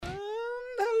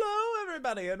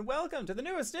everybody, and welcome to the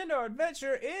newest indoor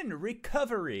adventure in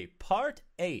Recovery, Part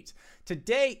 8.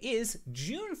 Today is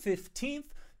June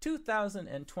 15th,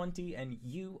 2020, and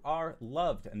you are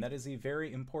loved. And that is a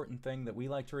very important thing that we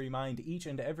like to remind each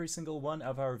and every single one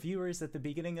of our viewers at the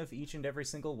beginning of each and every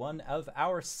single one of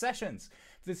our sessions.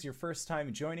 If this is your first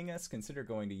time joining us, consider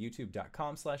going to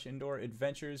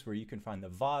youtube.com/indooradventures, where you can find the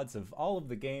VODs of all of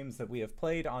the games that we have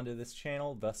played onto this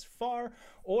channel thus far.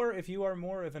 Or if you are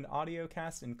more of an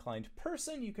audiocast inclined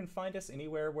person, you can find us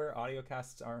anywhere where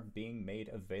audiocasts are being made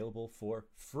available for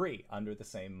free under the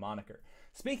same moniker.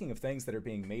 Speaking of things that are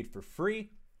being made for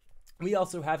free, we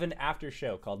also have an after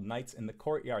show called Nights in the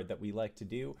Courtyard that we like to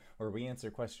do, where we answer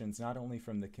questions not only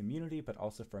from the community but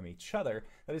also from each other,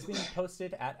 that is being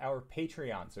posted at our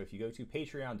Patreon. So if you go to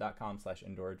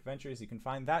patreon.com/indooradventures, you can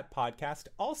find that podcast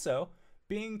also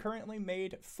being currently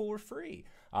made for free.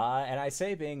 And I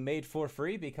say being made for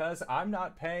free because I'm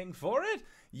not paying for it.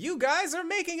 You guys are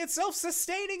making it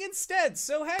self-sustaining instead.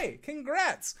 So hey,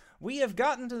 congrats. We have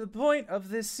gotten to the point of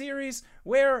this series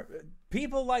where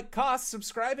people like Koss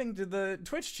subscribing to the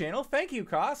Twitch channel, thank you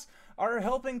Koss, are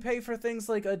helping pay for things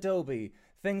like Adobe,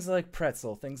 things like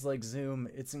Pretzel, things like Zoom.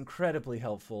 It's incredibly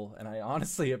helpful, and I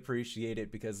honestly appreciate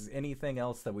it because anything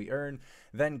else that we earn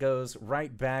then goes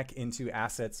right back into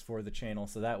assets for the channel,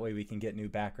 so that way we can get new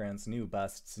backgrounds, new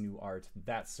busts, new art,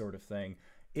 that sort of thing.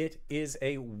 It is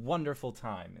a wonderful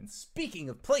time. And speaking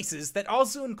of places that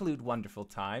also include wonderful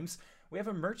times, we have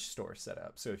a merch store set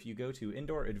up. So if you go to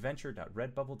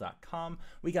indooradventure.redbubble.com,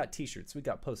 we got t-shirts, we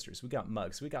got posters, we got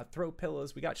mugs, we got throw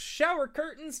pillows, we got shower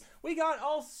curtains, we got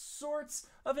all sorts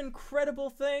of incredible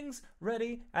things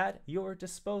ready at your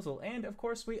disposal. And of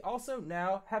course, we also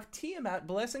now have Tiamat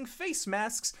blessing face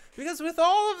masks, because with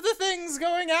all of the things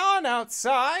going on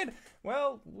outside,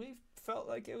 well, we've felt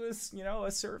like it was, you know,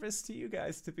 a service to you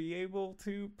guys to be able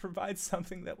to provide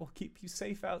something that will keep you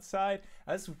safe outside,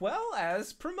 as well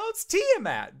as promotes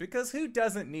Tiamat, because who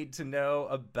doesn't need to know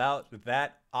about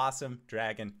that awesome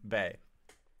Dragon Bay?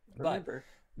 Remember,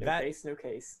 no case, no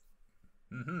case.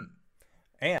 And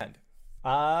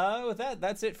with that,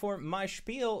 that's it for my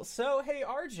spiel. So, hey,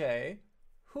 RJ,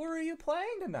 who are you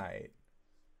playing tonight?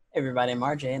 Hey everybody, I'm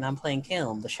RJ, and I'm playing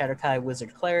Calum, the Shadowkai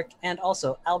Wizard Cleric, and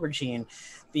also Albertine,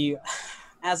 the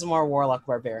Aasimar Warlock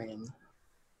Barbarian.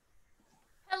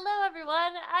 Hello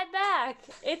everyone, I'm back.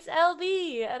 It's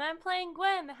LB, and I'm playing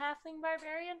Gwen, the Halfling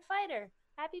Barbarian Fighter.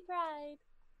 Happy Pride.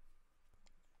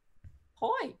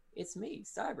 Hi, it's me,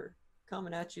 Cyber,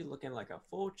 coming at you looking like a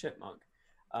full chipmunk.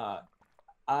 I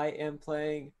am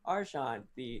playing Arjan,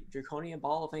 the Draconian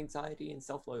Ball of Anxiety and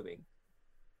Self-Loathing.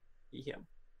 Him.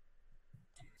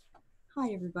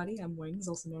 Hi everybody, I'm Wings,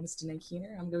 also known as Danae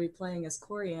Keener. I'm going to be playing as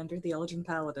Coriander, the Eldritch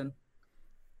Paladin.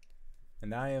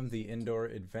 And I am the Indoor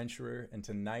Adventurer, and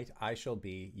tonight I shall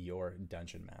be your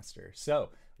Dungeon Master. So,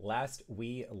 last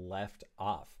we left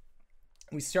off,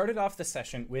 we started off the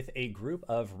session with a group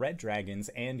of red dragons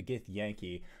and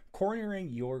Githyanki cornering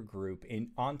your group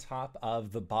on top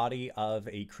of the body of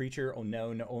a creature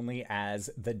known only as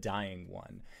the Dying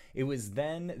One. It was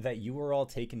then that you were all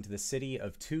taken to the city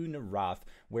of Tu Narath,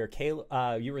 where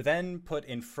you were then put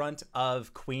in front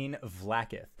of Queen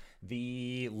Vlaakith,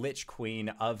 the Lich Queen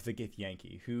of the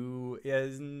Githyanki, who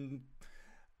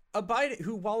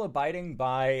while abiding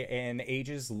by an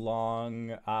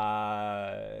ages-long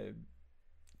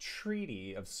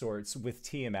treaty of sorts with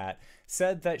Tiamat,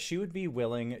 said that she would be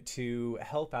willing to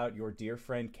help out your dear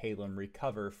friend Calum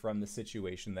recover from the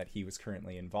situation that he was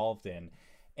currently involved in.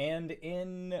 And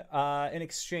in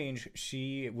exchange,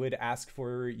 she would ask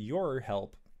for your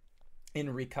help in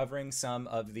recovering some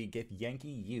of the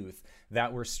Githyanki youth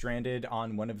that were stranded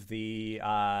on one of the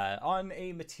on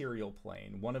a material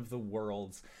plane, one of the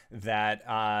worlds that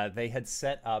they had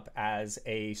set up as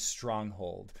a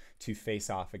stronghold to face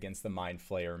off against the Mind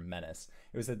Flayer menace.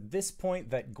 It was at this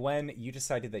point that, Gwen, you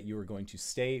decided that you were going to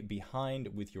stay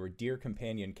behind with your dear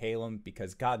companion Calum,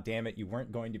 because god damn it, you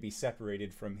weren't going to be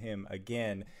separated from him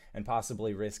again and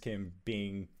possibly risk him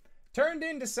being turned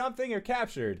into something or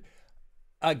captured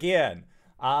again.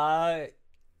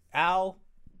 Al,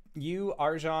 you,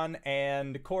 Arjan,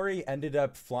 and Corey ended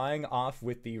up flying off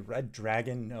with the red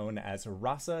dragon known as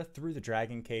Rasa through the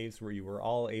dragon caves, where you were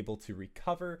all able to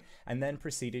recover, and then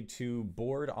proceeded to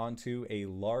board onto a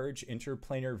large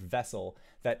interplanar vessel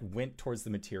that went towards the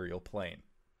material plane.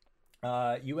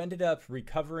 You ended up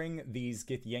recovering these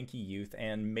Githyanki youth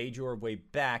and made your way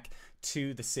back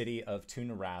to the city of Tu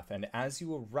Narath, and as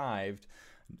you arrived,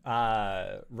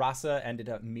 Rasa ended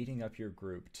up meeting up your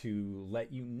group to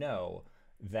let you know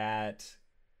that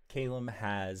Calum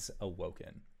has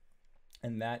awoken.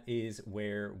 And that is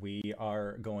where we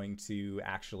are going to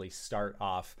actually start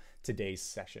off today's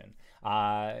session.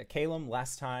 Calum,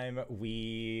 last time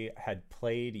we had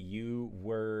played, you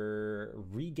were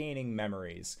regaining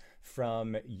memories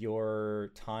from your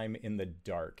time in the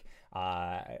dark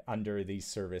under the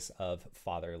service of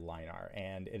Father Linar.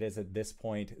 And it is at this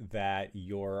point that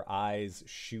your eyes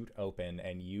shoot open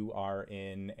and you are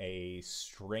in a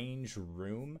strange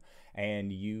room,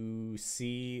 and you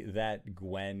see that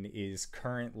Gwen is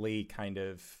currently kind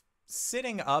of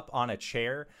sitting up on a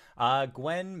chair.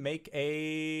 Gwen, make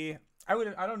a... I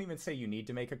don't even say you need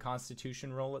to make a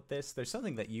Constitution roll at this. There's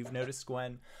something that you've noticed,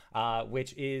 Gwen,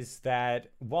 which is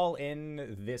that while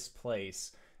in this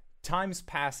place, time's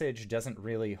passage doesn't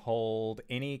really hold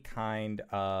any kind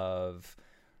of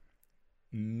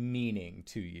meaning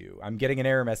to you. I'm getting an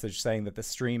error message saying that the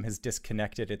stream has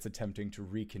disconnected. It's attempting to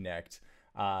reconnect.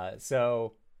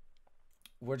 So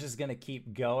we're just going to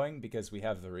keep going because we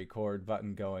have the record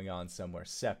button going on somewhere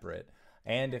separate.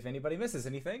 And if anybody misses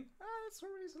anything, that's a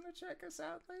reason to check us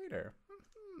out later.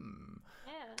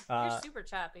 Yeah, you're super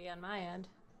choppy on my end.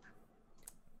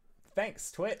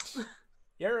 Thanks, Twitch.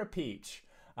 You're a peach.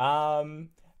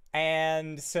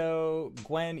 And so,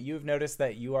 Gwen, you've noticed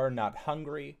that you are not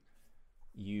hungry.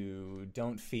 You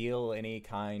don't feel any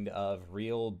kind of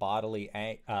real bodily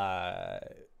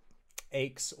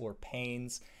aches or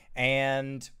pains.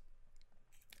 And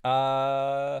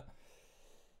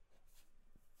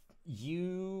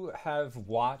you have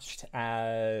watched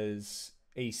as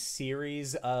a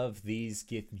series of these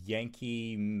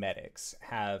Githyanki medics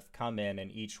have come in,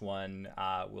 and each one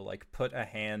will like put a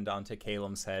hand onto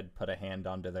Calum's head, put a hand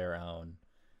onto their own,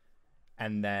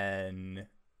 and then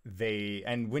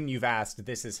and when you've asked,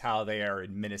 this is how they are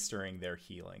administering their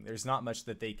healing. There's not much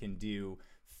that they can do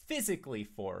physically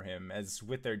for him, as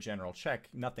with their general check,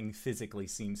 nothing physically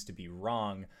seems to be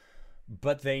wrong,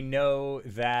 but they know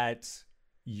that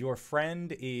your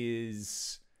friend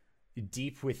is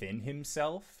deep within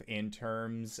himself in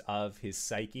terms of his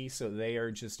psyche, so they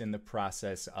are just in the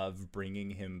process of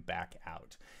bringing him back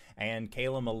out. And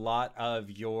Calum, a lot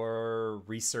of your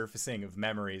resurfacing of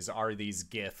memories are these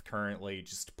Gith currently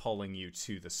just pulling you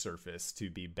to the surface to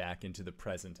be back into the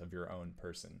present of your own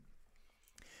person.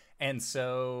 And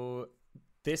so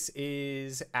this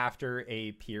is after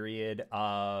a period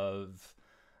of,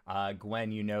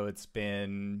 Gwen, you know, it's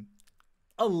been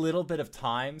a little bit of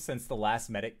time since the last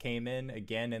medic came in.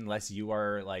 Again, unless you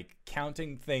are like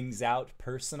counting things out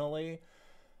personally,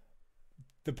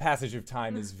 the passage of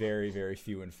time is very, very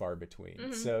few and far between.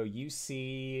 Mm-hmm. So you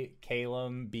see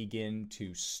Calum begin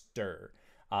to stir.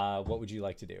 What would you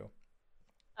like to do?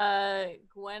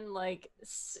 Gwen, like,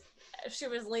 she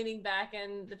was leaning back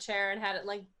in the chair and had it,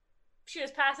 like, she was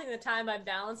passing the time by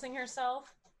balancing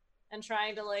herself and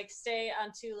trying to, like, stay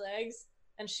on two legs.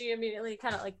 And she immediately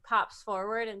kind of, like, pops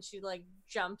forward and she, like,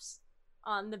 jumps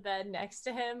on the bed next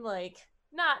to him, like,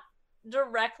 not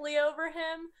directly over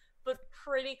him, but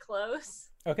pretty close.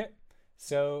 Okay.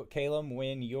 So, Calum,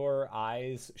 when your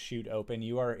eyes shoot open,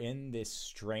 you are in this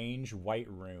strange white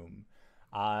room.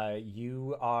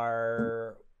 You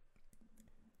are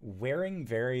wearing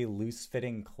very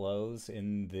loose-fitting clothes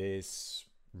in this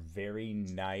very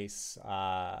nice,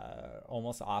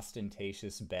 almost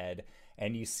ostentatious bed,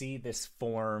 and you see this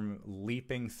form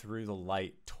leaping through the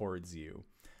light towards you.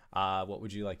 What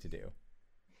would you like to do?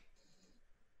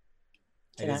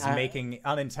 It is making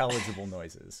unintelligible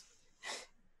noises.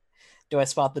 Do I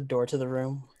spot the door to the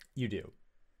room? You do.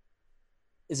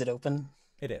 Is it open?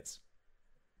 It is.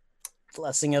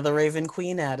 Blessing of the Raven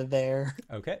Queen out of there.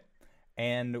 Okay.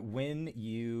 And when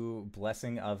you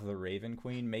Blessing of the Raven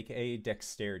Queen, make a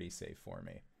dexterity save for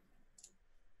me.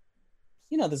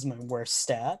 You know this is my worst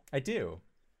stat. I do.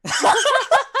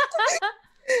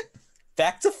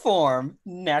 Back to form.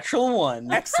 Natural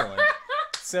 1. Excellent.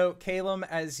 So, Calum,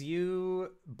 as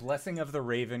you Blessing of the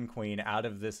Raven Queen out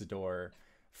of this door,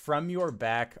 from your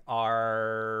back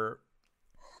are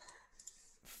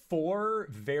 4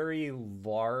 very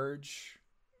large,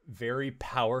 very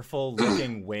powerful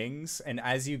looking wings, and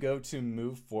as you go to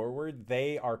move forward,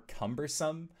 they are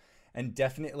cumbersome and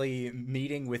definitely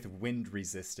meeting with wind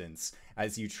resistance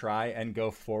as you try and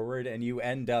go forward, and you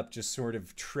end up just sort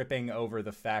of tripping over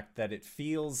the fact that it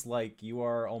feels like you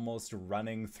are almost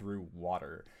running through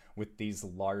water with these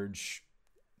large,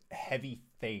 heavy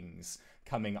things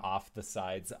coming off the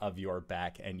sides of your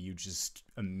back, and you just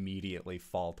immediately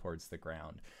fall towards the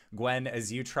ground. Gwen,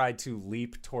 as you tried to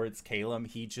leap towards Calum,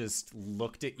 he just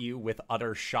looked at you with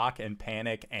utter shock and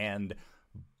panic and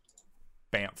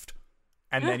bamfed.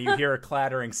 And then you hear a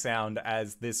clattering sound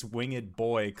as this winged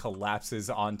boy collapses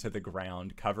onto the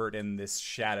ground, covered in this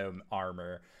shadow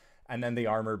armor. And then the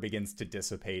armor begins to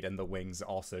dissipate, and the wings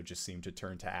also just seem to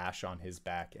turn to ash on his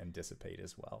back and dissipate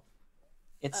as well.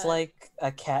 It's like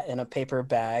a cat in a paper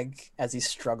bag as he's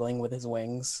struggling with his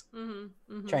wings,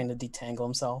 trying to detangle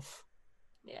himself.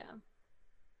 Yeah.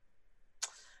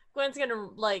 Gwen's gonna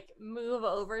like move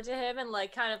over to him and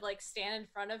like kind of like stand in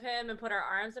front of him and put her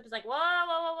arms up. It's like, whoa,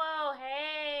 whoa, whoa, whoa,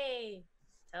 hey,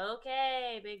 it's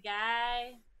okay, big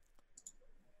guy.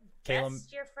 Caleb,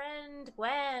 Just your friend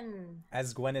Gwen.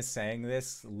 as Gwen is saying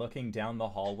this, looking down the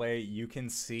hallway, you can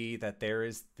see that there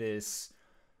is this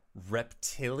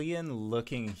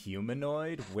reptilian-looking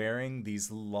humanoid wearing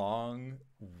these long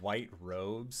white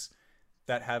robes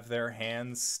that have their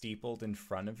hands steepled in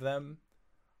front of them.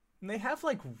 And they have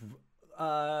like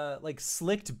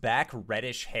slicked back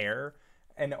reddish hair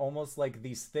and almost like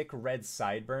these thick red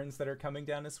sideburns that are coming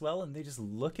down as well. And they just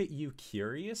look at you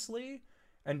curiously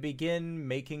and begin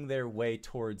making their way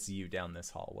towards you down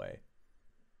this hallway.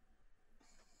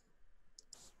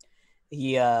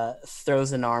 He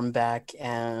throws an arm back,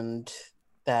 and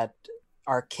that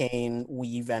arcane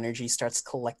weave energy starts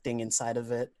collecting inside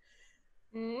of it.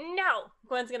 No,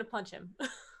 Gwen's gonna punch him.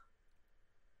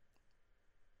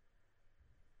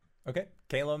 Okay,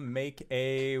 Caleb, make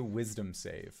a wisdom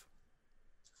save.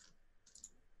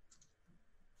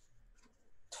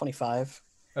 25.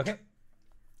 Okay.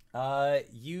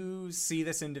 You see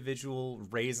this individual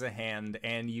raise a hand,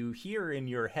 and you hear in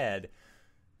your head,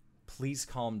 "Please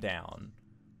calm down.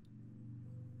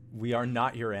 We are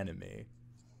not your enemy."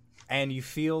 And you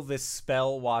feel this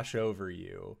spell wash over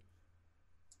you.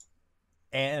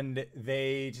 And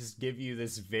they just give you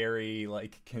this very,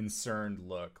 like, concerned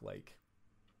look, like,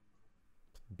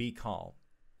 be calm.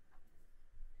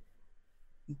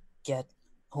 Get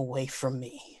away from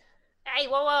me. Hey,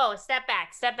 whoa, whoa, step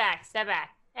back, step back, step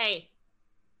back. Hey,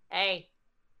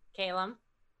 Caleb,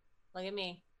 look at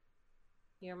me.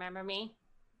 You remember me?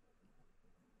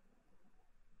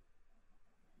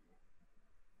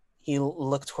 He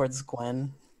looked towards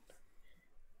Gwen.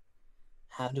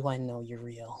 How do I know you're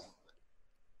real?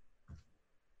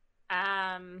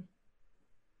 I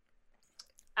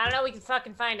don't know, we can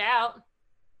fucking find out.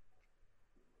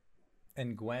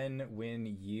 And Gwen, when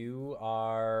you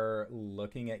are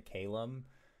looking at Caleb,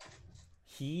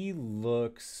 he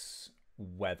looks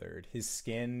weathered. His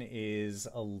skin is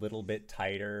a little bit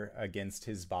tighter against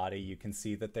his body. You can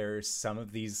see that there's some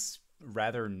of these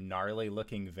rather gnarly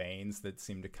looking veins that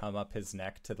seem to come up his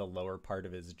neck to the lower part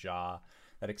of his jaw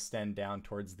that extend down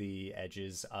towards the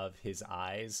edges of his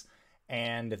eyes.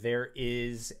 And there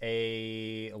is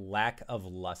a lack of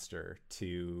luster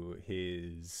to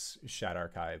his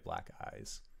Shadarkai black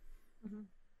eyes. Mm-hmm.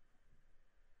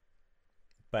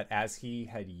 But as he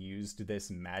had used this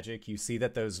magic, you see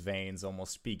that those veins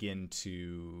almost begin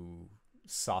to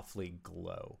softly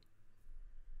glow.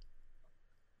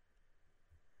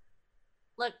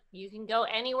 Look, you can go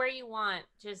anywhere you want.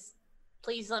 Just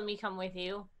please let me come with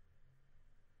you.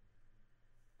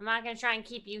 I'm not going to try and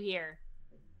keep you here.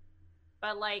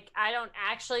 But, like, I don't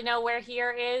actually know where here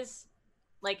is,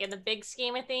 like, in the big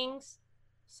scheme of things.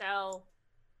 So,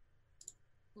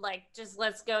 like, just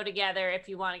let's go together if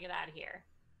you want to get out of here.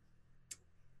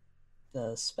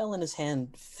 The spell in his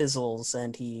hand fizzles,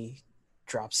 and he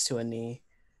drops to a knee.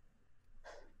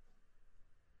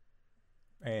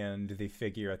 And the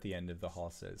figure at the end of the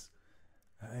hall says,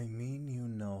 "I mean you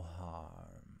no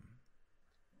harm.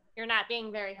 You're not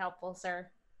being very helpful,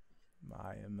 sir.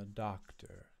 I am a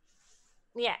doctor."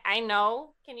 Yeah, I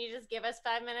know. Can you just give us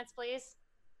 5 minutes, please?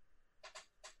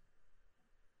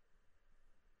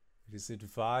 It is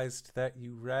advised that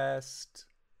you rest.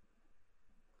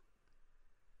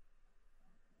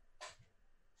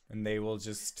 And they will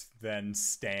just then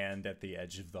stand at the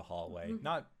edge of the hallway,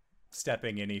 not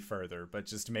stepping any further, but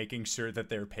just making sure that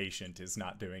their patient is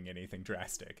not doing anything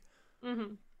drastic.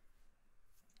 Mm-hmm.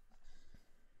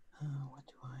 What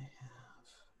do I have?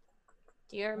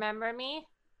 Do you remember me?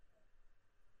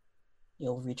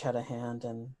 You'll reach out a hand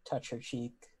and touch her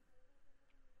cheek,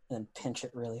 and pinch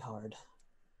it really hard.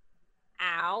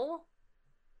 Ow.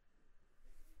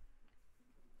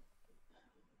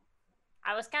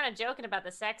 I was kind of joking about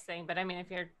the sex thing, but I mean,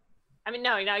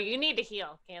 no, you need to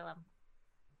heal, Caleb.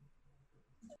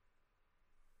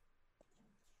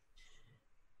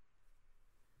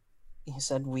 You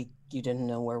said you didn't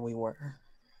know where we were.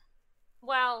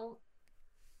 Well,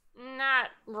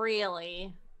 not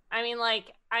really. I mean,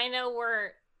 like, I know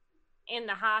we're in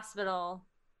the hospital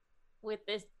with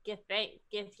this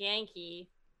Githyanki,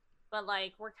 but,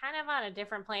 like, we're kind of on a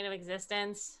different plane of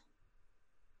existence.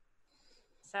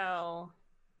 So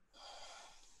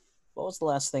What was the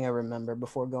last thing I remember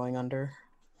before going under?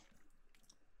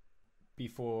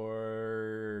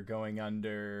 Before going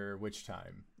under, which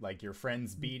time? Like your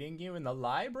friends beating you in the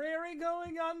library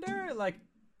going under? Like,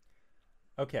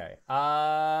 okay.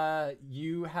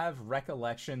 You have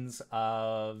recollections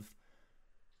of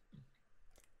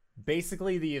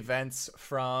basically the events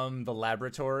from the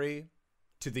laboratory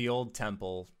to the old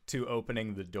temple to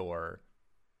opening the door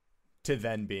to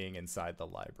then being inside the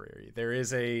library. There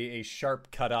is a sharp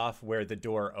cutoff where the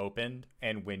door opened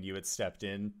and when you had stepped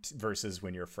in versus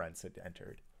when your friends had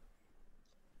entered.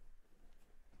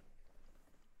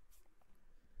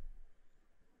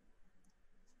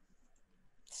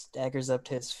 Staggers up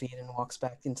to his feet and walks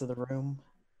back into the room.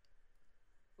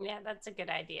 yeah, that's a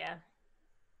good idea.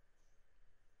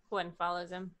 Gwen follows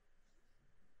him.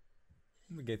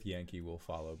 Githyanki will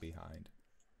follow behind.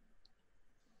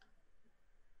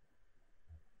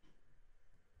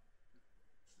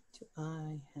 Do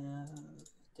I have...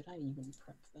 Did I even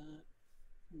prep that?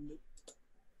 Nope.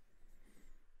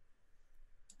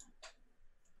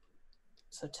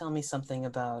 So tell me something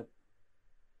about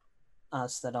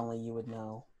us that only you would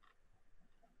know.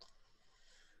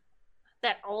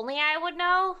 That only I would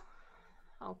know?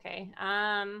 Okay.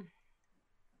 I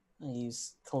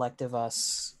use collective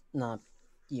us, not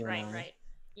you Right, and I. right.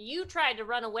 You tried to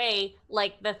run away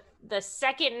like the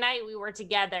second night we were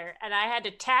together, and I had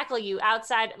to tackle you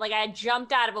outside. Like I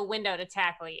jumped out of a window to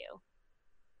tackle you.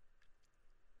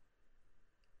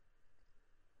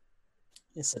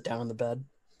 You sit down on the bed.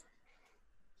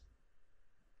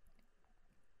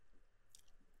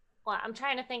 Well, I'm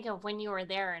trying to think of when you were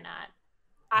there or not.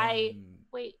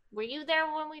 Wait, were you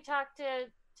there when we talked to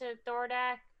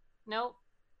Thordak? Nope.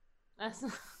 That's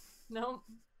nope.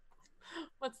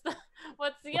 What's the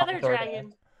Wrong other Thordak.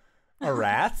 dragon? A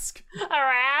Rask? A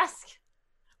Rask?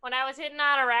 When I was hitting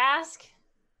on a Rask?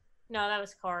 No, that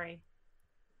was Corey.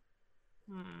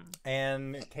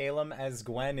 And Calum, as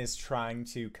Gwen is trying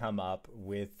to come up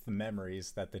with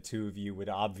memories that the two of you would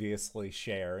obviously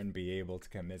share and be able to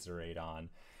commiserate on,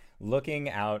 looking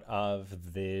out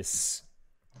of this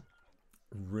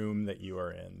room that you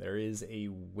are in, there is a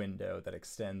window that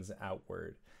extends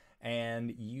outward,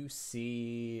 and you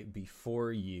see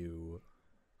before you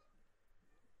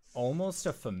almost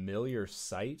a familiar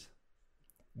sight.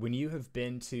 When you have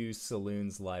been to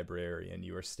Saloon's library and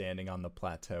you are standing on the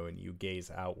plateau and you gaze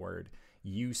outward,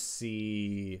 you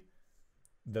see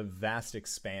the vast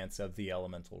expanse of the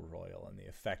Elemental Royal and the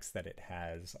effects that it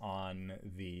has on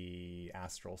the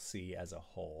Astral Sea as a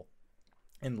whole.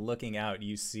 And looking out,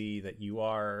 you see that you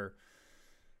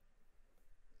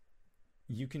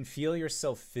can feel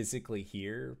yourself physically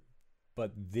here,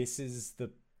 but this is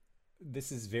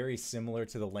very similar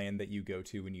to the land that you go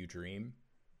to when you dream.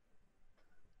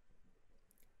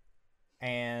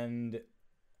 And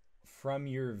from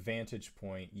your vantage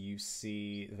point, you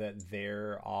see that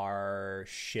there are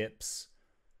ships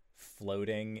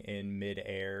floating in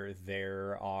midair.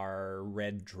 There are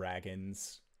red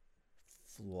dragons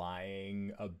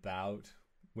flying about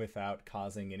without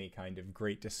causing any kind of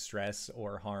great distress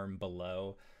or harm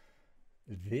below.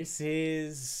 This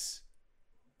is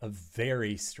a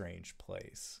very strange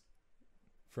place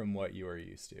from what you are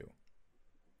used to.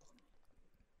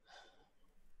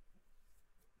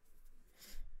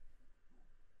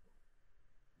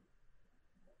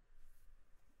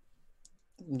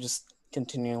 Just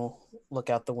continue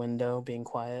look out the window, being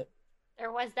quiet.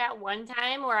 There was that one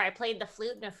time where I played the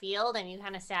flute in a field and you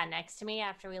kind of sat next to me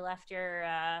after we left your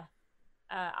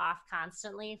off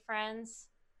constantly friends.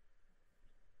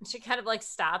 And she kind of like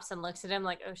stops and looks at him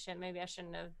like, oh shit, maybe I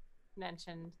shouldn't have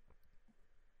mentioned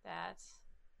that.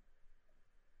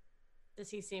 Does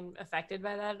he seem affected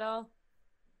by that at all?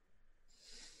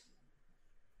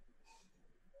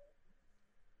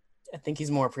 I think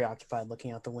he's more preoccupied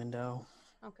looking out the window.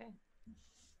 Okay.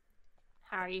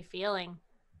 How are you feeling?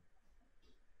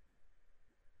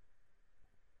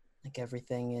 Like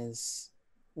everything is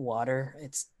water.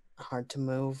 It's hard to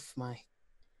move. My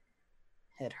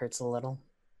head hurts a little.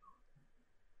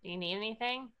 Do you need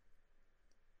anything?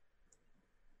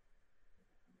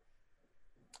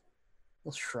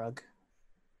 We'll shrug.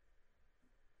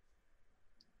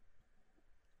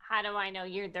 How do I know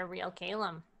you're the real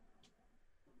Calum?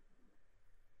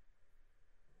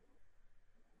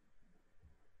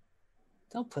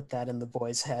 Don't put that in the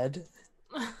boy's head.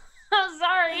 I'm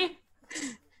sorry.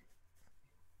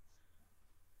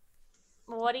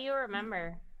 What do you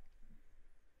remember?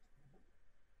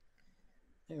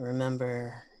 I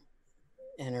remember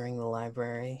entering the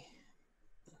library.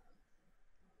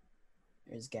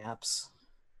 There's gaps.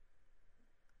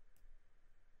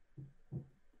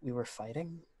 we were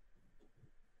fighting?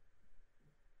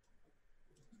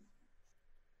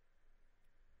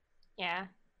 Yeah.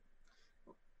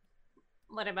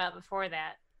 What about before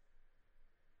that?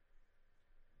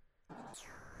 I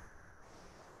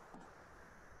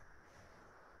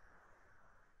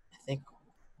think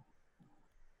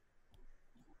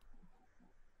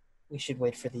we should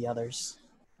wait for the others.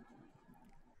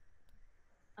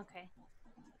 Okay.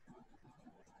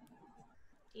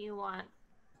 Do you want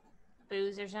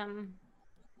booze or something?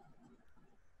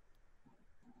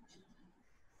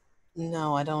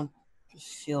 No, I don't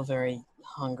feel very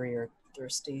hungry or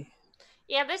thirsty.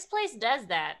 Yeah, this place does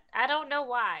that. I don't know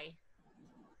why.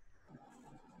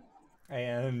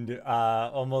 And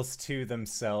almost to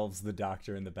themselves, the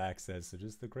doctor in the back says, "It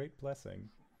is the great blessing,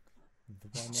 the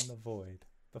one in the void,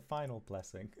 the final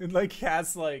blessing." And like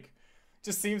has like,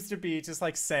 just seems to be just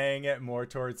like saying it more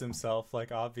towards himself.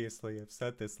 Like, obviously, I've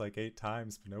said this like 8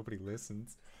 times, but nobody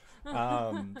listens.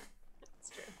 That's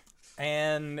true.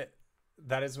 And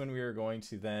that is when we are going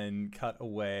to then cut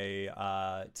away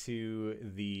to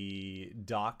the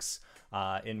docks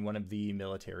in one of the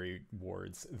military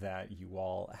wards that you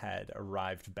all had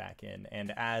arrived back in.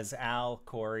 And as Al,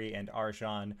 Corey, and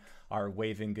Arjan are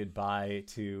waving goodbye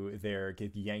to their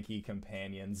Yankee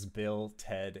companions, Bill,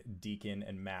 Ted, Deacon,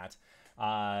 and Matt,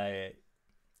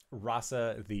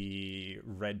 Rasa, the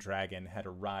Red Dragon, had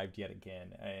arrived yet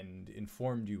again and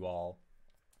informed you all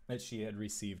that she had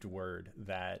received word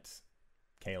that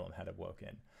Calum had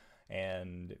awoken.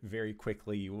 And very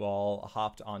quickly, you all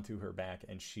hopped onto her back,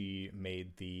 and she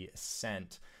made the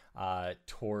ascent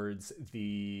towards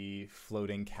the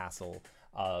floating castle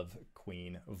of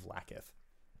Queen Vlakith.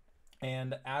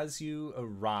 And as you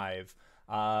arrive,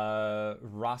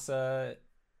 Rasa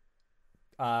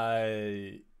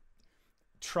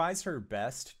tries her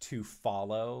best to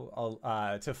follow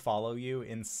you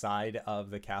inside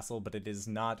of the castle, but it is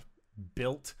not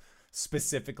built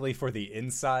specifically for the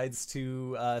insides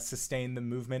to sustain the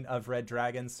movement of red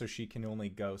dragons, so she can only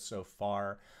go so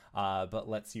far, but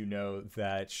lets you know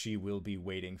that she will be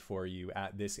waiting for you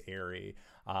at this area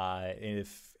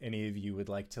if any of you would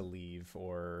like to leave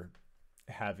or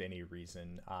have any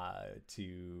reason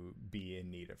to be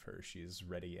in need of her. She is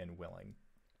ready and willing.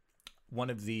 One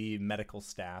of the medical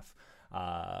staff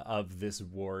of this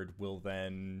ward will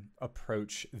then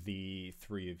approach the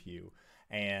 3 of you,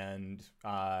 and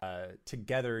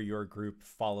together your group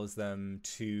follows them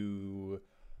to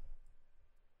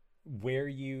where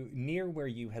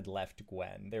you had left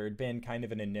Gwen. There had been kind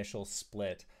of an initial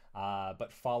split,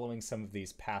 but following some of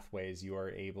these pathways, you are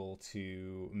able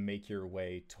to make your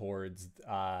way towards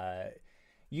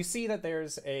you see that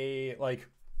there's a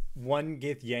one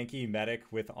Githyanki medic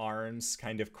with arms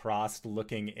kind of crossed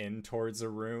looking in towards a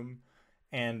room.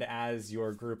 And as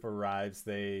your group arrives,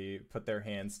 they put their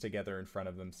hands together in front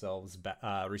of themselves,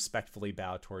 respectfully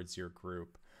bow towards your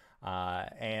group,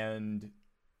 and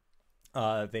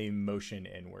they motion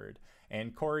inward.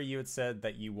 And Corey, you had said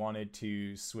that you wanted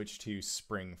to switch to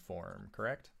spring form,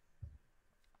 correct?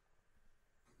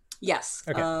 Yes.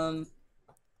 Okay.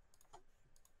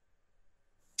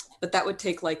 But that would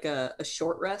take like a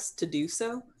short rest to do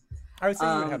so. I would say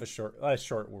you would have a short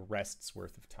rest's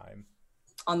worth of time.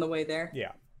 On the way there?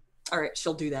 Yeah. All right,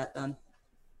 she'll do that then.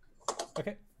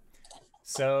 Okay.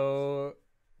 So,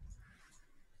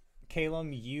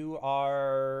 Calum, you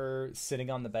are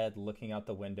sitting on the bed looking out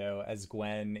the window as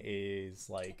Gwen is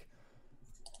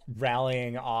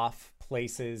rallying off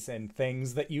places and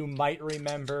things that you might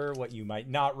remember, what you might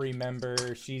not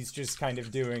remember. She's just kind of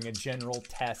doing a general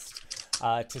test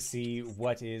to see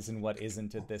what is and what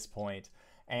isn't at this point.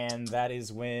 And that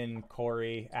is when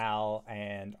Corey, Al,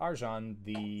 and Arjan,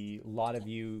 the lot of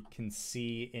you can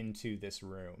see into this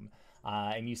room.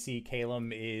 And you see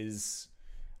Calum is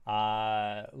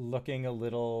looking a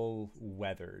little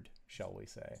weathered, shall we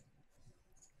say.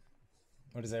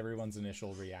 What is everyone's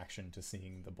initial reaction to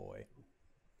seeing the boy?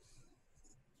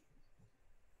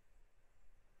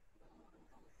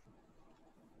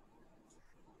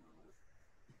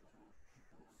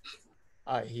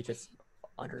 He just,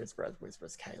 under his breath,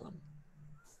 whispers, "Calum."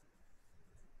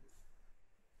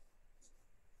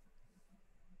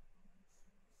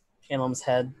 Calum's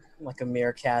head, like a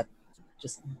meerkat,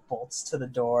 just bolts to the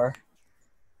door.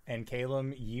 And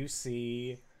Calum, you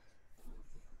see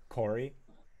Corey,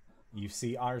 you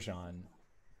see Arjan,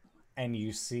 and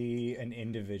you see an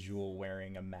individual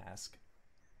wearing a mask.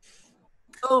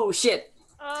 Oh, shit.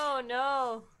 Oh,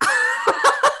 no.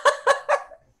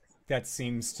 That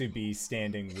seems to be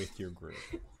standing with your group.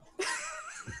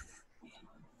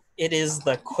 It is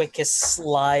the quickest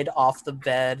slide off the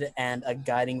bed, and a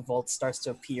guiding bolt starts to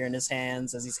appear in his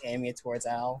hands as he's aiming it towards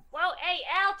Al. Whoa, hey,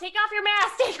 Al, take off your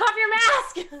mask! Take off your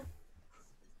mask!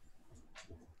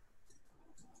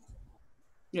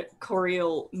 Yeah, Corey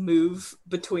will move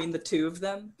between the two of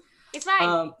them. He's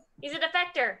fine. He's a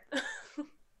defector.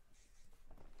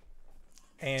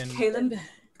 And Caleb,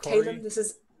 Corey, this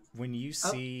is... when you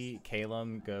see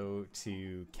Caleb go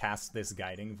to cast this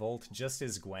guiding bolt, just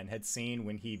as Gwen had seen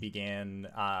when he began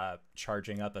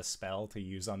charging up a spell to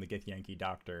use on the Githyanki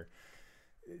doctor,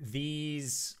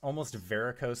 these almost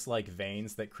varicose-like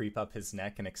veins that creep up his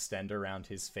neck and extend around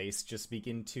his face just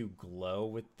begin to glow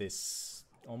with this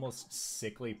almost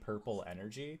sickly purple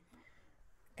energy.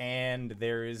 And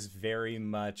there is very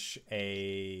much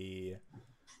a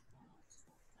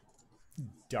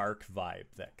dark vibe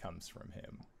that comes from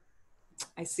him.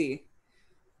 I see.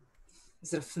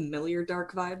 Is it a familiar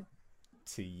dark vibe?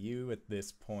 To you at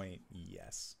this point,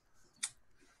 yes.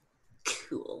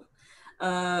 Cool.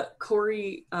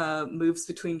 Corey moves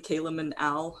between Caleb and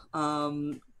Al.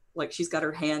 Like she's got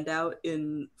her hand out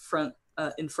in front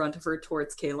of her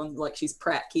towards Caleb, like she's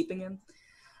Pratt keeping him.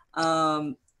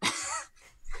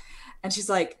 And she's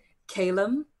like,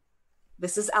 Caleb,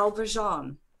 this is Al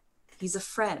Vajan. He's a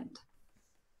friend.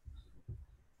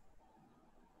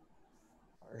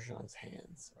 Arjan's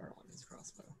hands are on his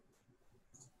crossbow.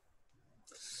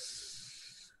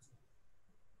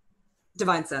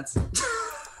 Divine sense.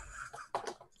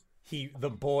 The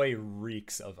boy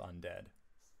reeks of undead.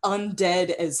 Undead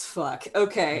as fuck.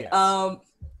 Okay. Yes.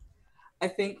 I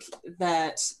think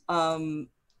that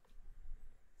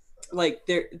like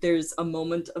there's a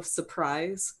moment of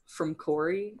surprise from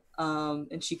Corey,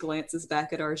 and she glances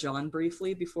back at Arjan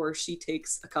briefly before she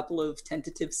takes a couple of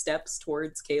tentative steps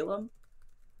towards Caleb.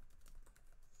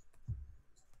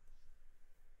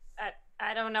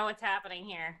 I don't know what's happening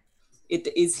here.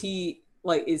 Is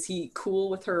he cool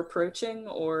with her approaching,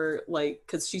 or like,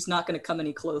 because she's not going to come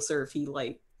any closer if he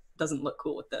like doesn't look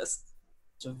cool with this?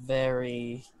 It's a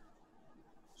very...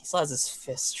 He still has his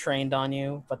fist trained on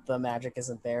you, but the magic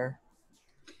isn't there.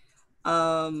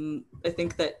 I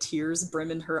think that tears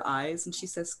brim in her eyes, and she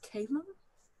says, Caleb?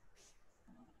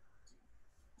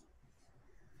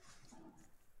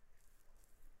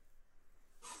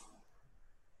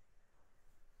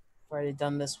 I've already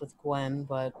done this with Gwen,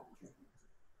 but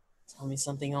tell me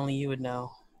something only you would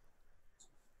know.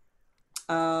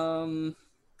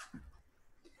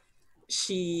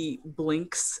 She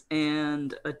blinks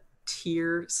and a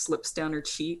tear slips down her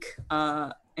cheek,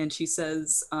 and she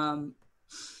says, when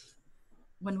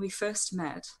we first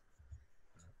met,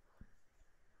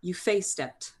 you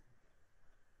face-stepped,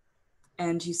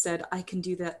 and you said, I can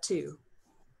do that too.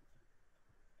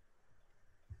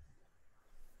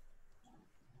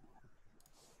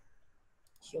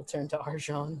 He'll turn to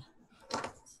Arjan.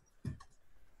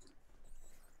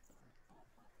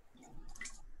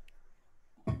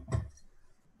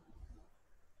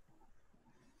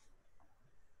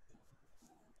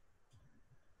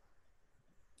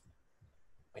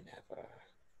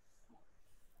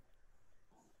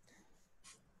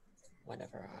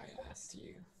 Whenever I asked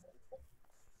you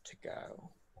to go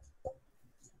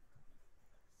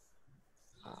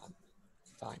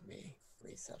find me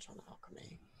research on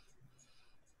alchemy,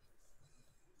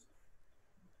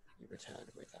 you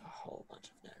returned with a whole bunch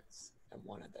of notes, and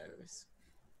one of those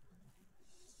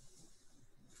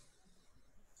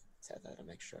said that a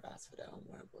mixture of asphodel and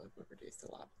wormwood would reduce the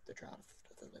drought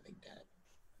of the living dead.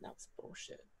 And that was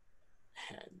bullshit.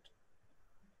 And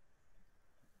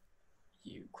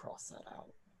you cross that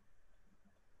out.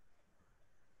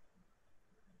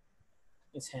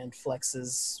 His hand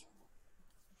flexes.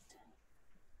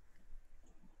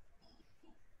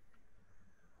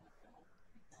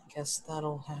 I guess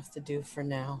that'll have to do for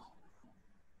now.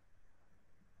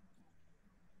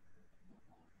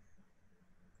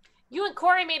 You and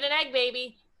Corey made an egg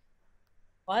baby.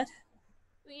 What?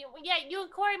 Yeah, you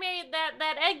and Corey made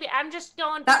that egg baby. I'm just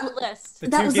going That through the list. The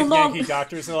That two was a long- Githyanki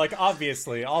doctors are like,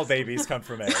 obviously, all babies come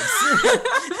from eggs.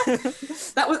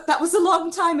 That was a long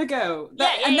time ago.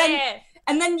 Yeah.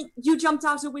 And then you jumped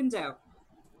out a window.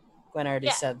 Gwen already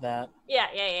Yeah. said that.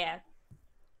 Yeah.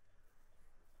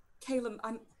 Caleb,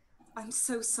 I'm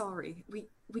so sorry. We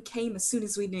came as soon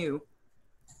as we knew.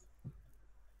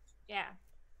 Yeah.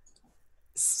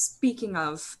 Speaking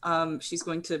of, she's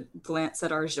going to glance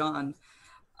at Arjan.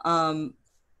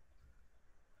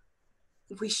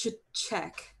 We should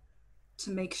check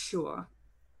to make sure.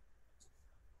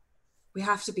 We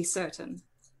have to be certain.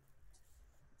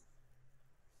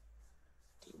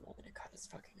 Do you want me to cut his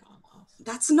fucking arm off?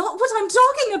 That's not what I'm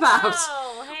talking about.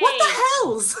 Oh, hey. What the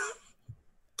hells?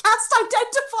 cast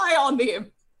Identify on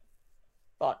him.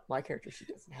 But my character sheet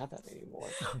doesn't have that anymore.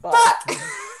 Fuck!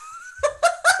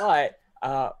 But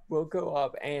we'll go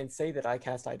up and say that I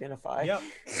cast Identify. Yep,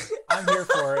 I'm here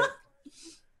for it.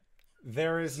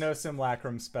 There is no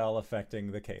simulacrum spell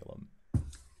affecting the Calum.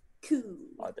 Cool.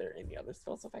 Are there any other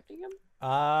spells affecting him?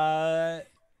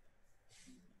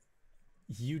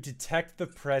 You detect the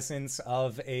presence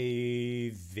of a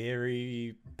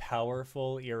very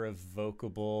powerful,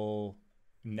 irrevocable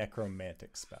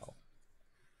necromantic spell.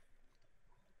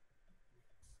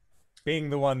 Being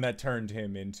the one that turned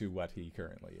him into what he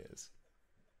currently is.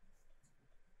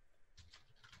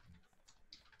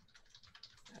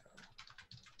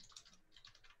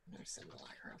 No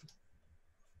simulacrum.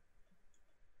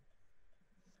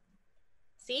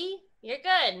 See? You're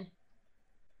good.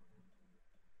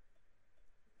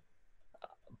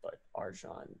 But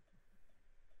Arjan,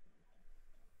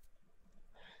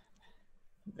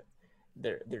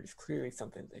 there's clearly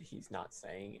something that he's not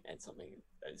saying and something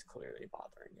that is clearly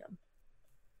bothering him.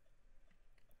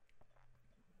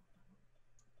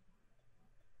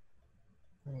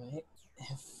 Alright.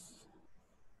 If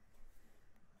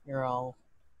you're all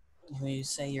who you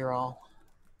say you're all.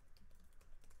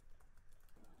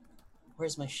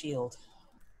 Where's my shield?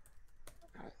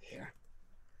 Here.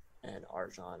 And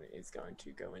Arjan is going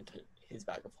to go into his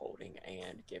bag of holding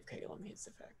and give Calum his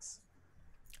effects.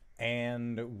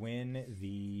 And when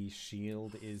the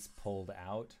shield is pulled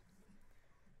out,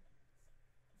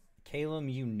 Calum,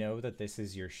 you know that this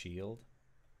is your shield,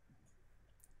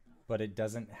 but it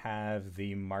doesn't have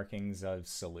the markings of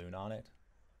Saloon on it.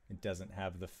 It doesn't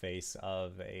have the face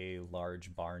of a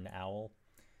large barn owl.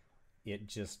 It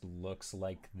just looks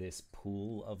like this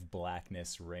pool of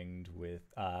blackness ringed with,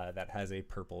 that has a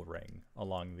purple ring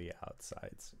along the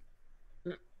outsides.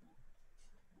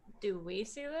 Do we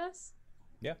see this?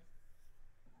 Yeah.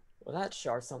 Well, that's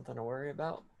sure something to worry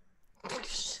about.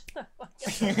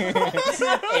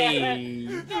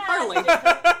 Hey. Harley.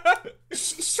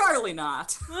 Surely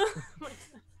not.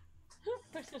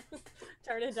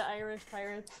 Turn into Irish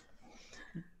pirates.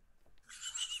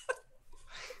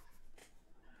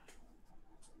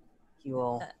 He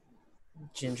will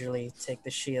gingerly take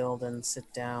the shield and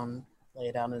sit down, lay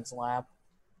it out in his lap.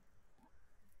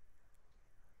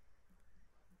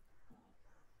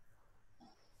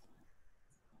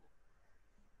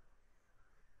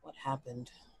 What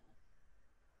happened?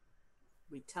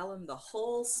 We tell him the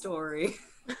whole story.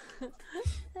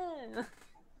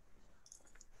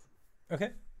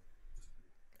 Okay.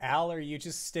 Al, are you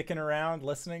just sticking around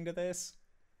listening to this?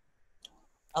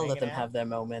 I'll let Hanging them out? have their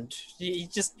moment. He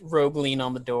just robe lean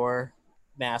on the door,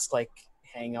 mask like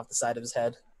hanging off the side of his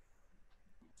head.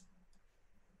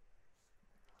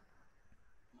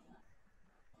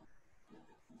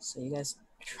 So you guys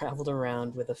traveled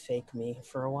around with a fake me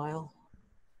for a while?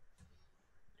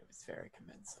 It was very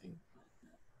convincing.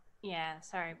 Yeah,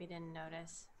 sorry we didn't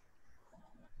notice.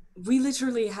 We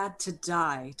literally had to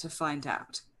die to find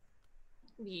out.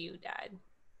 You died.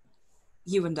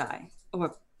 You and I.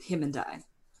 Or him and I.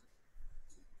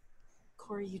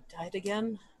 Corey, you died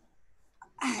again?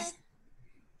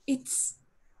 It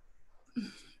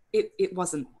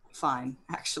wasn't fine,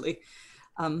 actually.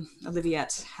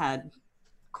 Oliviette had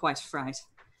quite a fright.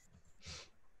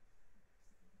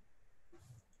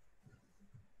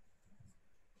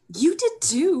 You did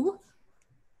too.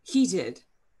 He did.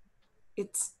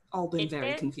 It's all been It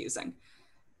very did? confusing.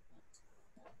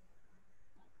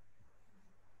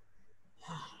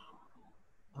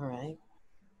 All right.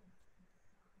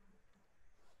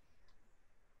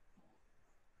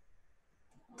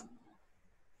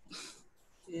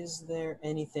 Is there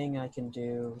anything I can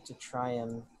do to try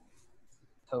and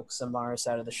poke Samaris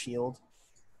out of the shield?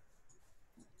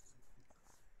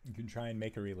 You can try and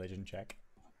make a religion check.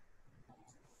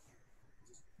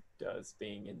 Does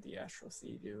being in the Astral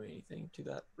Sea do anything to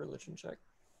that religion check?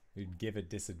 You'd give a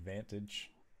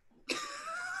disadvantage.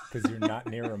 Because you're not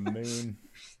near a moon.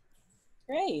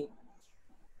 Great.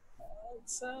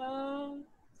 It's God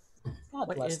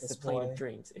What bless is this the plane boy. of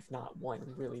dreams if not one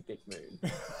really big moon?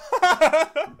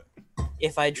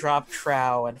 If I drop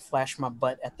Trow and flash my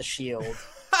butt at the shield,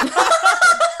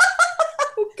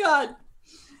 Oh god.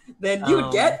 Then you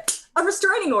would get a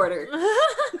restraining order.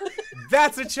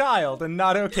 That's a child and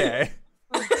not okay.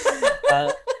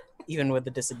 even with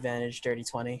the disadvantage, dirty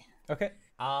 20. Okay.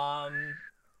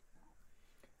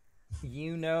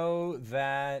 You know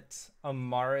that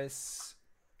Amaris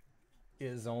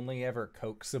is only ever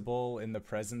coaxable in the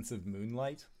presence of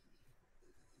moonlight?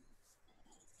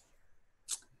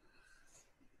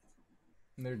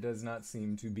 There does not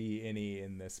seem to be any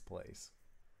in this place.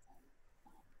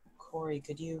 Corey,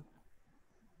 could you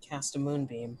Cast a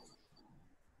moonbeam.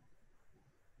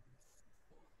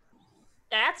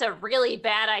 That's a really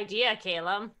bad idea,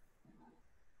 Caleb.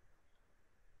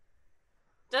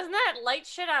 Doesn't that light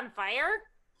shit on fire?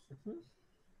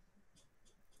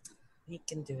 We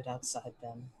can do it outside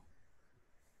then.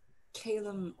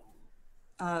 Caleb,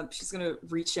 she's gonna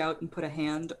reach out and put a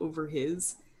hand over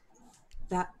his.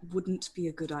 That wouldn't be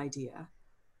a good idea.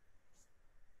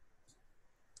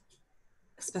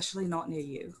 Especially not near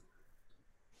you.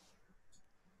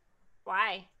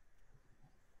 Why?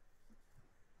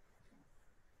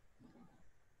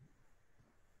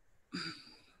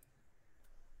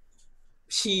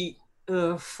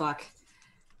 Oh fuck.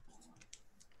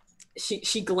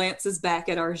 She glances back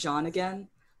at Arjan again.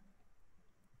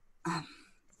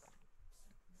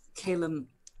 Caleb,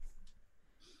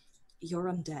 you're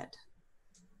undead.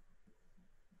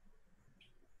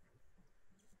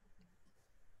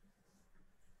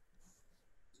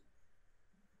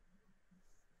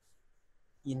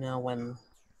 You know, when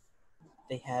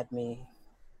they had me,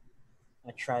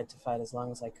 I tried to fight as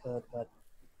long as I could, but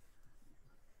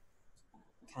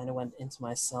kind of went into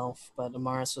myself. But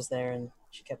Amaris was there, and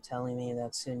she kept telling me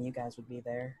that soon you guys would be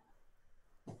there.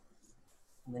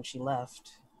 And then she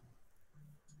left.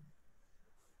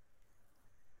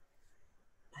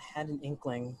 I had an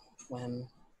inkling when,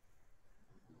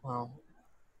 well,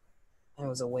 I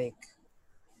was awake,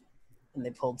 and they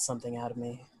pulled something out of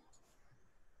me.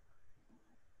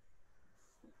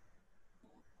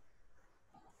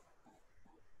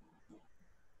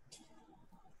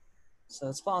 So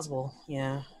it's possible,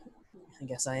 yeah. I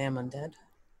guess I am undead.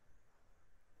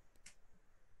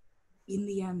 In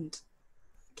the end,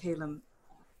 Caleb,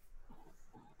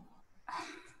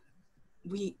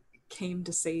 we came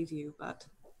to save you, but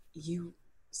you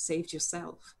saved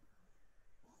yourself.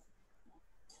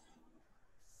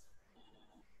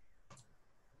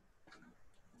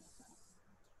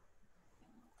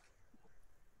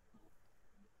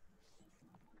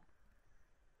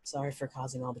 Sorry for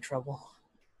causing all the trouble.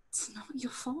 It's not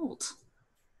your fault.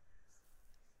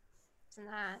 It's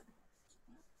not.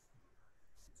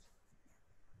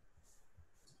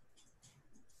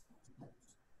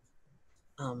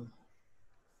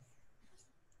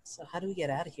 So how do we get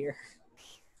out of here?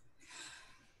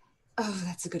 Oh,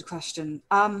 that's a good question.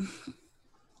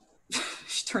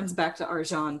 She turns back to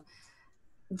Arjan.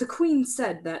 The queen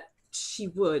said that she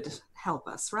would help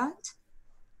us, right?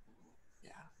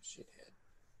 Yeah, she did.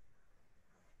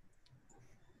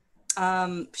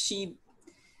 She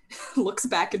looks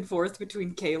back and forth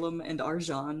between Caleb and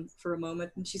Arjan for a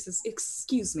moment, and she says,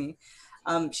 "Excuse me."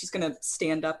 She's gonna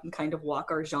stand up and kind of walk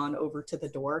Arjan over to the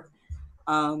door.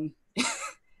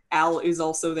 Al is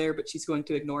also there, but she's going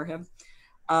to ignore him.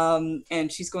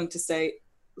 And she's going to say,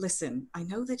 "Listen, I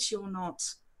know that you're not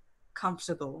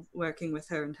comfortable working with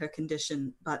her in her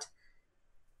condition, but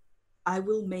I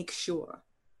will make sure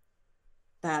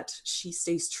that she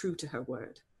stays true to her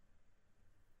word."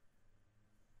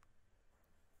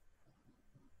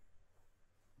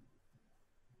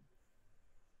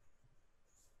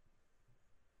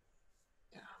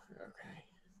 Yeah, okay.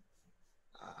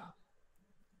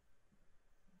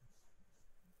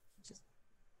 Just...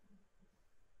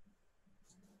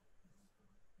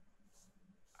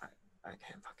 I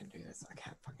can't fucking do this. I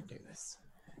can't fucking do this.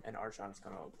 And Arjan's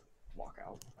gonna walk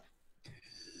out.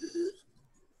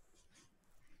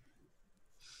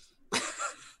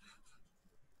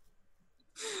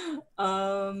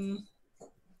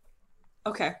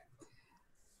 Okay.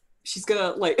 She's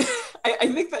gonna, like, I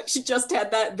think that she just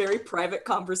had that very private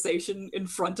conversation in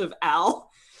front of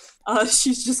Al.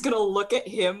 She's just gonna look at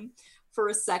him for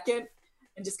a second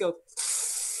and just go,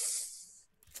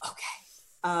 okay.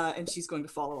 And she's going to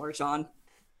follow Arjan.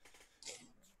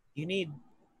 You need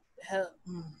help.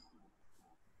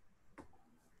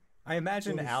 I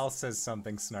imagine Al says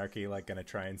something snarky, like gonna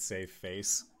try and save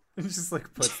face, and just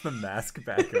like puts the mask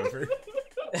back over.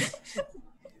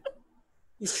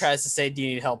 He tries to say, "Do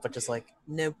you need help?" But just like,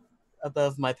 nope,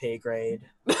 above my pay grade.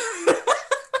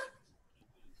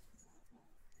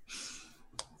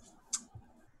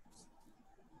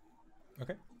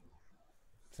 Okay.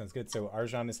 Sounds good. So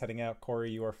Arjan is heading out.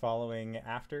 Corey, you are following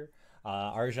after.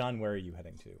 Arjan, where are you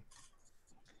heading to?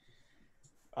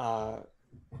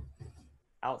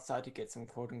 Outside to get some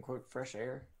quote unquote fresh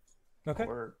air. Okay.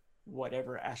 Or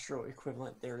whatever astro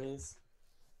equivalent there is.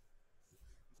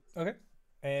 Okay.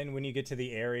 And when you get to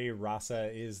the area,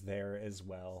 Rasa is there as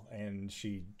well, and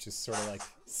she just sort of like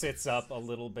sits up a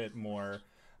little bit more,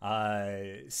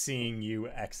 seeing you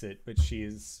exit, but she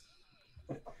is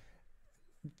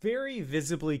very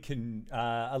visibly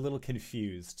a little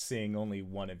confused, seeing only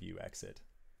one of you exit.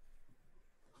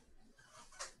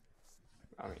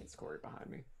 There's Corey behind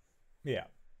me. Yeah.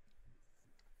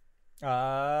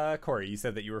 Corey, you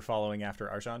said that you were following after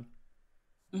Arshan?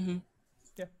 Mm-hmm.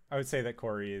 Yeah. I would say that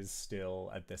Corey is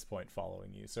still, at this point,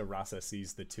 following you. So Rasa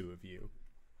sees the two of you.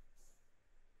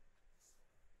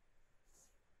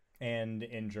 And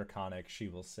in Draconic, she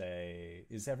will say,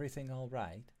 "Is everything all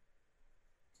right?"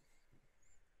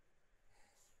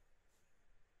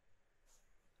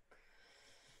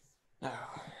 No,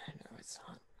 no, it's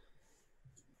not.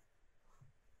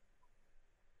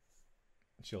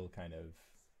 She'll kind of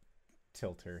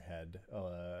tilt her head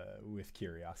with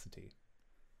curiosity.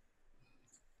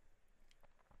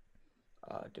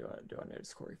 Do I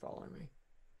notice Corey following me?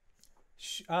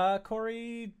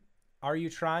 Corey, are you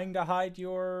trying to hide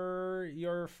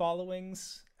your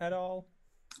followings at all?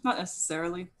 Not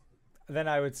necessarily. Then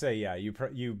I would say, yeah,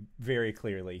 you very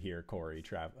clearly hear Corey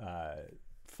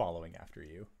following after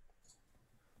you.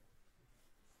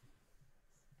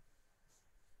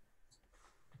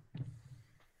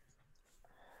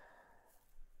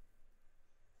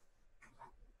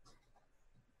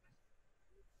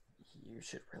 You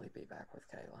should really be back with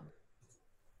Caleb.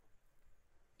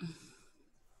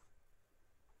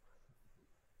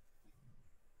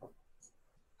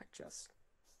 I just...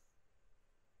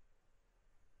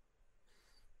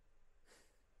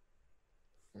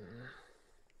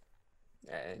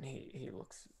 And he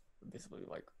looks visibly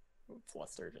like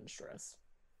flustered and stressed.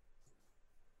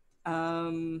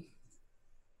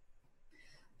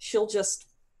 She'll just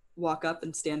walk up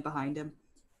and stand behind him.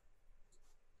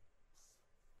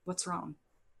 What's wrong?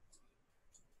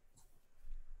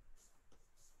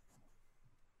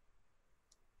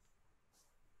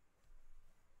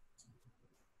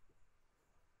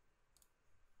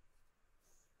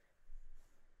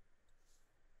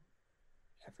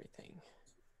 Everything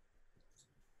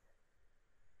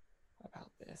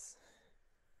about this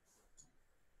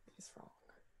is wrong.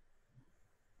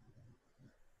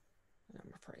 And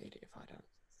I'm afraid if I don't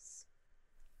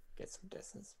get some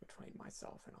distance between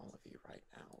myself and all of you right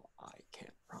now, I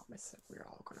can't promise that we're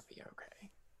all going to be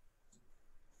okay.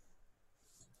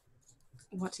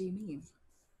 What do you mean?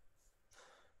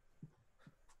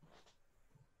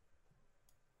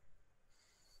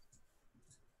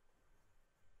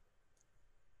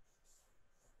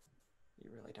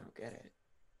 You really don't get it.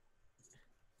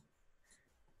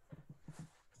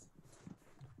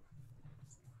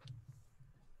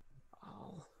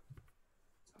 All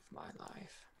of my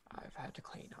life, I've had to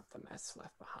clean up the mess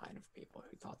left behind of people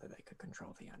who thought that they could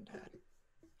control the undead.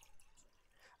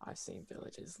 I've seen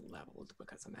villages leveled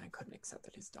because a man couldn't accept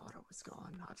that his daughter was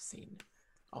gone. I've seen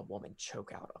a woman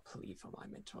choke out a plea for my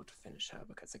mentor to finish her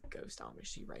because a ghost army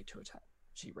she raised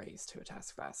to attack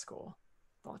Vascor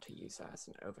thought to use her as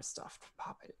an overstuffed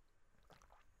puppet.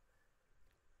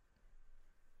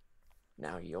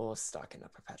 Now you're stuck in a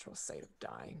perpetual state of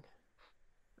dying,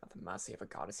 at the mercy of a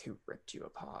goddess who ripped you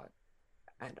apart,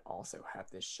 and also have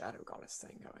this shadow goddess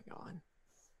thing going on.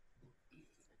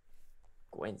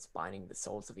 Gwen's binding the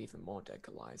souls of even more dead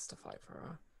Goliaths to fight for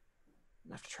her.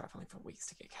 And after traveling for weeks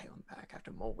to get Caleb back,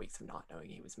 after more weeks of not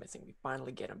knowing he was missing, we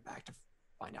finally get him back to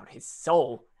find out his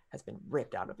soul has been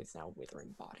ripped out of his now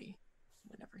withering body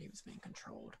whenever he was being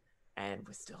controlled, and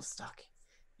we're still stuck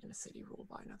in a city ruled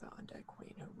by another undead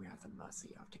queen who we're at the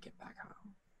mercy of to get back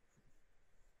home.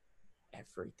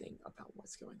 Everything about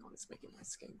what's going on is making my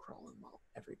skin crawl, and while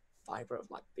every fiber of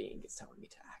my being is telling me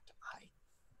to act, I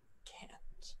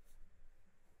can't.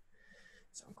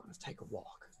 So I'm going to take a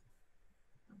walk.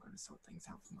 I'm going to sort things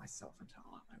out for myself until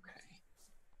I'm okay.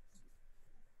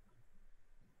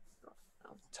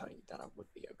 I'll tell you that I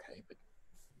would be okay, but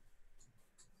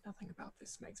nothing about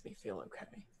this makes me feel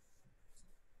okay.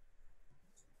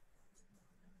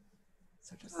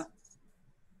 So just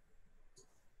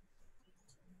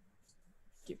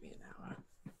give me an hour.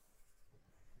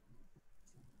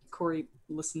 Corey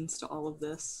listens to all of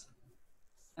this,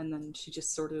 and then she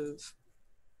just sort of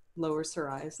lowers her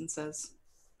eyes and says,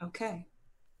 "Okay."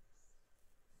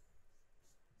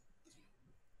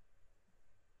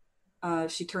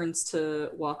 She turns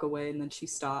to walk away, and then she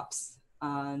stops,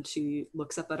 and she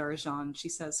looks up at Arjan. She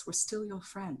says, "We're still your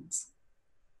friends."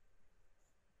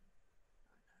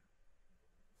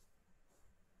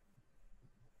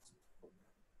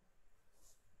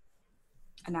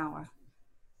 An hour.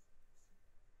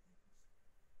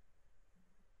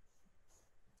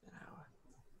 An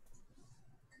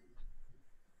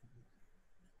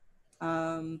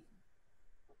hour.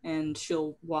 And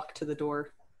she'll walk to the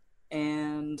door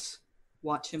and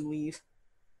watch him leave.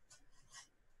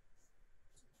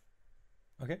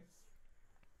 Okay.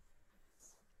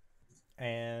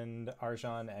 And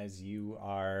Arjan, as you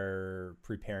are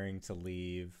preparing to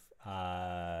leave,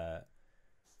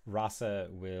 Rasa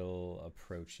will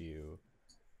approach you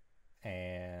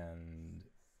and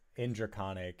in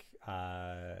Draconic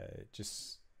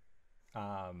just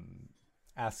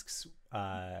asks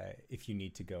if you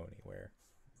need to go anywhere.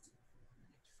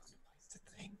 To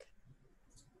think.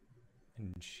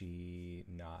 And she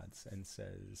nods and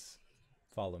says,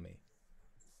 "Follow me."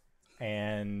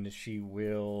 And she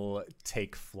will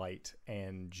take flight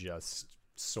and just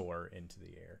soar into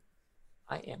the air.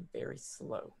 I am very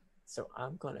slow, so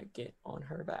I'm gonna get on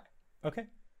her back. Okay.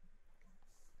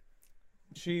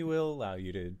 She will allow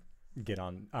you to get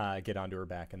onto her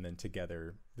back, and then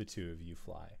together the two of you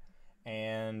fly.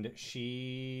 And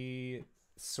she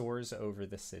soars over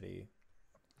the city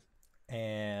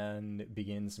and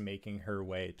begins making her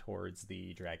way towards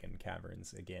the Dragon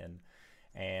Caverns again.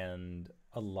 And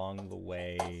along the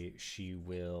way, she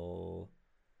will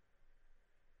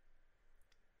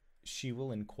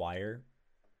inquire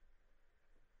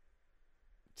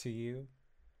to you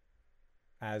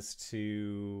as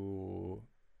to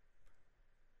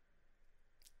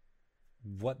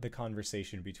what the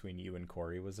conversation between you and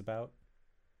Corey was about.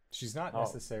 She's not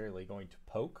necessarily going to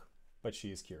poke, but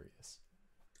she is curious.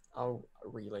 I'll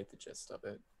relay the gist of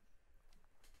it.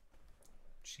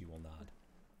 She will nod.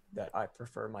 That I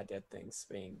prefer my dead things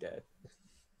being dead.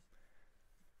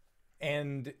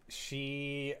 And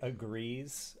she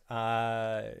agrees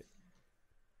and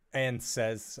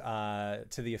says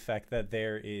to the effect that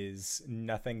there is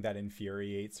nothing that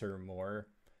infuriates her more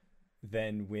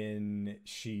than when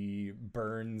she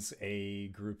burns a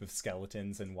group of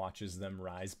skeletons and watches them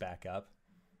rise back up.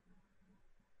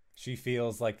 She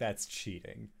feels like that's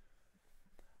cheating.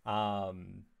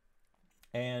 And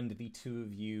the two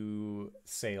of you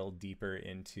sail deeper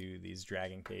into these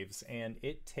dragon caves, and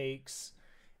it takes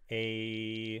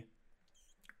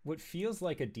what feels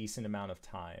like a decent amount of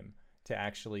time to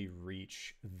actually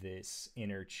reach this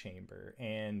inner chamber.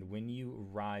 And when you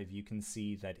arrive, you can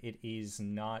see that it is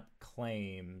not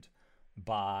claimed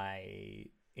by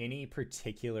any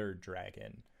particular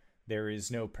dragon. There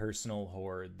is no personal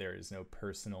horde, there is no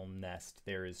personal nest,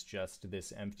 there is just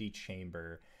this empty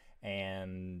chamber.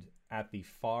 And at the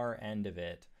far end of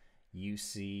it, you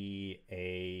see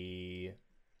a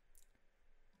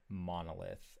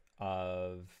monolith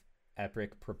of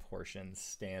epic proportions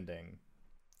standing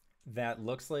that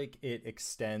looks like it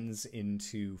extends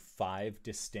into 5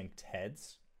 distinct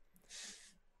heads.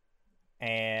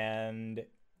 And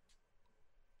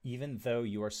even though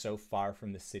you are so far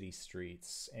from the city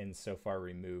streets and so far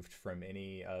removed from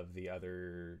any of the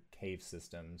other cave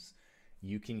systems,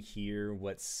 you can hear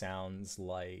what sounds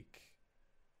like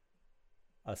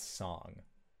a song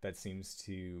that seems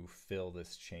to fill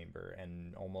this chamber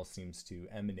and almost seems to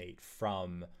emanate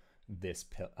from this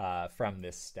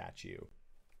statue.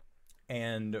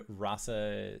 And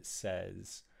Rasa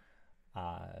says,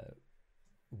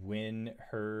 when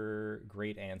her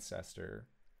great ancestor,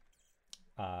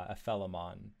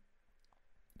 Aphelomon,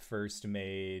 first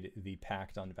made the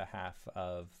pact on behalf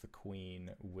of the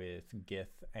queen with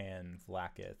Gith and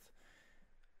Vlaakith,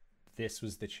 this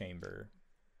was the chamber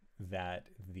that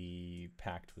the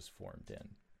pact was formed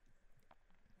in.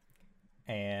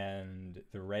 And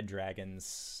the red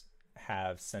dragons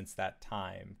have since that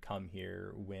time come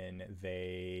here when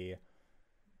they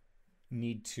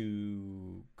need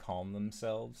to calm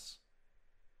themselves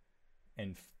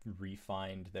and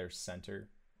re-find their center.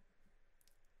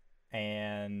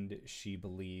 And she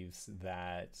believes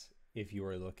that if you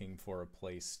are looking for a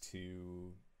place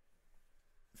to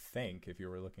think, if you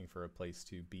were looking for a place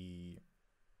to be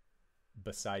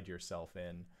beside yourself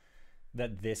in,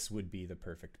 that this would be the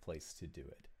perfect place to do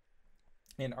it.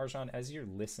 And Arjan, as you're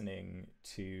listening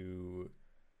to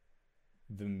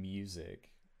the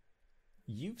music,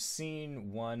 you've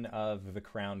seen one of the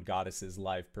Crowned Goddess's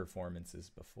live performances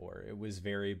before. It was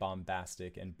very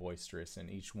bombastic and boisterous, and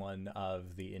each one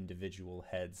of the individual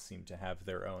heads seemed to have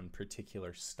their own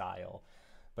particular style.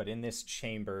 But in this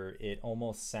chamber, it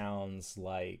almost sounds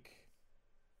like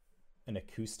an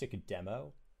acoustic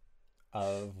demo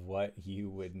of what you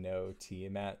would know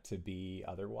Tiamat to be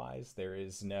otherwise. There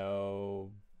is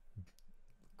no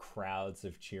crowds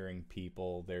of cheering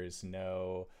people. There's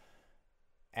no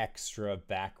extra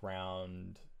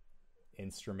background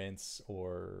instruments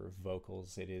or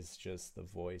vocals. It is just the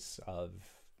voice of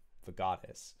the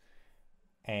goddess.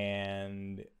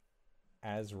 And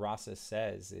as Rasa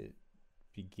says, it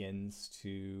begins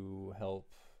to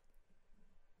help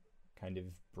kind of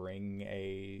bring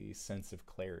a sense of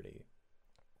clarity.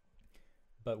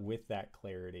 But with that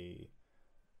clarity,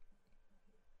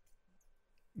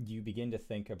 you begin to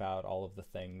think about all of the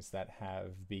things that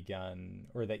have begun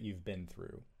or that you've been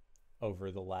through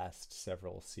over the last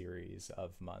several series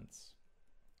of months.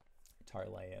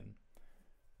 Tarlayan,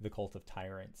 the Cult of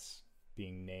Tyrants,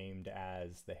 being named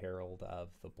as the Herald of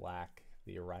the Black,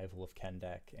 the arrival of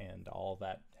Kendek, and all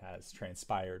that has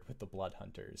transpired with the Blood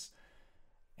Hunters.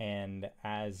 And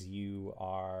as you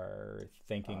are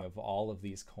thinking of all of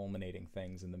these culminating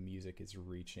things, and the music is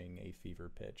reaching a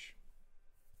fever pitch,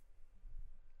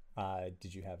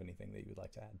 did you have anything that you would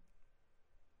like to add?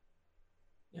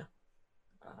 Yeah.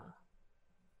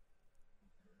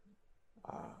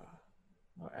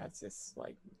 Well, as this,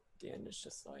 like, the end is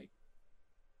just, like,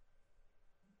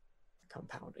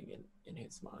 compounding in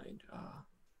his mind,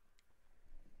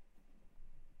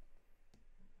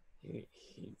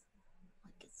 he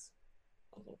like gets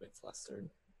a little bit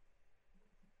flustered,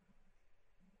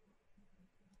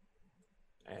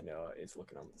 and is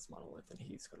looking on this monolith, and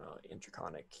he's gonna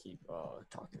interconic keep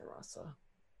talking to Rasa.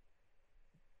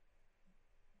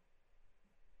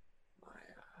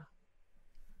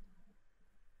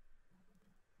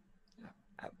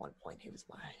 At one point, he was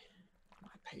my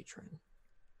patron,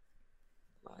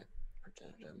 my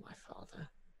progenitor, my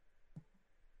father.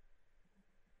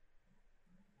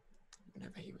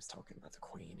 Whenever he was talking about the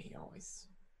Queen, he always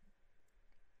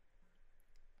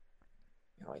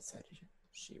said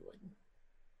she would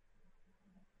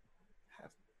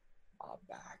have our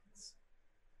backs.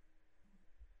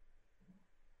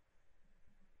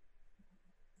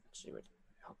 She would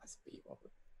help us be what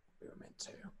we were meant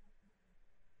to.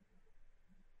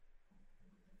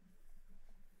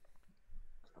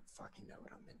 I don't fucking know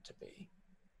what I'm meant to be.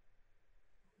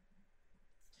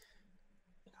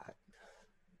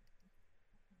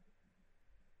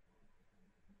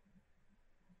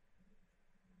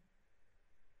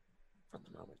 From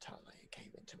the moment Tarlayan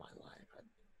came into my life, I've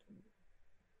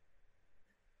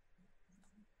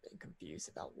been confused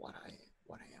about what I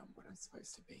am, what I'm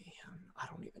supposed to be. I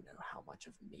don't even know how much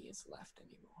of me is left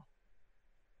anymore.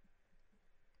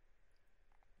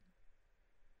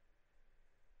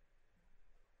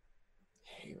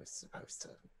 He was supposed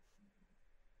to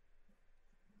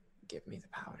give me the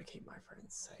power to keep my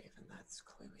friends safe, and that's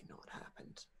clearly not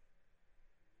happened.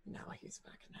 Now he's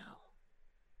back in hell.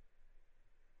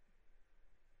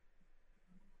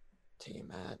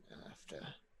 Tiamat,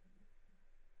 after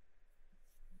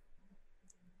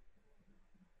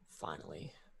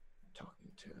finally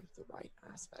talking to the right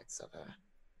aspects of her,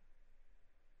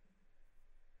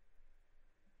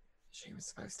 she was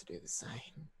supposed to do the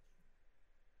same.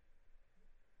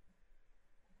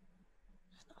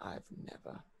 And I've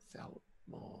never felt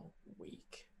more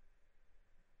weak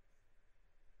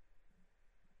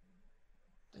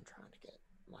than trying to get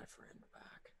my friend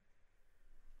back.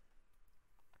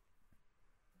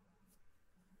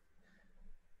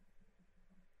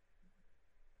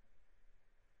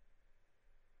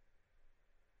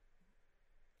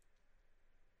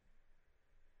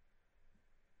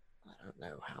 I don't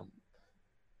know how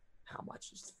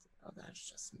much of that's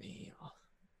just me, or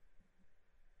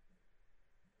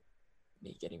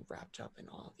me getting wrapped up in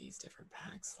all these different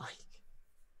packs, like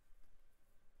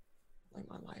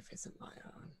my life isn't my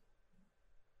own.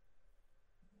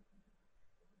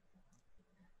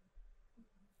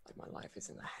 Like my life is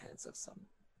in the hands of some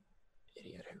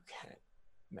idiot who can't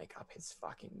make up his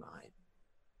fucking mind.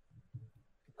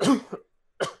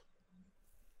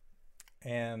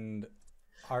 And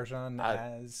Arjan,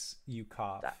 as you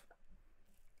cough,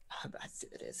 That's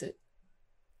it, is it?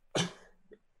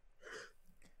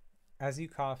 as you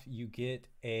cough, you get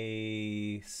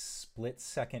a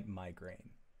split-second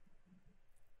migraine.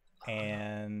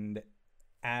 And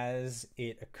as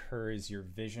it occurs, your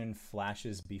vision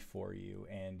flashes before you,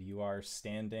 and you are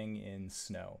standing in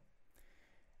snow.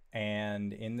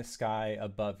 And in the sky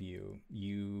above you,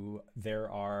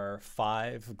 there are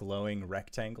 5 glowing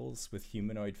rectangles with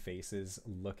humanoid faces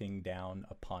looking down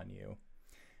upon you.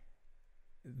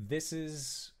 This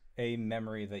is a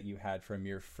memory that you had from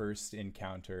your first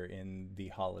encounter in the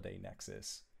Holiday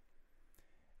Nexus.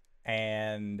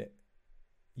 And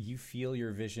you feel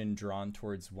your vision drawn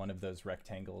towards one of those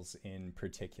rectangles in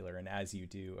particular, and as you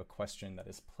do, a question that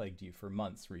has plagued you for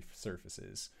months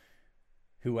resurfaces.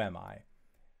 Who am I?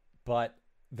 But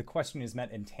the question is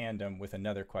met in tandem with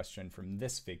another question from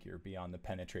this figure beyond the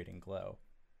penetrating glow.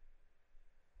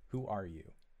 Who are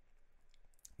you?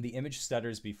 The image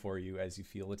stutters before you as you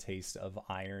feel a taste of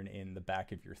iron in the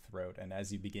back of your throat, and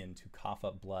as you begin to cough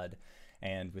up blood,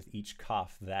 and with each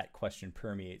cough, that question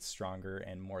permeates stronger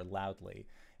and more loudly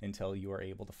until you are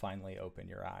able to finally open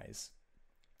your eyes.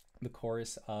 The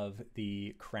chorus of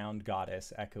the crowned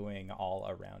goddess echoing all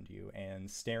around you,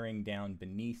 and staring down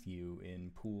beneath you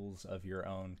in pools of your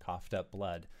own coughed up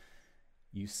blood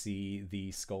you see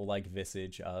the skull-like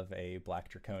visage of a black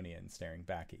draconian staring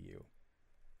back at you.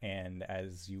 And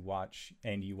as you watch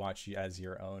as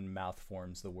your own mouth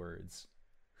forms the words,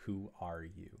 "Who are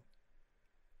you?"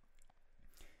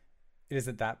 It is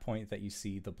at that point that you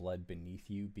see the blood beneath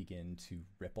you begin to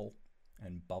ripple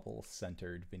and bubble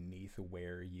centered beneath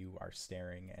where you are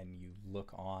staring, and you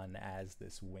look on as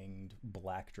this winged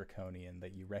black draconian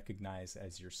that you recognize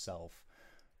as yourself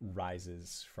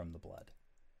rises from the blood.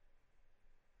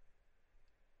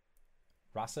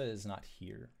 Rasa is not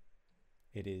here.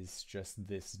 It is just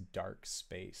this dark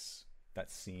space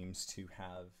that seems to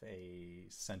have a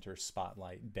center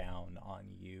spotlight down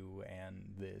on you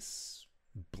and this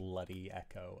bloody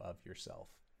echo of yourself.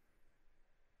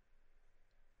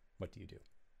 What do you do?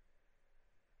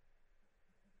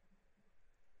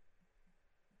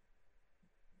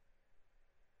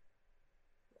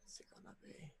 What's it gonna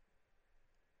be?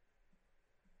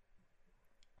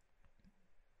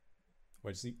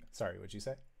 What'd you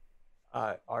say?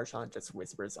 Arshan just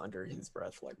whispers under his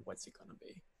breath, like, "What's it gonna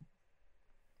be?"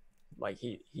 Like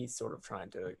he's sort of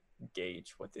trying to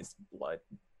gauge what this blood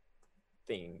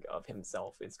thing of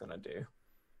himself is gonna do.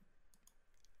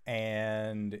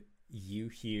 And you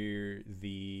hear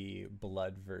the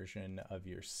blood version of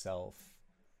yourself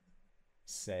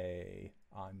say,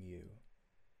 "I'm you,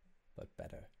 but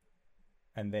better."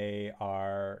 And they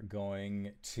are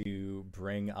going to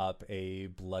bring up a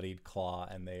bloodied claw,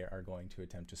 and they are going to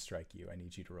attempt to strike you. I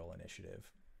need you to roll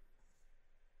initiative.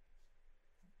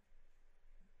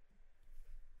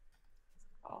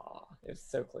 It's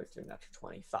so close to a natural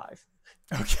 25.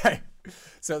 Okay.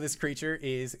 So this creature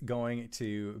is going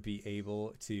to be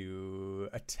able to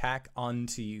attack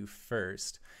onto you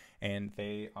first, and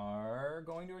they are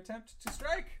going to attempt to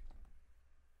strike.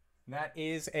 That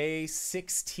is a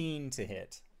 16 to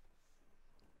hit.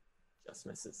 Just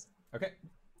misses. Okay.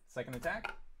 Second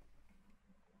attack.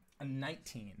 A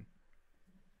 19.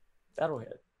 That'll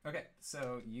hit. Okay,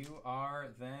 so you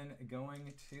are then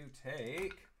going to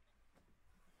take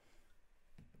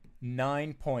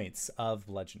 9 points of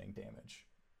bludgeoning damage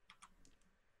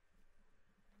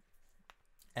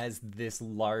as this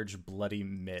large bloody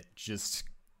mitt just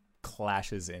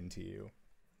clashes into you.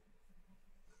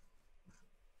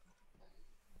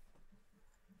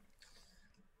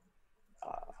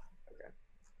 Okay.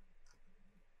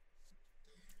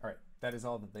 All right, that is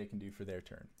all that they can do for their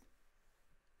turn.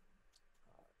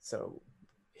 So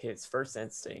his first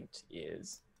instinct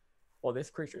is, well,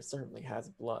 this creature certainly has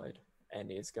blood, and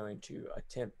is going to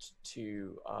attempt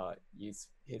to use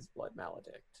his blood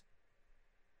maledict,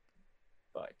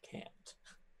 but can't.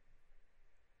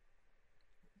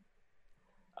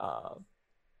 I'm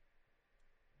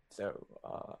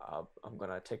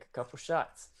gonna take a couple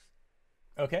shots.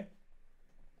 Okay,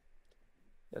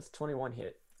 That's 21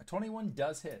 hit a 21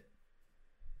 does hit.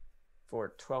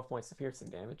 for 12 points of piercing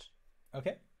damage.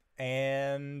 Okay.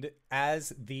 And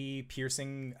as the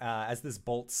piercing, as this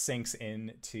bolt sinks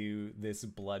into this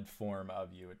blood form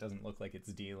of you, it doesn't look like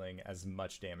it's dealing as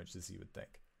much damage as you would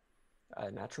think.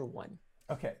 Natural 1.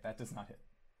 Okay, that does not hit.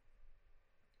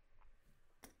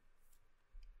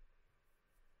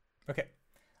 Okay.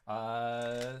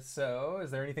 So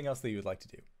is there anything else that you would like to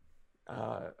do?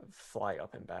 Fly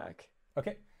up and back.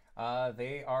 Okay.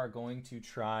 They are going to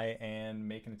try and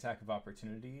make an attack of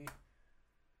opportunity.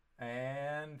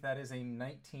 And that is a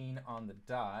 19 on the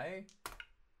die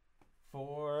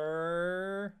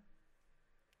for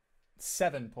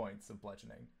 7 points of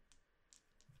bludgeoning.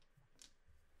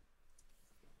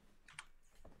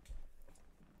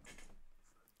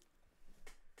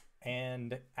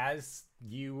 And as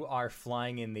you are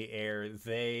flying in the air,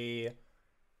 they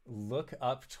look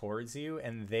up towards you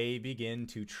and they begin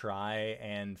to try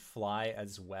and fly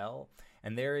as well.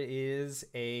 And there is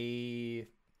a...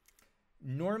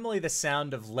 Normally the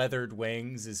sound of leathered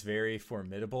wings is very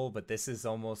formidable, but this is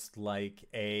almost like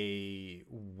a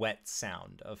wet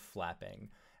sound of flapping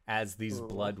as these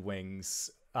blood wings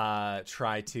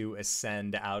try to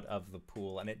ascend out of the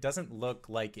pool. And it doesn't look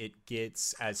like it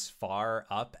gets as far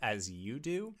up as you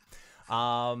do.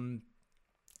 And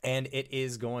it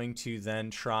is going to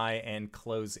then try and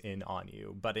close in on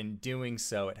you. But in doing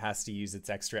so, it has to use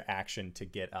its extra action to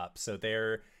get up. So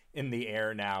there in the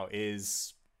air now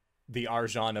is the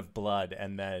Arjan of blood,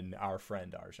 and then our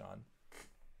friend Arjan.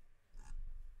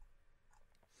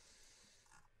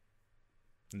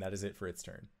 And that is it for its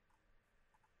turn.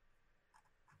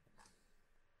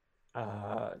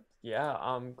 Yeah,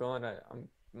 I'm gonna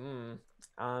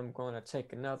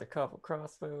take another couple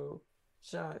crossbow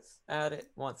shots at it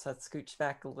once I scooch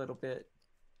back a little bit.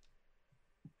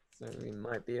 So we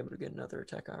might be able to get another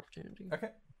attack opportunity.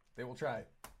 Okay, they will try.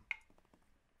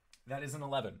 That is an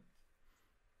 11.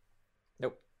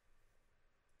 Nope.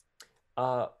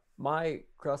 My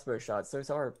crossbow shots, those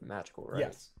are magical, right?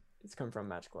 Yes. It's come from a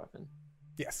magic weapon.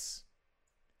 Yes.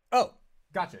 Oh,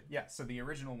 gotcha. Yeah, so the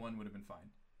original one would have been fine.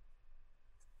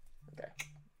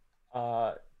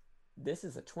 Okay. This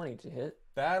is a 20 to hit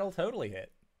That'll totally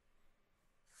hit.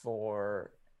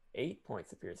 for 8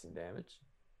 points of piercing damage.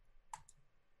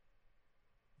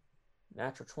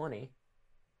 Natural 20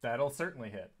 That'll certainly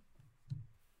hit.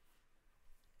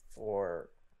 for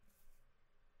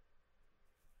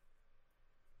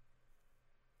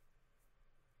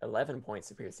 11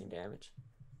 points of piercing damage.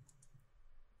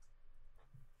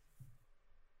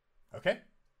 Okay.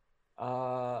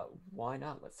 Why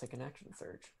not? Let's take an action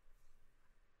surge.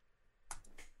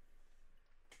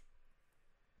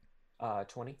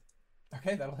 20,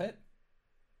 Okay, that'll hit.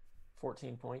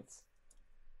 14 points.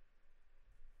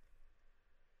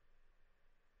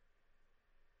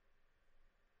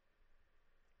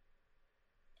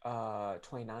 Uh,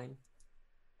 29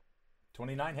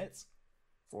 29 hits.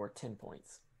 for 10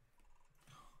 points.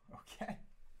 Okay.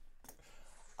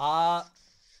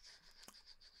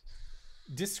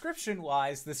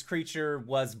 Description-wise, this creature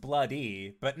was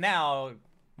bloody, but now,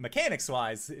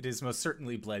 mechanics-wise, it is most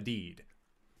certainly bloodied.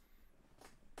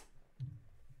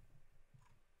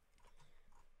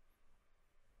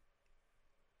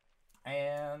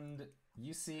 And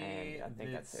you see And I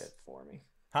think that's this- it for me.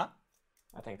 Huh?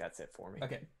 I think that's it for me.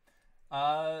 Okay.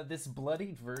 This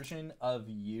bloodied version of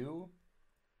you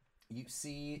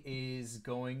see is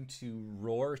going to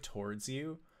roar towards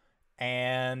you,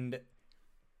 and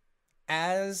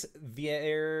as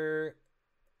they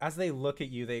look at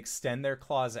you, they extend their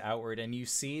claws outward, and you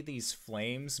see these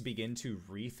flames begin to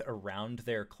wreath around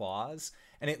their claws,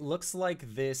 and it looks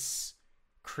like this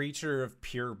creature of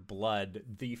pure blood,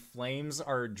 the flames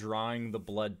are drawing the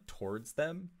blood towards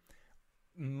them.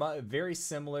 Very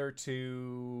similar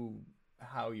to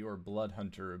how your blood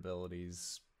hunter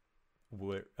abilities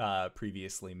were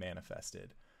previously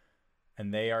manifested,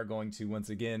 and they are going to once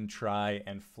again try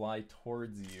and fly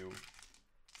towards you,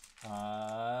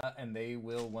 and they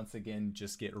will once again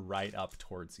just get right up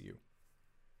towards you,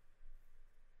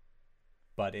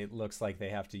 but it looks like they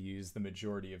have to use the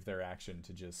majority of their action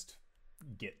to just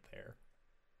get there.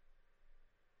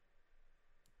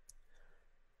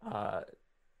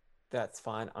 That's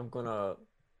fine. I'm gonna,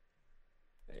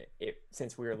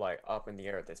 since we're like up in the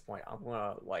air at this point, I'm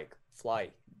gonna like fly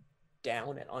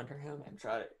down and under him and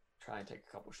try and take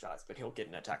a couple shots, but he'll get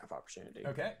an attack of opportunity.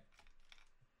 Okay.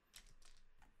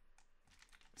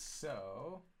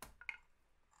 So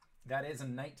that is a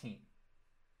 19.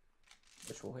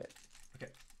 Which will hit.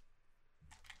 Okay.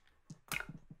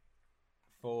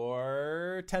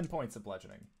 For 10 points of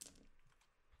bludgeoning.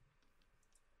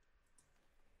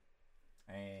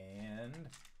 And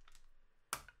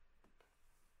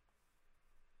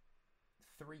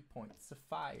 3 points of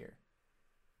fire.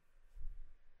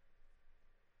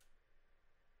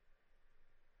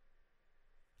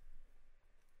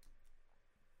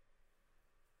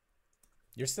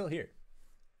 You're still here.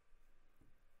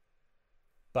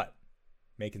 But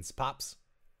making some pops.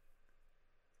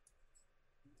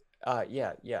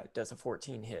 Yeah, does a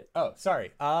 14 hit. Oh,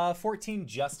 sorry. 14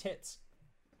 just hits.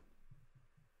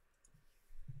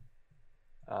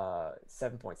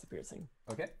 7 points of piercing.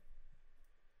 Okay.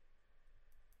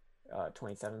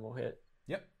 27 will hit.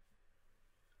 Yep.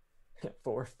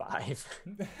 4, 5.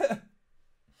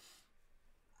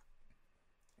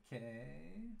 Okay.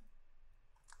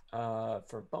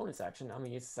 For bonus action, I'm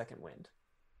gonna use second wind.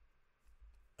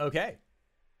 Okay.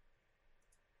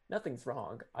 Nothing's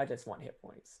wrong. I just want hit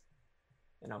points,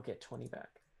 and I'll get 20 back.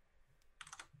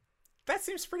 That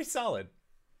seems pretty solid.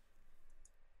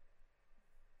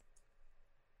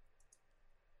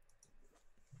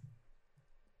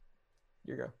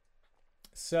 You go.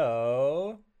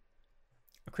 So,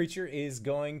 a creature is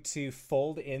going to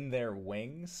fold in their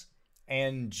wings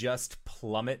and just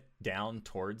plummet down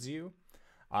towards you.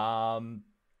 And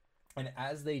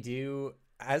as they do,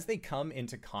 as they come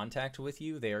into contact with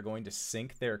you, they are going to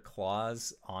sink their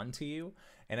claws onto you.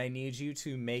 And I need you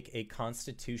to make a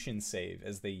Constitution save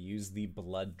as they use the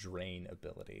Blood Drain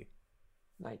ability.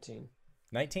 19.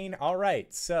 19? All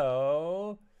right,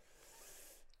 so...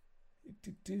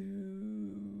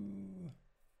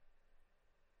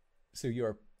 So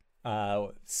you're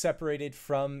separated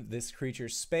from this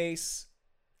creature's space,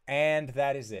 and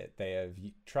that is it. They have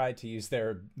tried to use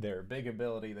their big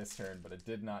ability this turn, but it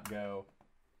did not go.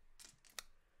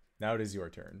 Now it is your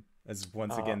turn. As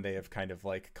once again, they have kind of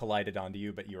like collided onto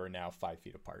you, but you are now 5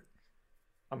 feet apart.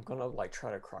 I'm gonna like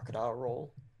try to crocodile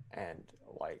roll and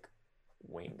like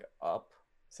wing up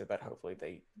so that hopefully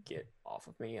they get off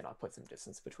of me and I'll put some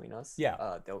distance between us.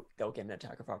 Yeah. They'll get an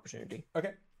attack of opportunity.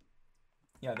 Okay.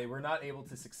 Yeah, they were not able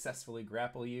to successfully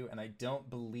grapple you, and I don't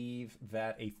believe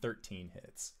that a 13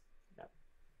 hits. No.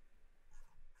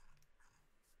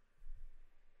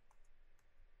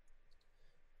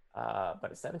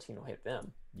 But a 17 will hit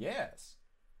them Yes.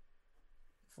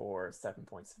 for 7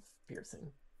 points of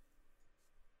piercing.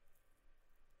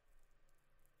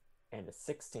 And a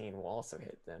 16 will also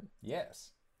hit them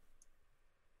Yes.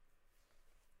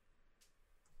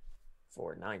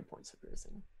 for 9 points of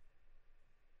piercing.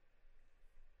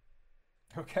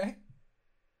 Okay.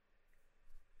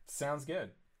 Sounds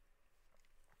good.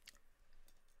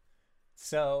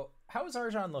 So, how is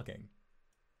Arjan looking?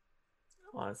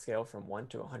 On a scale from 1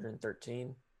 to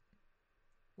 113,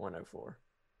 104.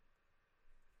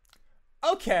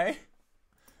 Okay.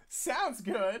 Sounds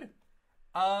good.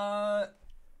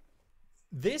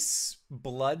 This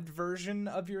blood version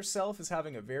of yourself is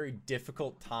having a very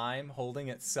difficult time holding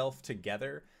itself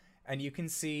together, and you can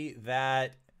see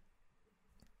that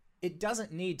it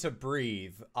doesn't need to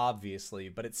breathe, obviously,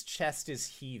 but its chest is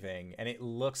heaving, and it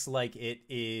looks like it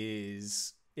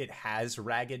has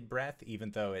ragged breath,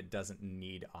 even though it doesn't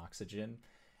need oxygen.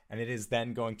 And it is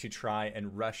then going to try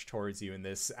and rush towards you in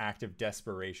this act of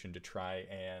desperation to try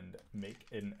and make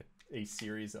a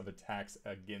series of attacks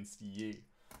against ye.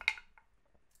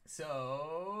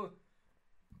 So,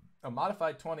 a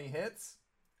modified 20 hits.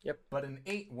 Yep. But an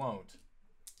 8 won't.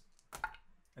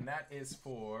 And that is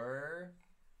for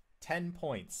 10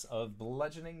 points of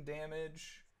bludgeoning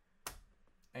damage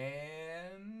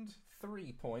and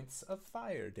 3 points of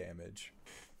fire damage.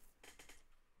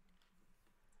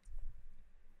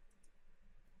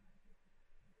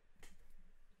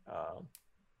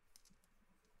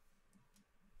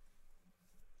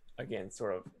 Again,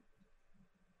 sort of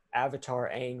Avatar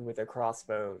Aang with a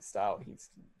crossbow style. He's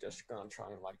just gonna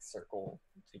try and like circle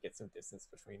to get some distance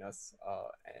between us,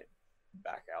 and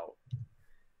back out,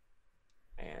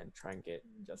 and try and get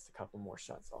just a couple more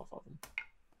shots off of him.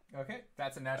 Okay,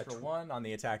 that's a natural 1 on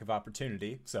the attack of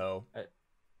opportunity, so...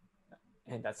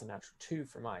 And that's a natural 2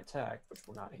 for my attack, which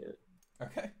will not hit.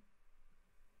 Okay.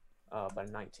 But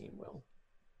a 19 will.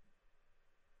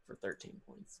 For 13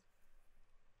 points.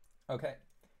 Okay,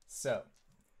 so...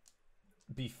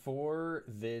 Before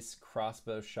this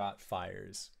crossbow shot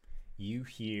fires, you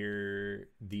hear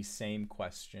the same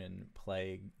question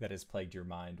that has plagued your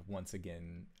mind once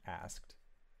again asked.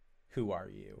 Who are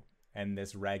you? And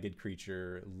this ragged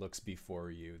creature looks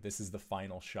before you. This is the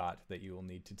final shot that you will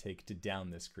need to take to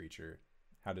down this creature.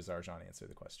 How does Arjan answer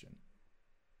the question?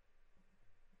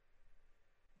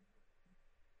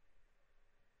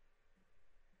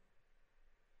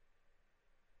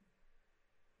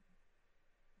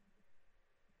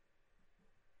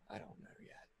 I don't know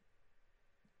yet.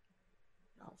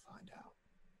 I'll find out.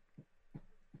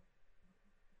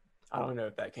 I don't know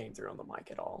if that came through on the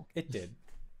mic at all. It did.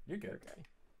 You're good. Okay.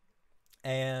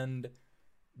 And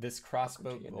this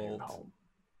crossbow Welcome to your new bolt... home.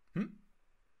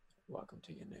 Welcome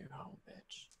to your new home,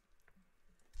 bitch.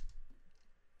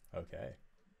 Okay.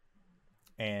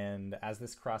 And as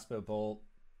this crossbow bolt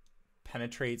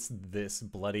penetrates this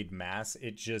bloodied mass,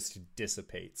 it just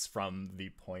dissipates from the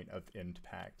point of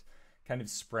impact, kind of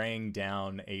spraying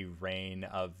down a rain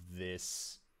of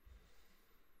this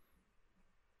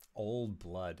old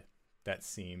blood that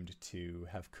seemed to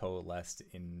have coalesced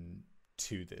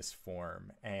into this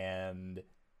form. And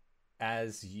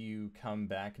as you come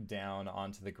back down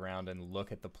onto the ground and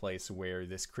look at the place where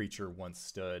this creature once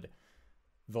stood,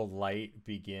 the light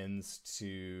begins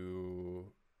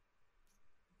to...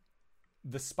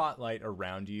 The spotlight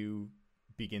around you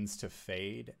begins to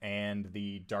fade, and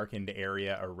the darkened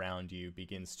area around you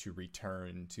begins to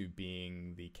return to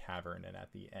being the cavern. And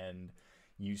at the end,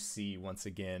 you see once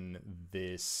again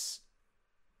this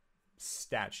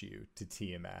statue to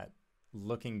Tiamat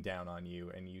looking down on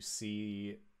you, and you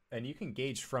see, and you can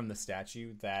gauge from the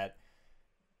statue that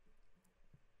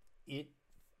it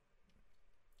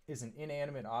is an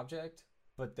inanimate object,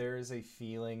 but there is a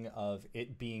feeling of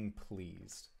it being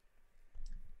pleased.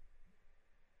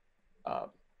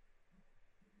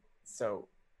 So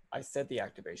I said the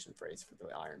activation phrase for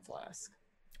the Iron Flask.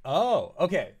 Oh,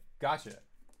 okay. Gotcha.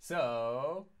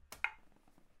 So,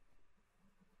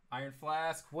 Iron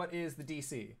Flask, what is the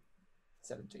DC?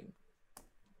 17.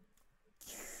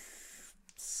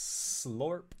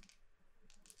 Slorp.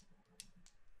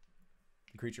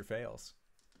 The creature fails.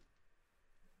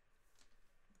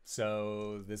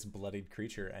 So, this bloodied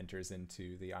creature enters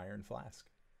into the Iron Flask.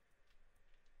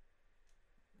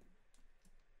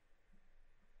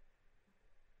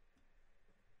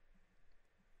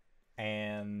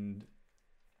 And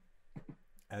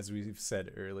as we've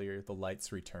said earlier, the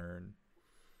lights return.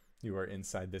 You are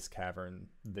inside this cavern.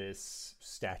 This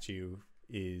statue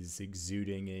is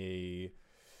exuding a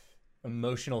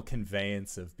emotional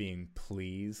conveyance of being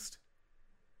pleased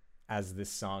as this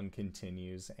song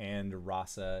continues, and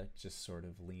Rasa just sort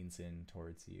of leans in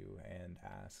towards you and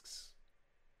asks,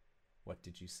 "What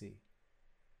did you see?"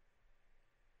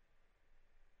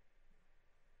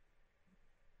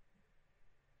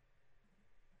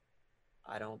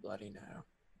 I don't bloody know.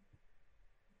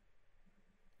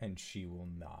 And she will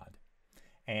nod.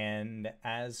 And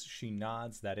as she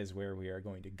nods, that is where we are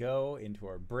going to go into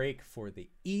our break for the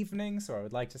evening. So I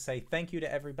would like to say thank you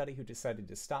to everybody who decided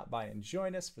to stop by and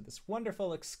join us for this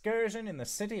wonderful excursion in the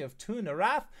city of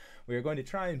Tunarath. We are going to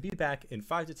try and be back in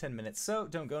 5 to 10 minutes, so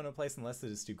don't go no place unless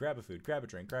it is to grab a food, grab a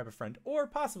drink, grab a friend, or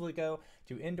possibly go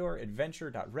to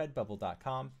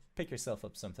indooradventure.redbubble.com. Pick yourself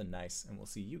up something nice, and we'll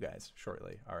see you guys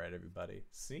shortly. All right, everybody.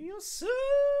 See you soon!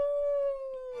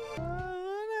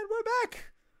 And we're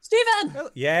back! Steven!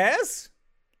 Oh, yes?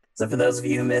 So for those of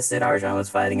you who missed it, Arjan was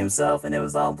fighting himself and it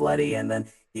was all bloody, and then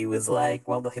he was like,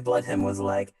 well, the blood him was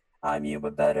like, I'm you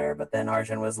but better, but then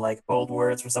Arjan was like, bold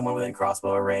words for someone within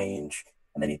crossbow range.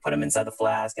 And then he put him inside the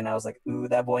flask, and I was like, ooh,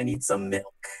 that boy needs some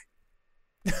milk.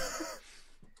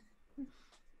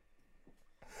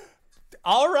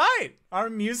 All right,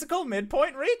 our musical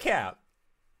midpoint recap.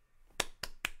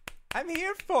 I'm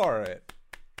here for it.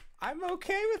 I'm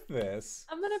okay with this.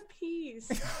 I'm gonna pee.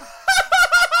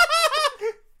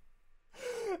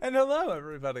 And hello,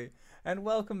 everybody, and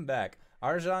welcome back.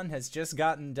 Arjan has just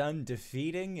gotten done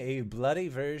defeating a bloody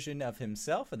version of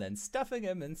himself and then stuffing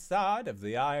him inside of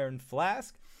the iron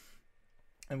flask.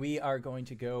 And we are going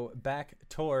to go back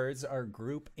towards our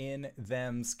group in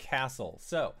them's castle.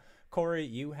 So, Corey,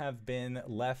 you have been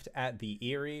left at the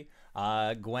Eyrie.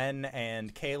 Gwen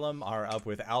and Calum are up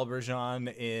with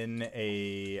Alberjan in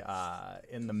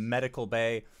the medical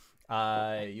bay.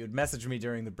 You had messaged me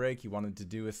during the break. You wanted to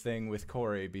do a thing with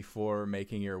Corey before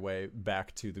making your way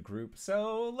back to the group.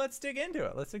 So let's dig into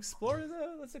it. Let's explore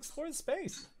the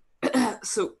space.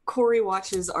 So Corey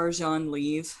watches Arjan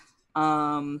leave,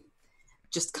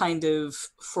 just kind of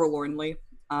forlornly.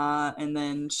 And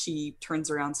then she turns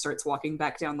around, starts walking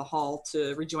back down the hall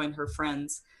to rejoin her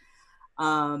friends.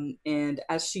 And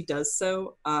as she does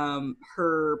so,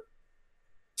 her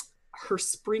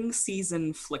spring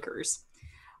season flickers.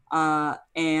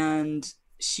 And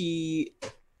she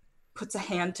puts a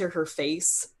hand to her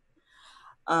face,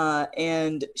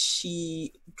 and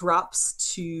she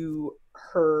drops to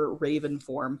her raven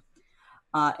form,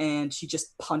 and she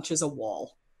just punches a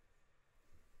wall.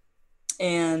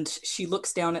 And she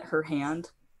looks down at her hand,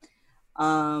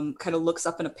 kind of looks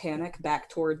up in a panic back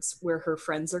towards where her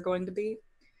friends are going to be.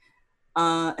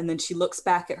 And then she looks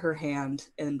back at her hand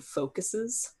and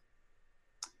focuses.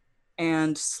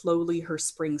 And slowly her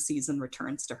spring season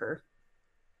returns to her.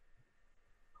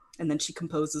 And then she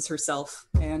composes herself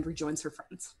and rejoins her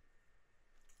friends.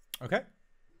 Okay.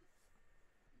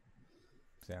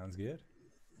 Sounds good.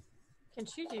 Can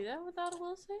she do that without a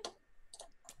will save?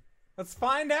 Let's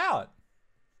find out.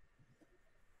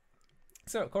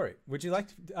 So, Corey, would you like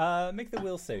to make the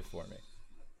will save for me?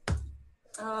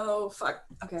 Oh, fuck.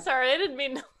 Okay. Sorry, I didn't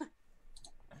mean to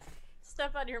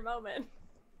step on your moment.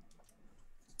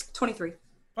 23.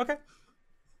 Okay.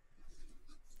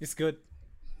 It's good.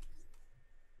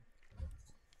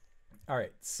 All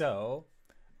right, so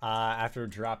after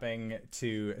dropping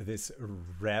to this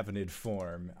ravened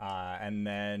form and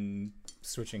then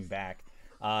switching back,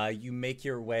 you make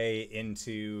your way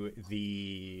into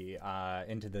the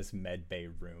into this med bay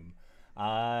room.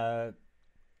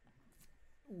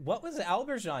 What was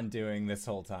Alberjan doing this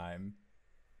whole time?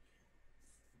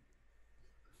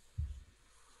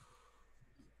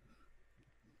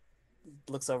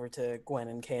 Looks over to Gwen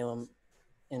and Calum,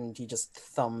 and he just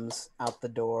thumbs out the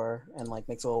door and like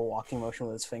makes a little walking motion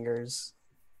with his fingers.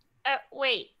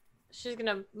 Wait. She's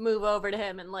gonna move over to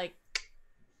him and like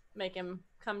make him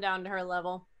come down to her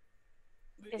level.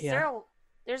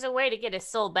 There's a way to get his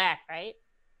soul back, right?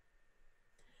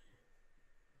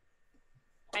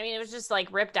 I mean, it was just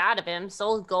like ripped out of him.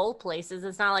 Souls go places.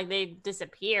 It's not like they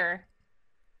disappear.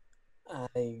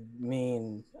 I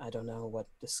mean, I don't know what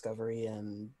Discovery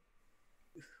and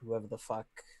whoever the fuck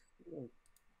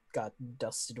got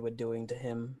dusted with doing to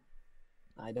him.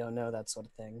 I don't know that sort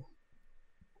of thing.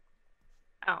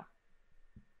 Oh.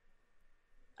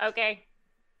 Okay.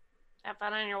 Have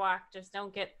fun on your walk. Just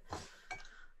don't get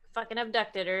fucking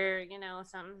abducted or,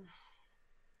 something.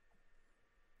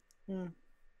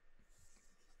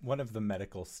 One of the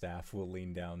medical staff will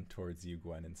lean down towards you,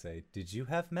 Gwen, and say, "Did you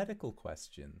have medical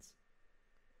questions?"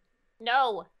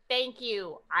 No, thank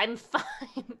you. I'm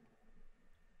fine.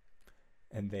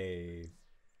 And they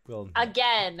will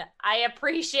Again, I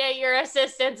appreciate your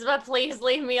assistance, but please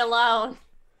leave me alone.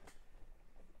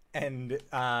 And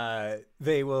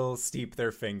they will steep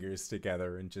their fingers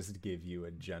together and just give you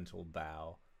a gentle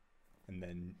bow, and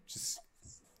then just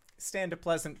stand a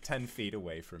pleasant 10 feet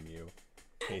away from you.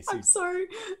 Casey. I'm sorry.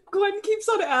 Gwen keeps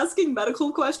on asking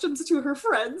medical questions to her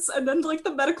friends, and then like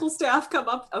the medical staff come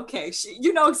up. Okay,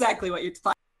 you know exactly what you're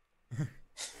talking.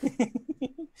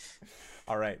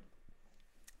 All right.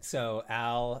 So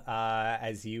Al,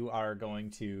 as you are going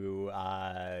to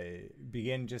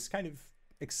begin just kind of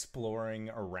exploring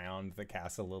around the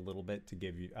castle a little bit to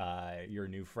give you your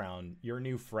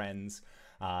new friends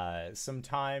some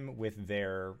time with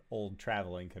their old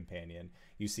traveling companion,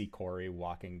 you see Corey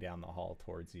walking down the hall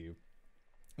towards you,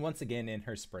 once again in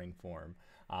her spring form,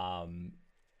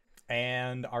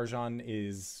 and Arjan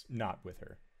is not with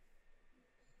her.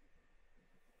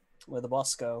 Where'd the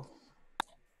boss go?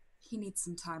 He needs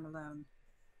some time alone.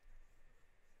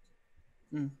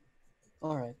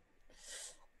 All right.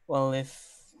 Well,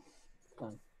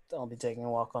 I'll be taking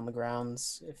a walk on the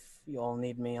grounds. If you all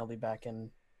need me, I'll be back in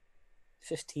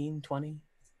 15, 20.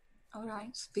 All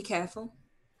right. Be careful.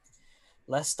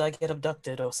 Lest I get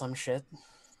abducted or some shit.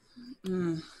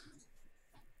 One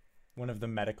of the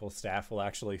medical staff will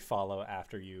actually follow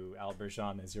after you,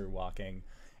 Alberjan, as you're walking.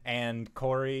 And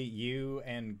Corey, you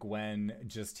and Gwen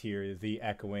just hear the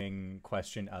echoing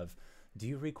question of, do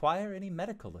you require any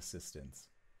medical assistance?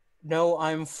 No,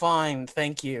 I'm fine,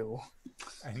 thank you.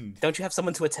 And don't you have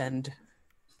someone to attend?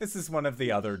 This is one of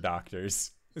the other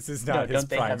doctors. This is not his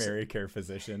primary care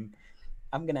physician.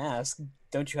 I'm gonna ask,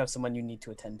 don't you have someone you need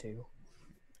to attend to?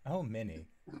 Oh, many.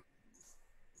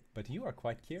 But you are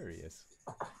quite curious.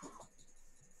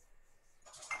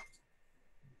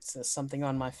 Is there something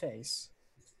on my face?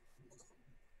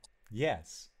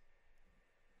 Yes.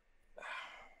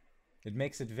 It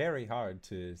makes it very hard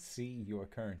to see your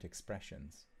current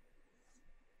expressions.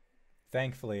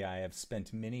 Thankfully, I have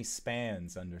spent many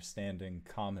spans understanding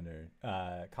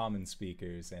common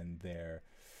speakers and their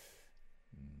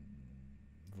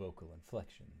vocal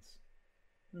inflections.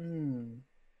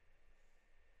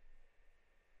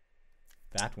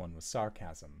 That one was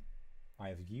sarcasm. I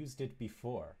have used it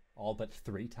before, all but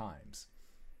 3 times.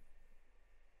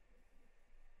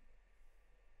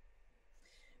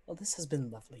 Well, this has been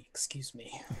lovely. Excuse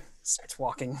me. Starts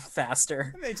walking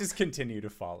faster. And they just continue to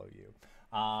follow you.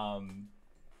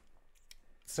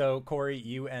 So, Corey,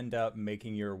 you end up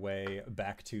making your way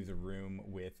back to the room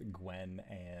with Gwen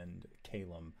and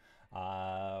Calum.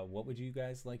 What would you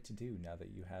guys like to do now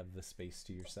that you have the space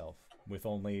to yourself, with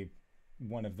only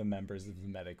one of the members of the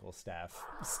medical staff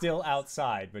still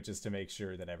outside, but just to make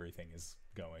sure that everything is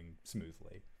going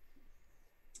smoothly?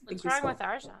 What's wrong with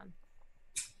Arjan?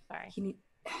 Sorry.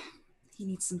 He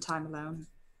needs some time alone.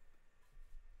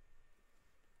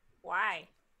 Why?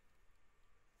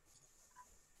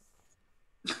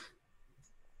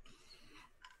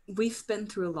 We've been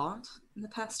through a lot in the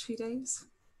past few days.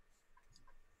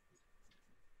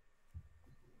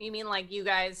 You mean like you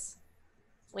guys,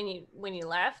 when you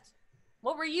left?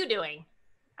 What were you doing?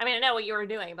 I mean, I know what you were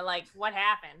doing, but like, what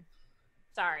happened?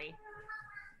 Sorry.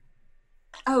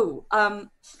 Oh,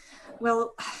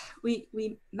 well,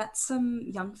 we met some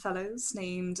young fellows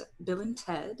named Bill and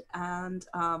Ted, and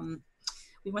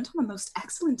we went on a most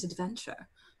excellent adventure.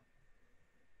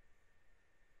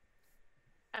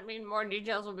 I mean, more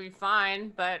details would be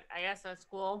fine, but I guess that's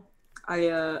cool.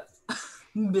 I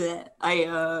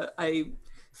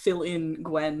fill in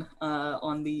Gwen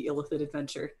on the illicit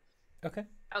adventure. Okay.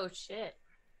 Oh shit.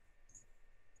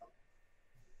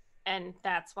 And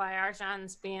that's why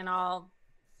Arjan's being all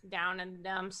down in the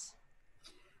dumps.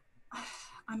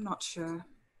 I'm not sure.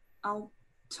 I'll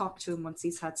talk to him once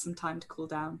he's had some time to cool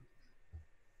down.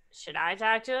 Should I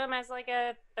talk to him as like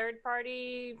a third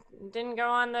party? Didn't go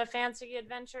on the fancy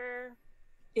adventure?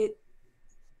 It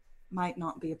might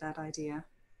not be a bad idea.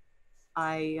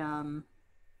 I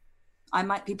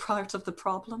might be part of the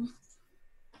problem.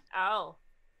 Oh.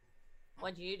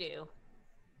 What'd you do?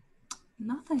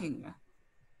 Nothing.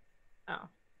 Oh.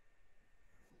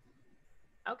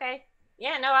 Okay.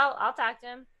 Yeah, no, I'll talk to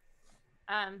him.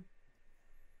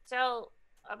 So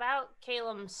about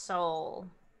Calum's soul.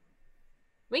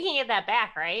 We can get that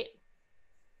back, right?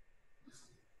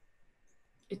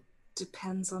 It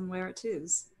depends on where it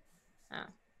is. Oh.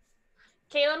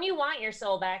 Calum, you want your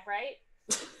soul back, right?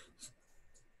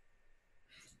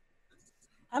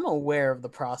 I'm aware of the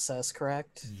process,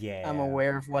 correct? Yeah. I'm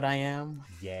aware of what I am.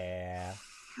 Yeah.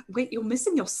 Wait, you're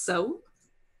missing your soul?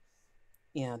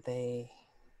 Yeah, they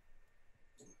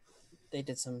they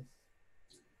did some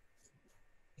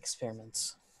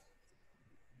experiments.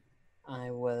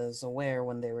 I was aware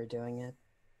when they were doing it.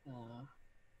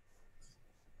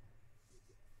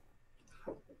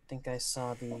 I think I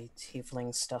saw the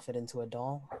tiefling stuff it into a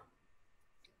doll.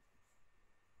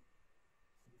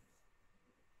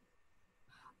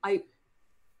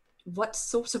 What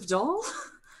sort of doll?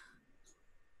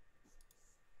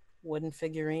 Wooden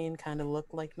figurine, kind of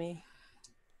looked like me.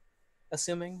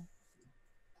 Assuming.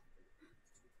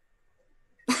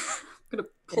 I'm gonna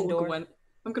pull Indoor. Gwen.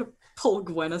 I'm gonna pull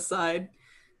Gwen aside.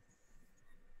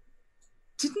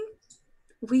 Didn't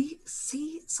we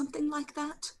see something like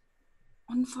that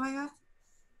on fire?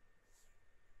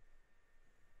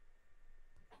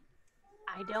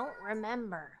 I don't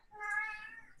remember.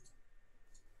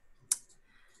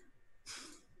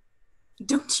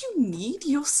 Don't you need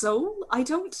your soul? I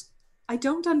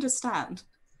don't understand.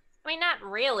 I mean, not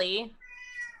really.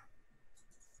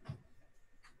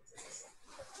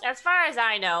 As far as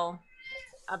I know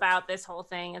about this whole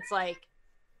thing, it's like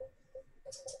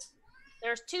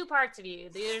there's two parts of you.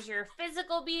 There's your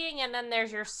physical being, and then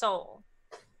there's your soul.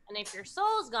 And if your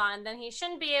soul's gone, then he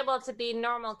shouldn't be able to be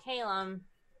normal Calum.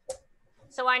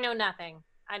 So I know nothing.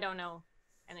 I don't know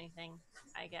anything,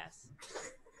 I guess.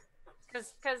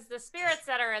 Because the spirits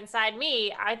that are inside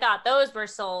me, I thought those were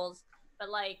souls, but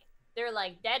like they're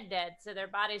like dead, so their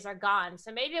bodies are gone.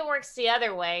 So maybe it works the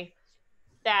other way,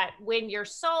 that when your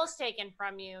soul's taken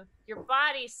from you, your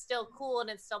body's still cool and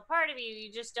it's still part of you.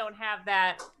 You just don't have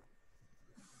that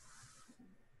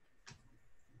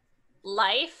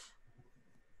life.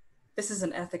 This is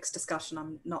an ethics discussion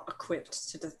I'm not equipped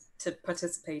to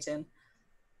participate in.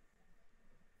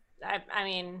 I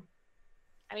mean,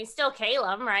 still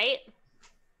Calum, right?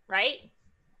 Right?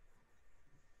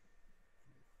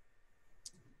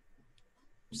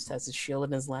 Just has his shield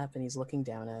in his lap and he's looking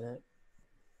down at it.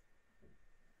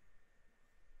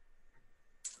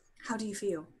 How do you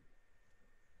feel?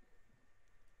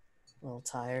 A little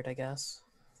tired, I guess.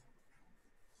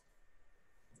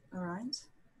 All right.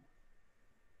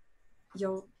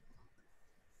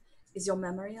 Is your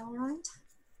memory all right?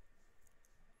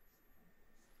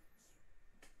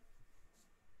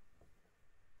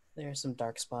 There are some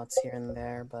dark spots here and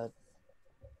there, but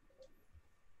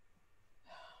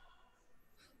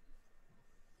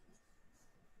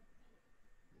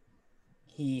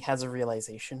he has a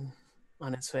realization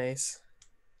on his face.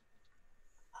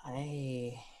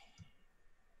 I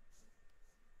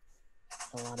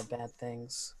did a lot of bad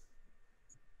things.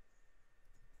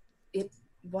 It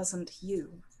wasn't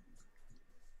you.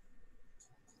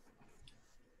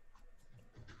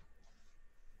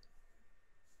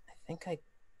 I think I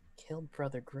killed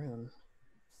Brother Groon.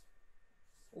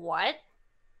 What?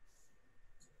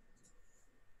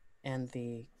 And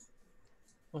the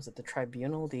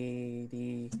tribunal,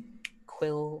 the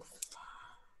quill.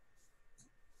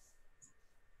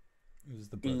 It was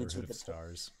the Deeds Brotherhood with of the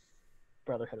Stars.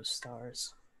 Brotherhood of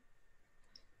Stars.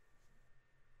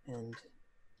 And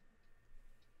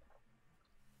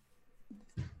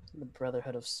the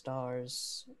Brotherhood of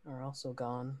Stars are also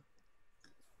gone.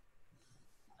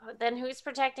 Then who's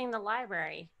protecting the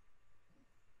library?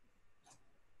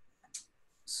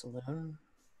 Saloon?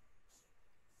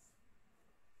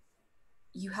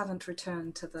 You haven't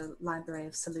returned to the Library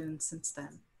of Saloon since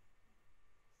then.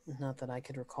 Not that I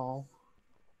could recall.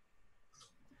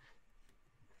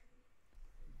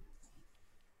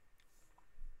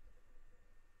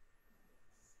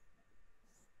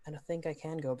 I don't think I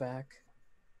can go back.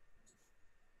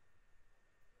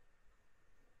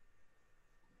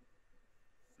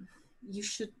 You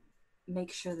should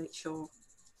make sure that you're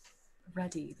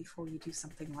ready before you do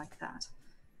something like that.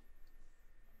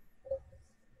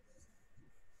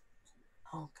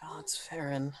 Oh God, it's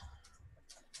Farron.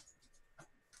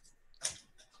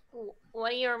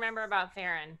 What do you remember about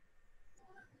Farron?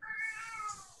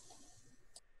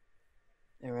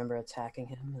 I remember attacking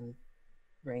him and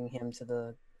bringing him to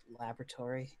the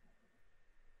laboratory.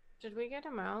 Did we get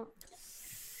him out?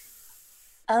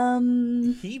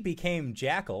 He became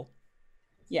Jackal.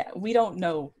 Yeah, we don't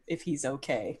know if he's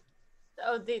okay.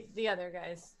 Oh, the other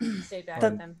guys stayed back Oh,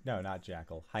 with him. no, not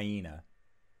Jackal. Hyena.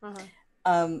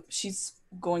 Uh-huh. She's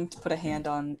going to put a hand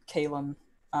on Calum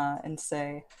and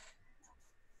say,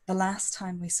 the last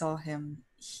time we saw him,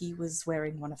 he was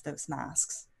wearing one of those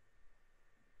masks.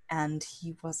 And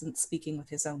he wasn't speaking with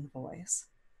his own voice.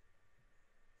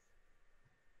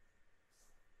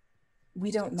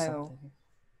 We don't know. Something.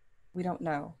 We don't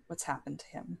know what's happened to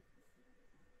him.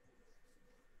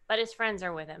 But his friends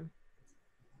are with him.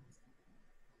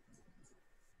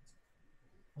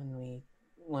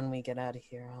 When we get out of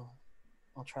here,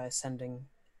 I'll try sending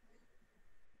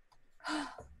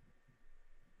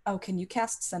Oh, can you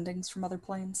cast sendings from other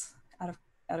planes out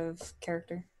of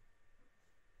character?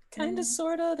 Kinda,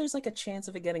 sorta. There's like a chance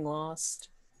of it getting lost.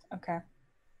 Okay.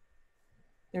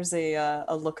 There's a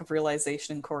look of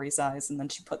realization in Corey's eyes, and then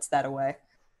she puts that away.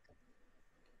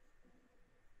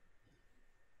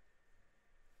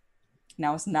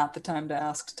 Now is not the time to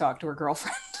ask to talk to her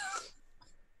girlfriend.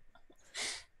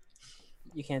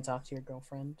 You can't talk to your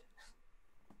girlfriend.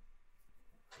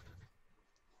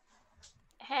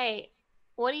 Hey,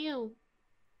 what do you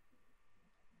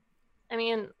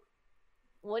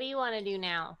want to do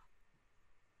now?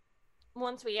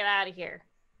 Once we get out of here.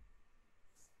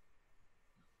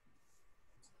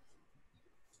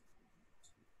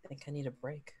 I think I need a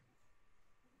break.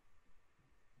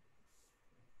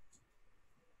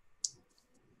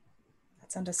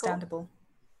 That's understandable.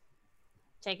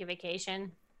 Take a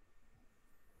vacation.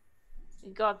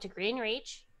 Go up to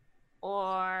Greenreach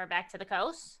or back to the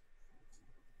coast.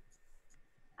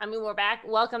 I mean, we're back.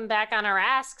 Welcome back on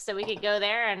Arask, so we could go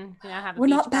there and have a We're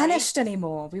beach not party. banished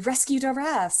anymore. We rescued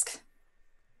Arask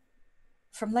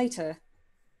from later.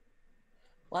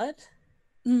 What?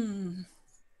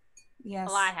 Yes.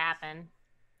 A lot happened.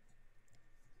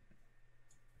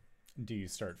 Do you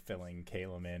start filling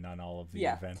Caleb in on all of the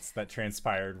Yeah. events that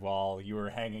transpired while you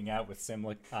were hanging out with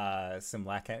Simlacaelum?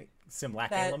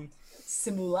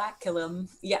 Simulaculum.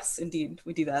 Yes, indeed.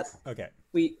 We do that. Okay,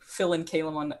 We fill in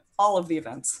Caleb on all of the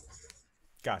events.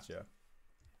 gotcha.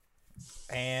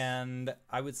 And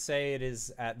I would say it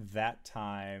is at that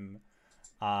time,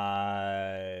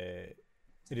 it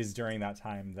is during that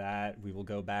time that we will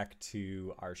go back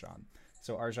to Arjan.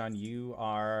 So Arjan, you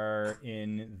are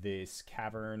in this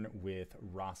cavern with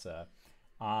Rasa.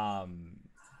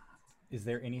 Is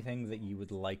there anything that you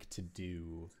would like to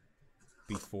do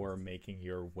before making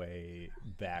your way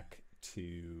back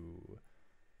to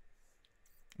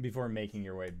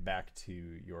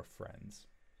your friends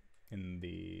in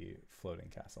the floating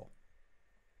castle?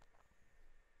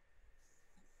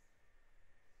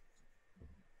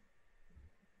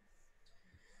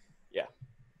 Yeah.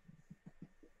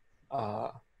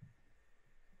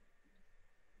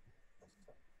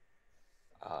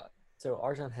 So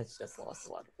Arjan has just lost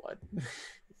a lot of blood.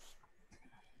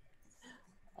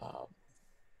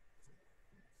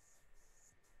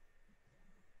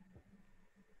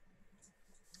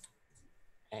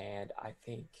 And I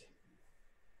think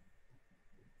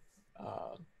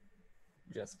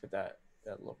just with that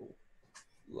little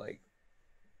like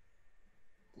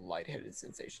lightheaded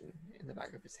sensation in the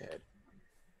back of his head,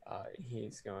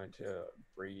 he's going to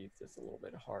breathe just a little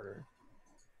bit harder,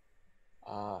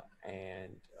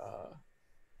 and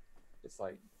just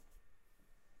like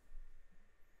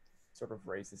sort of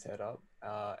raise his head up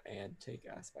and take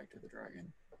aspect of the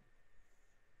dragon.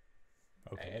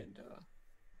 Okay. And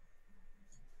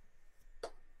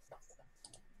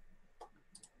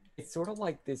it's sort of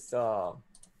like this, those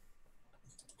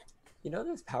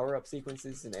power-up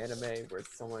sequences in anime where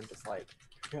someone just like,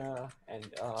 and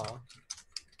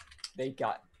they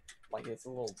got like it's a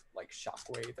little like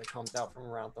shockwave that comes out from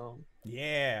around them.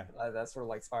 Yeah. That sort of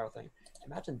like spiral thing.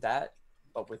 Imagine that,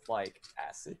 but with like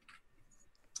acid.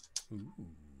 Ooh.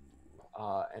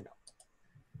 And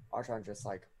Archon just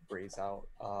like breathes out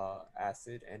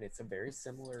acid, and it's a very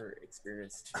similar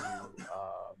experience to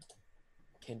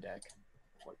Kindek,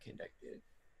 what Kindek did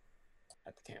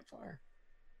at the campfire.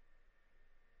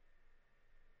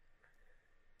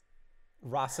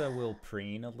 Rasa will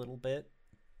preen a little bit,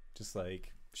 just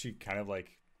like she kind of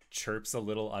like chirps a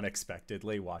little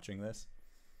unexpectedly watching this.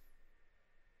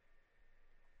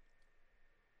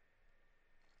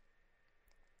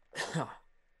 And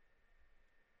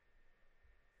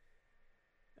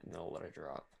they'll let it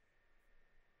drop.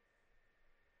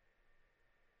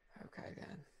 Okay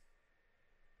then.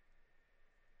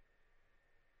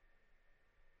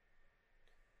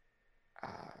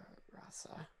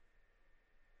 Rasa.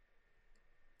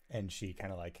 And she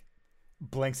kind of like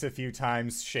blinks a few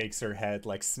times, shakes her head,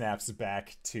 like snaps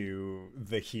back to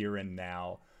the here and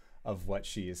now of what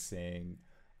she is seeing,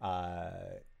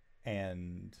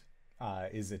 and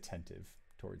is attentive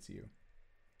towards you.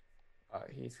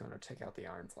 He's going to take out the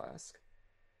iron flask.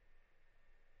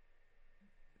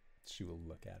 She will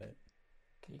look at it.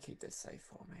 Can you keep this safe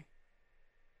for me?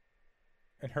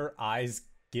 And her eyes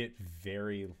get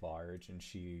very large, and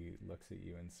she looks at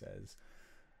you and says,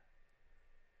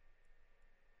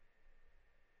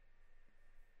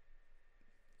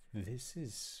 "This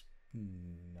is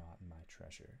not my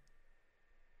treasure."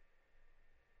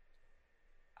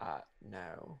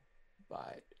 No,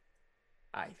 but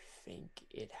I think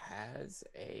it has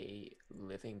a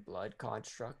living blood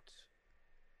construct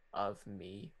of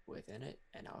me within it,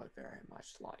 and I would very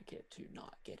much like it to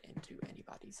not get into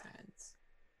anybody's hands.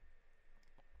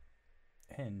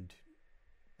 And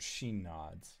she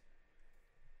nods.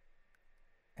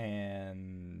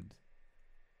 And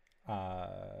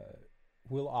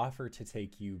will offer to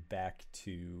take you back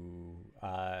to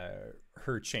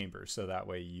her chamber, so that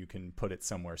way you can put it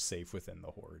somewhere safe within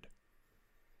the horde.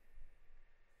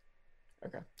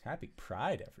 Okay. Happy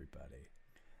Pride, everybody.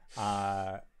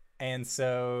 And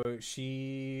so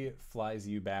she flies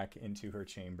you back into her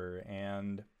chamber,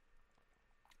 and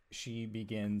she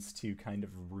begins to kind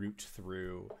of root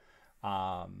through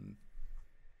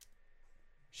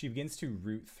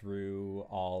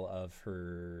all of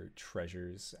her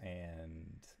treasures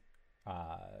and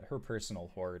her personal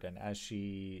hoard. And as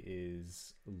she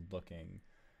is looking,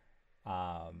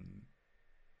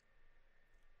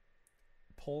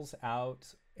 pulls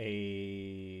out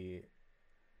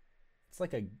it's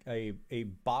like a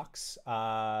box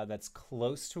that's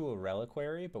close to a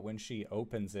reliquary, but when she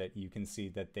opens it, you can see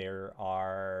that there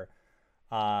are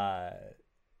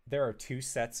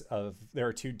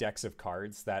two decks of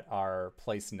cards that are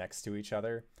placed next to each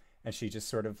other, and she just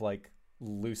sort of like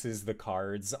looses the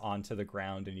cards onto the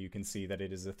ground, and you can see that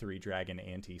it is a 3-dragon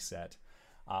anti-set.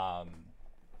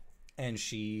 And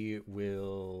she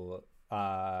will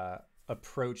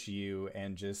approach you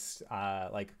and just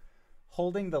like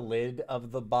holding the lid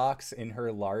of the box in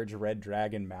her large red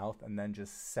dragon mouth, and then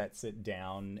just sets it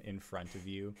down in front of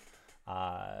you,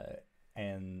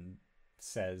 and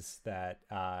says that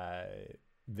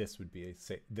this would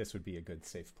be a good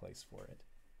safe place for it.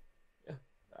 Yeah,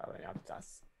 I mean, I'll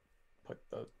just put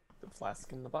the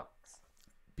flask in the box.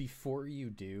 Before you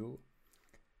do,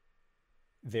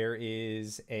 there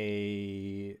is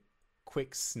a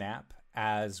quick snap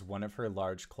as one of her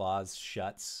large claws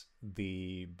shuts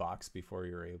the box before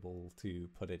you're able to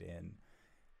put it in,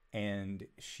 and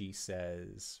she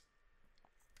says,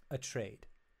 "A trade.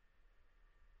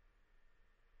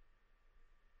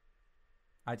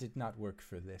 I did not work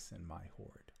for this in my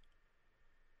horde.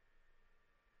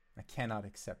 I cannot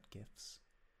accept gifts."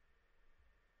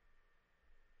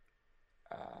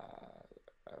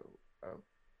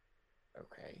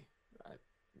 Okay. I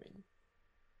mean,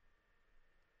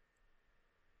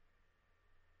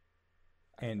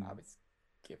 And I was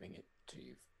giving it to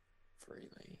you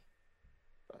freely,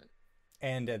 but...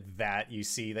 And at that, you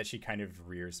see that she kind of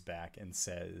rears back and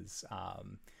says,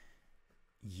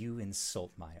 "You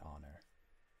insult my honor.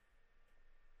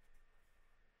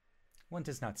 One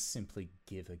does not simply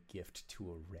give a gift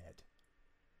to a red.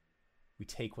 We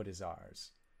take what is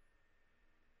ours.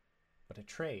 But a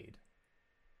trade,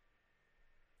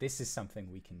 this is something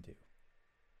we can do."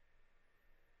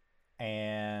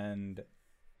 And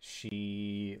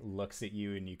she looks at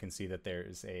you, and you can see that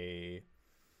there's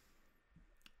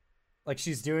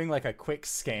she's doing like a quick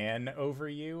scan over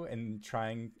you and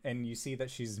you see that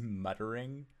she's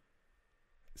muttering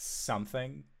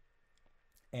something.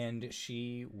 And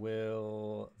she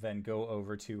will then go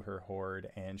over to her hoard,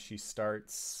 and she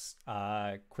starts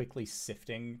quickly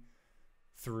sifting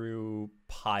through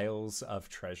piles of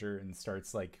treasure, and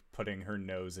starts like putting her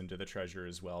nose into the treasure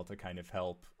as well to kind of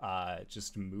help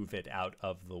just move it out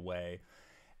of the way.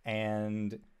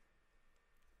 And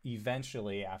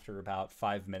eventually, after about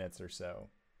 5 minutes or so,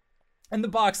 and the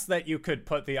box that you could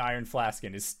put the iron flask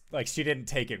in is like, she didn't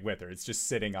take it with her, it's just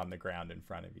sitting on the ground in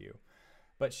front of you.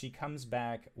 But she comes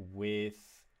back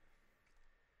with,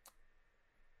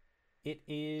 it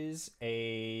is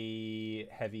a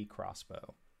heavy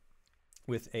crossbow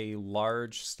with a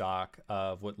large stock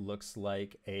of what looks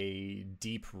like a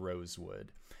deep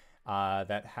rosewood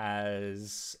that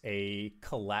has a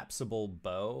collapsible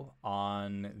bow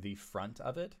on the front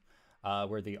of it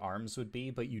where the arms would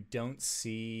be, but you don't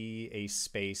see a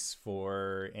space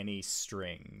for any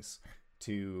strings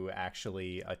to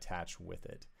actually attach with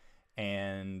it.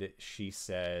 And she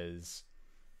says,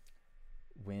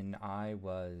 "When I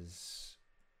was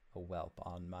a whelp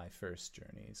on my first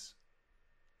journeys,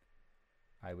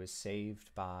 I was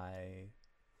saved by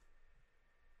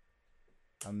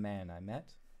a man I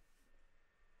met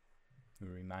who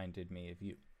reminded me of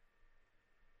you.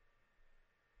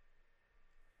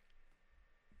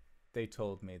 They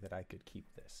told me that I could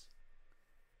keep this,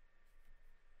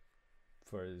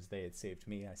 for as they had saved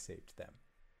me, I saved them.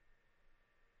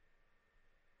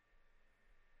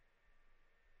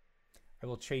 I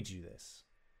will trade you this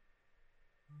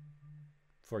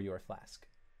for your flask."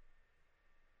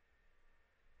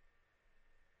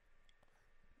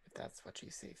 If that's what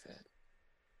you see fit.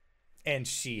 And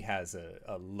she has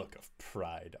a look of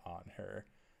pride on her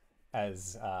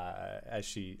as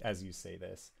you say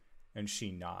this, and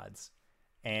she nods.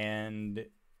 And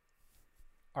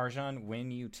Arjan,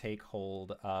 when you take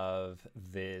hold of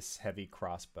this heavy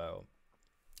crossbow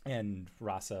and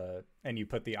Rasa, and you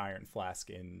put the iron flask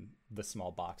in the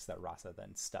small box that Rasa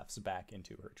then stuffs back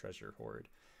into her treasure hoard,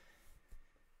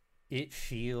 it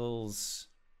feels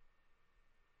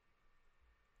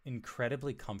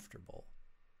incredibly comfortable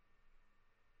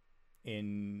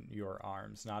in your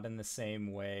arms, not in the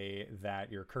same way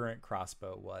that your current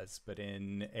crossbow was, but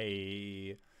in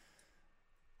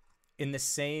the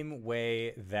same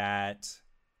way that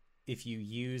if you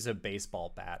use a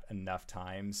baseball bat enough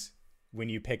times, when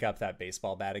you pick up that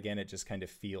baseball bat again, it just kind of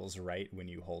feels right when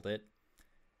you hold it.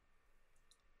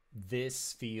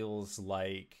 This feels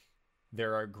like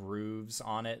there are grooves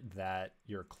on it that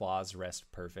your claws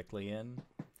rest perfectly in.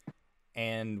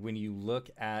 And when you look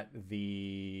at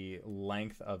the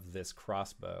length of this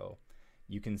crossbow,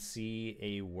 you can see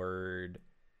a word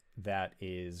that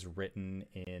is written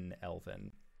in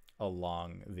Elven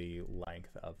along the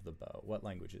length of the bow. What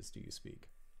languages do you speak?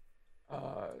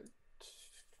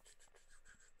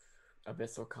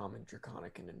 Abyssal, Common,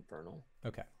 Draconic, and Infernal.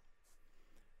 Okay.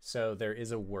 So there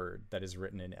is a word that is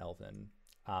written in Elven.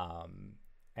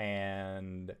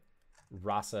 And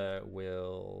Rasa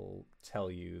will tell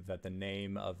you that the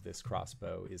name of this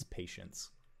crossbow is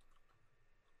Patience.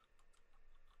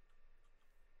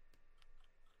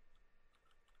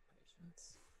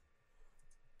 Patience.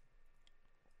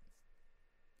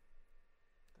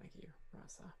 Thank you,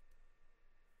 Rasa.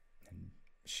 And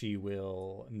she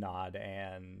will nod,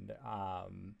 and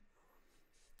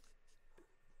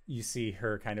you see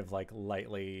her kind of like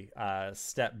lightly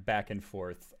step back and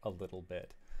forth a little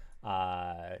bit,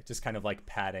 just kind of like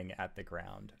patting at the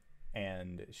ground.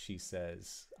 And she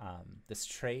says, this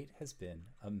trait has been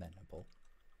amenable.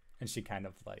 And she kind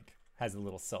of like has a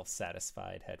little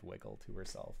self-satisfied head wiggle to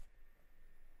herself.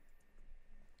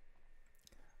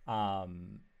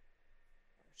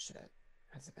 Shit.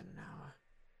 Has it been an hour?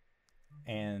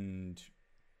 And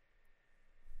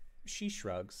she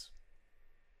shrugs.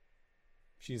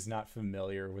 She's not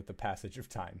familiar with the passage of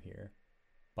time here,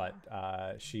 but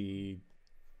she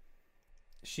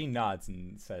nods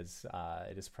and says,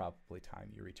 it is probably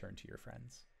time you return to your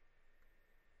friends.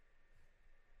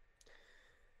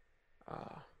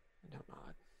 I don't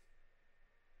nod.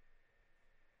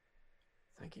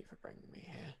 Thank you for bringing me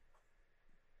here.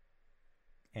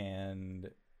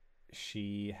 And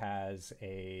she has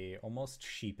a almost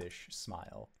sheepish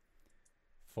smile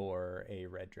for a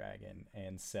red dragon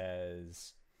and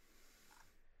says,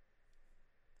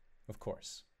 of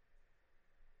course,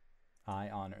 I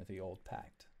honor the old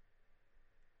pact,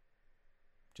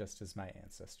 just as my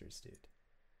ancestors did.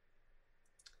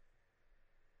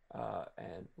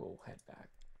 And we'll head back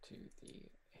to the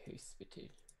hospital.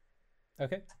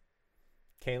 Okay.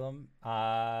 Calum,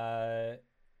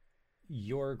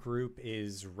 your group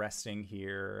is resting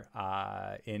here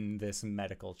in this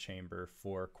medical chamber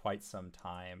for quite some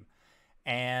time.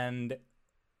 And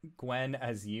Gwen,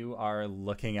 as you are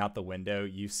looking out the window,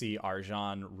 you see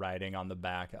Arjan riding on the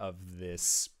back of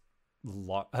this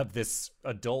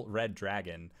adult red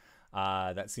dragon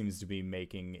that seems to be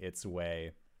making its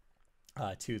way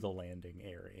to the landing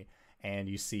area. And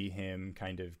you see him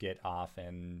kind of get off,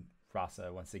 and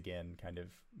Rasa once again kind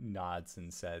of nods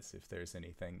and says, if there's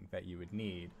anything that you would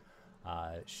need,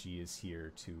 she is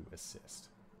here to assist.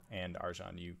 And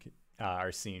Arjan, you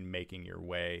are seen making your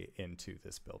way into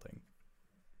this building.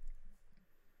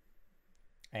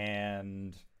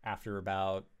 And after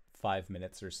about 5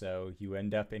 minutes or so, you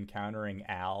end up encountering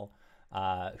Al,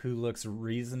 who looks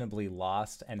reasonably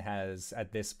lost and has,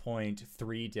 at this point,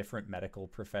 3 different medical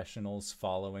professionals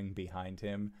following behind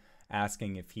him,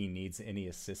 asking if he needs any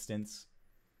assistance,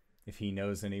 if he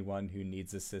knows anyone who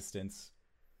needs assistance.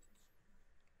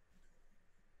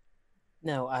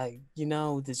 No,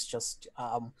 there's just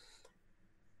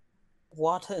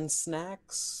water and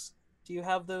snacks. Do you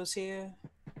have those here?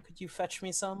 Could you fetch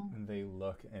me some? And they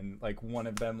look, and like one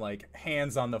of them, like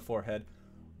hands on the forehead.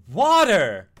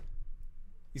 Water!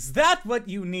 Is that what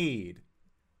you need?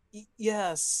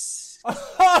 Yes.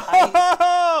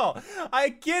 I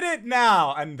get it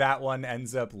now. And that one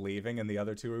ends up leaving, and the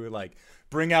other 2 are like,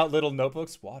 bring out little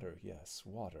notebooks. Water, yes,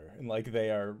 water. And like they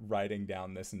are writing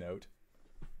down this note.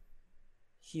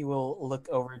 He will look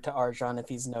over to Arjan if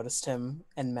he's noticed him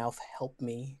and mouth, help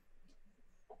me.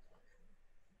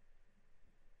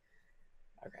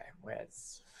 Okay, what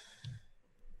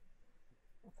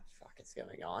the fuck is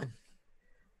going on?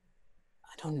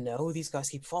 I don't know. These guys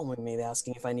keep following me. They're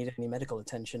asking if I need any medical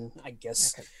attention. I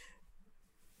guess. Okay.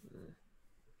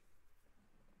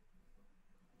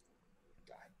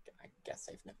 I guess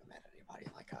they've never met anybody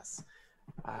like us.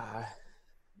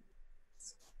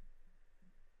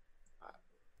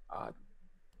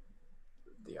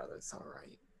 The others all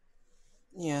right?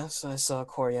 Yes, I saw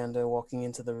Coriander walking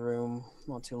into the room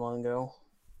not too long ago.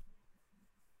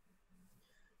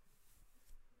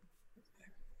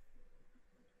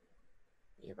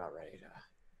 You about ready to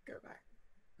go back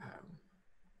home?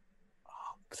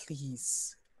 Oh,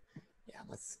 please. Yeah,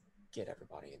 let's get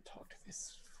everybody and talk to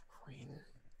this queen.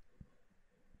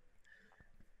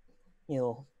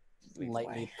 He'll Lead the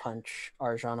lightly way. punch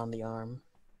Arjan on the arm.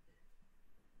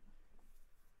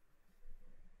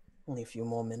 Only a few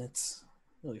more minutes.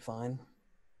 He'll be fine.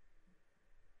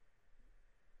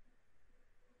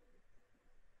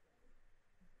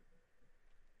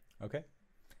 Okay.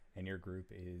 And your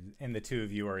group is, and the two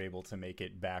of you are able to make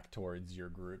it back towards your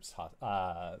group's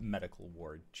medical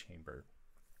ward chamber.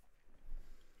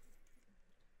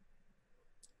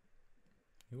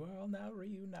 You are all now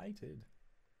reunited.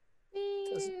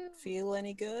 Does it feel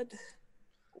any good?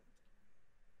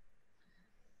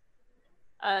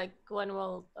 Gwen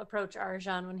will approach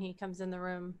Arjan when he comes in the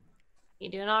room. You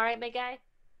doing all right, big guy?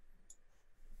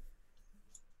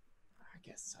 I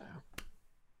guess so.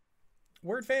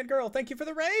 Word fangirl, thank you for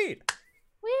the raid.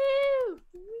 Woo!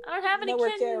 I don't have any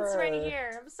Network kittens right error.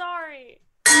 here. I'm sorry.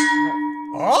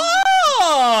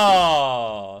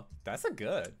 Oh, that's a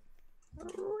good.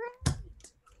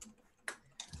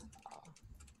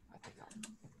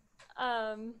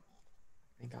 I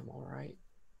think I'm all right.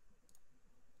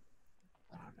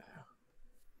 I don't know.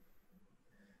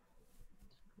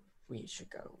 We should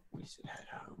go. We should head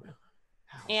home.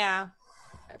 How's Yeah.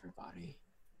 everybody?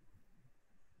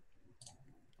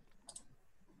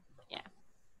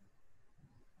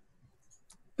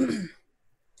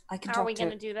 I can How are talk we to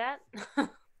gonna do that?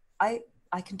 I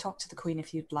can talk to the queen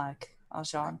if you'd like,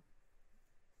 Arjan.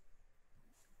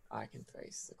 I can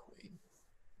face the queen.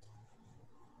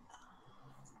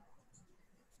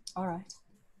 All right.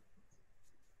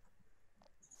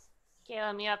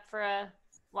 Caleb, you up for a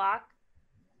walk?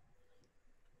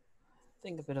 I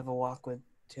think a bit of a walk would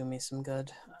do me some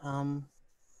good. I'm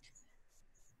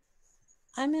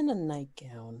in a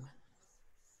nightgown.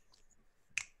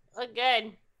 Look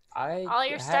good. All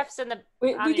your stuff's in the.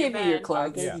 We on gave you your bed. I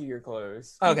clothes. gave Yeah. you your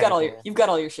clothes. You've Okay, got all cool. you've got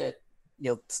all your shit.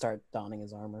 You'll start donning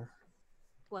his armor.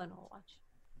 Gwen will watch.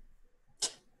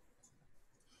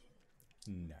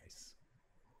 Nice.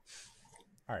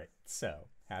 All right, so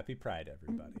happy Pride,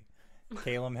 everybody.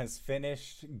 Caleb has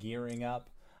finished gearing up,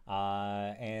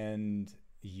 and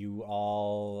you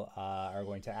all are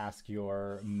going to ask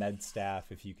your med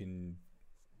staff if you can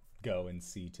go and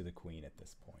see to the queen at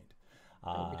this point.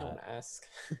 We don't ask.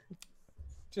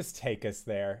 Just take us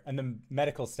there. And the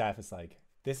medical staff is like,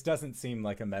 this doesn't seem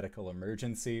like a medical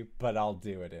emergency, but I'll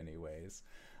do it anyways.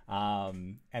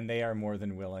 And they are more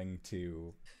than willing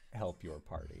to help your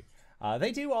party.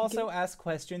 They do also ask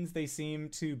questions. They seem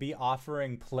to be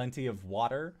offering plenty of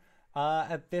water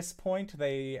at this point.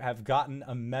 They have gotten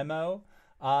a memo.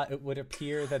 It would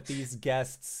appear that these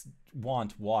guests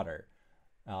want water,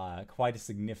 quite a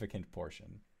significant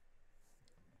portion.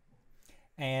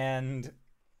 And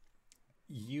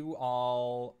you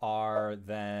all are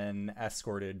then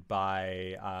escorted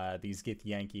by these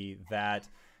Githyanki that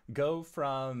go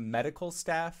from medical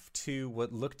staff to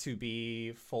what look to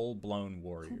be full-blown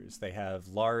warriors. They have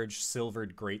large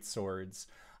silvered greatswords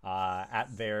at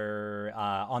their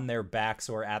on their backs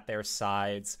or at their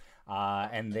sides,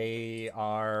 and they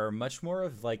are much more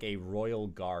of like a royal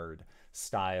guard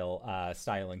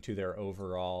styling to their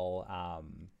overall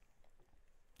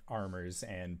armors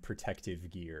and protective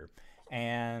gear.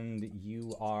 And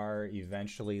you are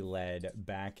eventually led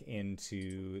back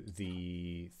into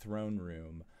the throne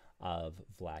room of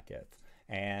Vlaakith.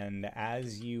 And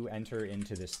as you enter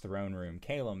into this throne room,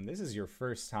 Caleb, this is your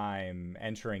first time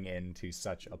entering into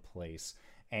such a place.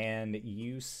 And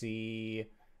you see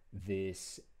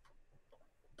this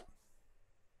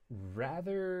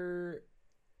rather...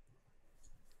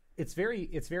 It's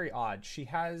very odd. She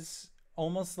has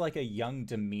almost like a young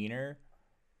demeanor,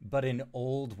 but an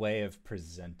old way of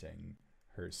presenting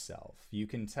herself. You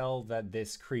can tell that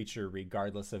this creature,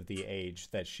 regardless of the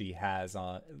age that she has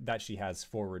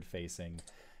forward facing,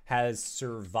 has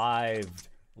survived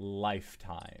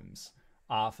lifetimes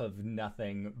off of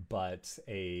nothing but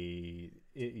a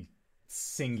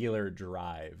singular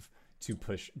drive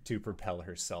to propel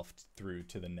herself through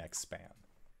to the next span.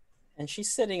 And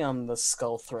she's sitting on the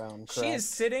skull throne, correct? She is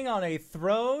sitting on a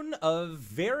throne of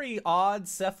very odd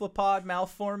cephalopod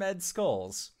malformed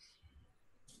skulls.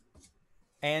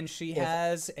 And she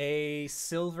has a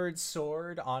silvered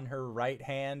sword on her right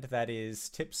hand that is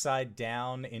tip side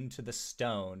down into the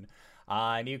stone.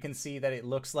 And you can see that it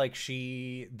looks like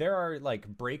there are like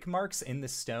break marks in the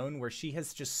stone where she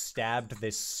has just stabbed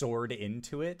this sword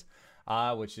into it,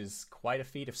 which is quite a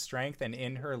feat of strength. And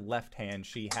in her left hand,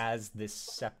 she has this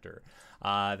scepter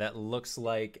that looks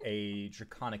like a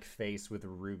draconic face with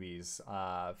rubies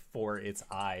for its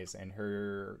eyes. And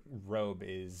her robe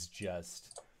is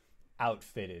just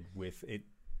outfitted with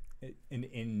an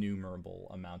innumerable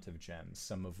amount of gems,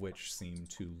 some of which seem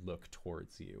to look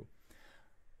towards you.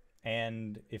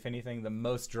 And if anything, the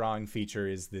most drawing feature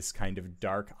is this kind of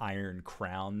dark iron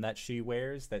crown that she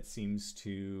wears that seems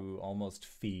to almost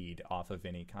feed off of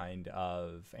any kind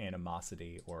of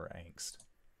animosity or angst.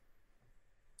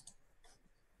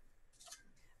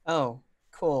 Oh,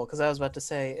 cool. Because I was about to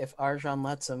say, if Arjan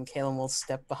lets him, Kalen will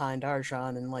step behind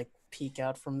Arjan and like peek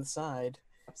out from the side.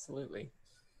 Absolutely.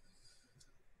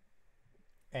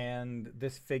 And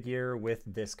this figure with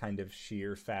this kind of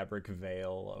sheer fabric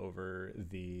veil over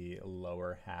the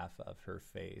lower half of her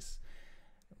face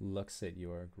looks at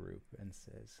your group and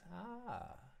says,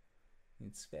 "Ah,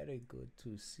 it's very good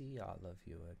to see all of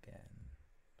you again.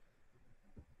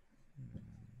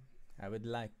 I would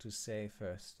like to say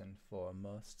first and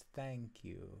foremost, thank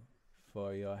you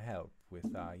for your help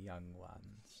with our young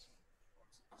ones.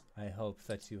 I hope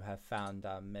that you have found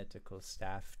our medical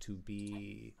staff to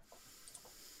be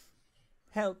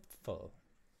helpful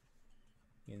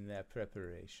in their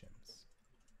preparations."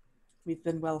 We've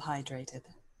been well hydrated.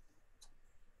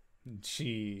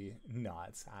 She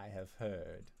nods. "I have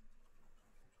heard."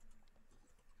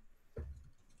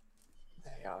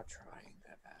 They are trying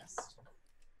their best.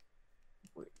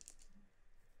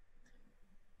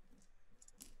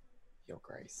 Your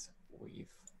Grace,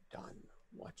 we've done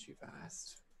what you've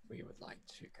asked. We would like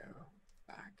to go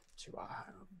back to our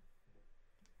home.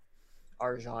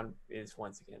 Arjan is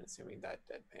once again assuming that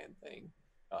deadpan thing,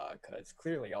 because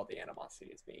clearly all the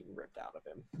animosity is being ripped out of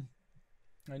him.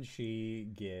 And she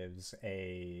gives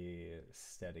a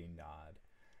steady nod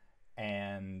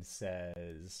and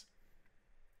says,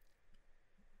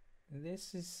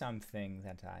 "This is something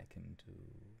that I can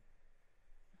do.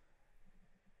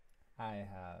 I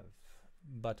have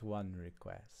but one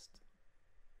request: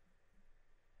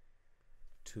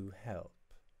 to help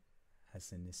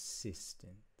as an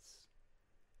assistant.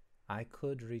 I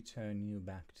could return you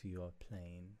back to your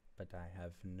plane, but I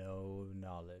have no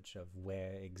knowledge of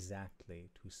where exactly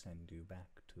to send you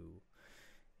back to.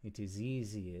 It is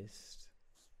easiest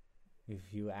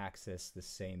if you access the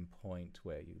same point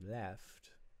where you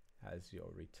left as your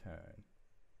return."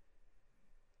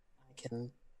 I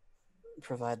can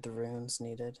provide the runes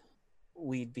needed.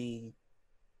 We'd be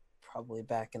probably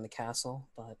back in the castle,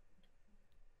 but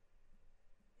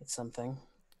it's something.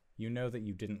 You know that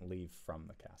you didn't leave from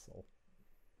the castle.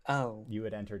 Oh. You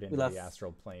had entered into the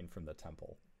astral plane from the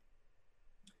temple.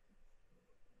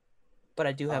 But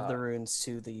I do have the runes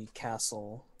to the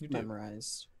castle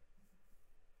memorized.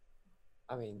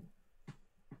 I mean,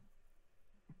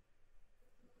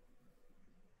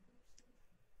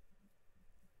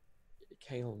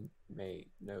 Kalen may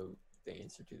know the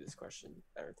answer to this question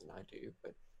better than I do,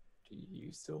 but do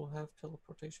you still have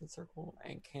teleportation circle,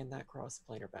 and can that cross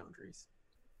planar boundaries?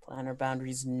 Planar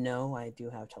boundaries, no. I do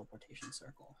have teleportation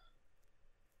circle.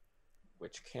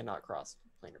 Which cannot cross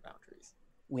planar boundaries.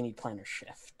 We need planar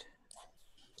shift.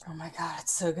 Oh my god,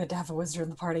 it's so good to have a wizard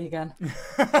in the party again.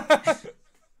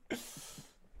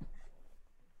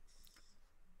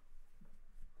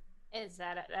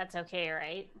 That's okay,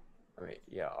 right? I mean,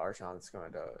 yeah, Arjan's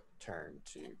going to turn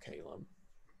to Caleb.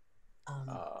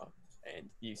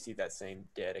 And you see that same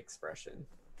dead expression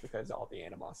because all the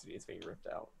animosity is being ripped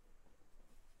out.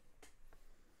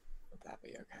 Would that be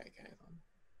okay, Caleb?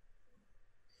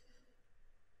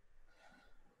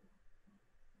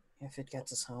 If it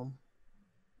gets us home.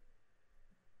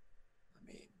 I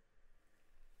mean,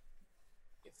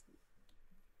 if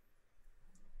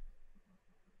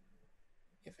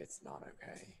it's not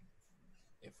okay,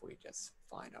 if we just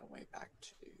find our way back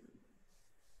to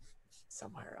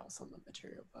somewhere else on the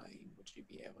material plane, would you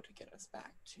be able to get us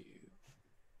back to,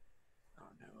 I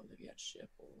don't know, Olivia's ship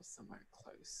or somewhere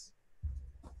close?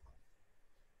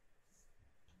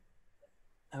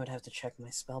 I would have to check my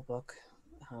spell book.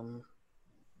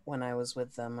 When I was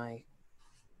with them, I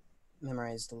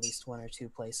memorized at least 1 or 2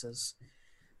 places,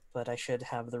 but I should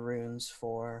have the runes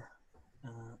for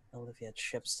Olivia's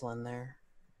ship still in there.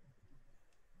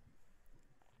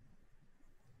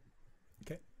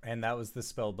 Okay. And that was the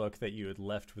spell book that you had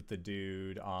left with the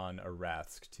dude on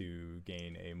Arathsk to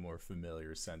gain a more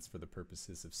familiar sense for the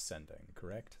purposes of sending,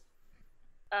 correct?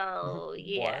 Oh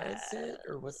yeah. Was it,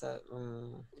 or was that?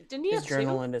 Didn't you His have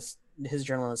journal two? and his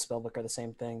journal and his spellbook are the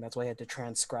same thing. That's why he had to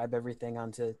transcribe everything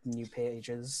onto new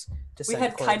pages. To We send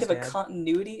had kind of a Corey's dad.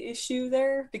 continuity issue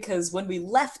there because when we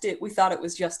left it, we thought it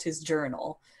was just his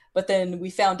journal. But then we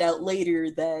found out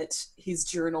later that his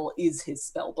journal is his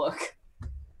spellbook.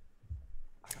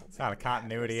 It's not a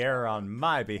continuity error on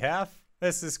my behalf.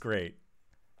 This is great.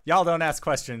 Y'all don't ask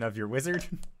question of your wizard.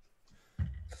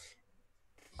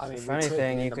 I mean, The we funny couldn't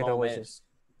thing, in you the could always moment. just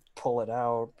pull it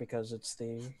out because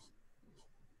you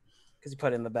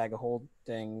put it in the bag of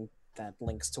holding that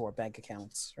links to our bank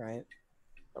accounts, right?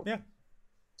 Yeah.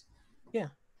 Yeah.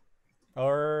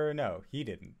 Or no, he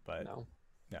didn't, but No.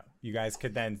 no. You guys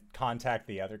could then contact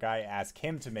the other guy, ask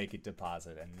him to make a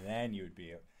deposit, and then you would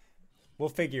be. We'll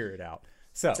figure it out.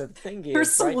 So The thing There's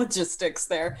is, some right? logistics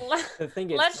there. The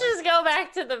thing is, Let's just go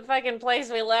back to the fucking place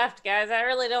we left, guys. I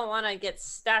really don't want to get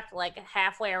stuck like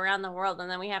halfway around the world and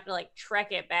then we have to like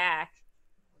trek it back.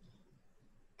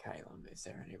 Caleb, is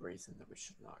there any reason that we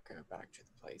should not go back to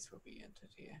the place where we entered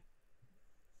here?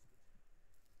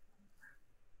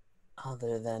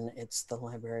 Other than it's the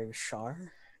Library of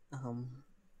Shar.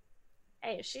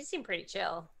 Hey, she seemed pretty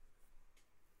chill.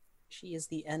 She is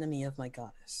the enemy of my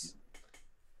goddess.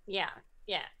 Yeah.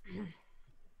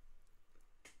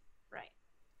 Right.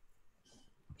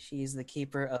 She is the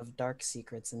keeper of dark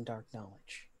secrets and dark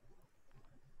knowledge.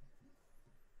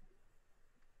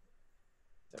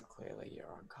 So clearly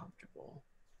you're uncomfortable.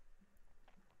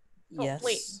 Oh, Yes.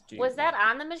 wait, Do you was that want-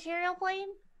 on the material plane?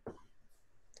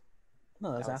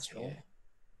 No, that's That was astral. here.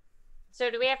 So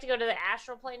do we have to go to the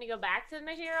astral plane to go back to the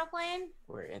material plane?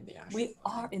 We're in the astral We plane.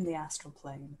 are in the astral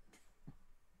plane.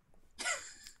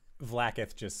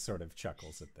 Vlakith just sort of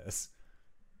chuckles at this.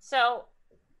 So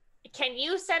can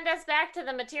you send us back to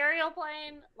the material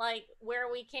plane, like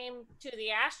where we came to the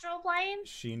astral plane?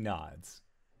 She nods.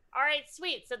 All right,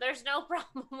 sweet. So there's no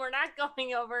problem. We're not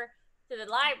going over to the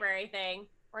library thing.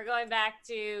 We're going back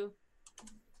to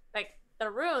like the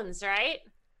runes, right?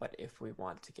 But if we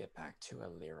want to get back to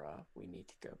Alira, we need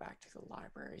to go back to the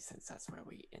library since that's where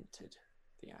we entered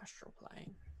the astral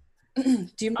plane.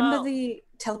 Do you remember Oh. the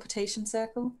teleportation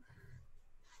circle?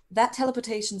 That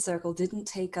teleportation circle didn't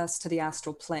take us to the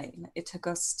astral plane. It took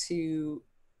us to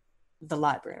the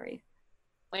library.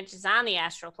 Which is on the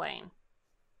astral plane.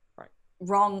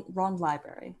 Wrong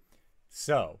library.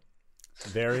 So,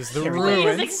 there is the Here we go. Please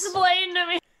ruins. explain to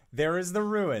me. There is the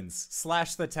ruins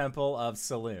 / the Temple of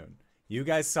Saloon. You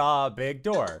guys saw a big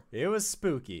door. It was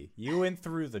spooky. You went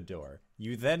through the door.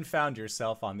 You then found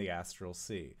yourself on the Astral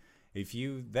Sea. If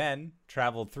you then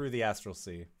traveled through the Astral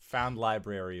Sea, found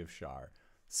Library of Shar.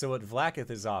 So what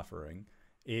Vlakith is offering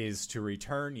is to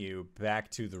return you back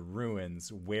to the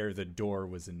ruins where the door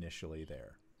was initially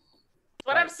there.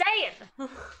 What I'm saying.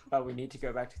 But we need to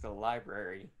go back to the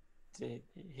library to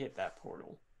hit that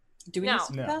portal. Do we No. need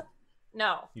to do No. that?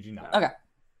 No. You do not. Okay.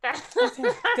 That's,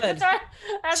 good.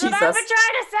 that's what I've been Jesus.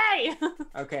 trying to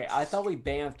say. Okay, I thought we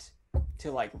bamfed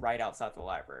to like right outside the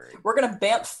library. We're gonna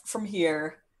bamf from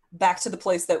here back to the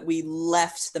place that we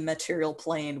left the material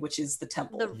plane, which is the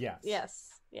temple. Yes. Yes.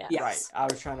 Yeah. Yes. Right. I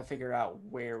was trying to figure out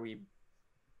where we.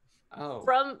 Oh,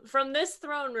 From this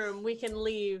throne room, we can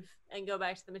leave and go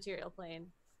back to the material plane.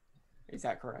 is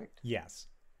that correct? Yes.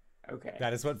 Okay.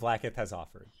 That is what Vlakith has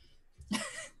offered.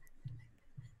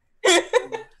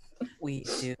 We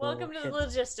do. Welcome to the hit-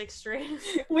 logistics stream.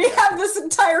 We have this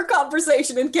entire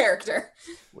conversation in character.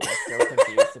 We're still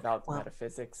confused about the Well-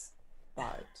 metaphysics,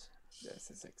 but this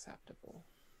is acceptable.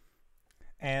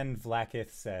 And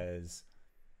Vlakith says,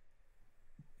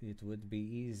 "It would be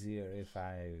easier if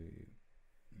I,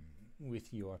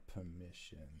 with your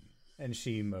permission," and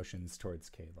she motions towards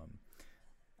Caleb,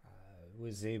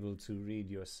 "was able to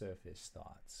read your surface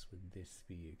thoughts. Would this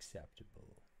be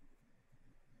acceptable?"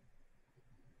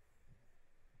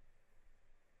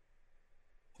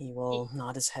 He will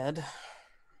nod his head.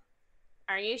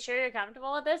 Are you sure you're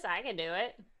comfortable with this? I can do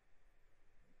it.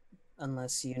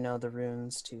 Unless you know the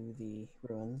runes to the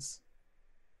ruins.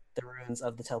 The runes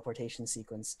of the teleportation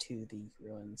sequence to the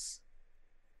ruins.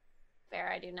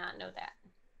 Fair, I do not know that.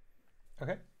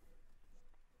 Okay.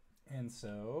 And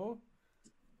so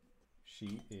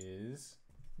she is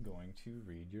going to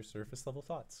read your surface level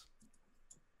thoughts.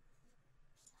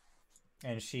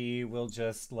 And she will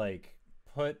just like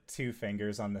put two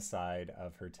fingers on the side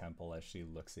of her temple as she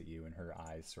looks at you, and her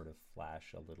eyes sort of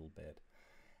flash a little bit.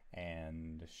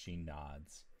 And she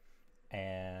nods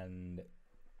and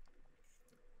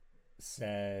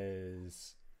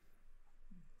says,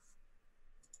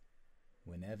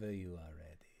 "Whenever you are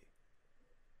ready."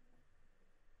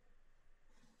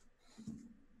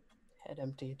 Head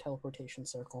empty, teleportation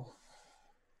circle.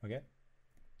 Okay.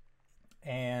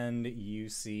 And you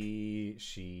see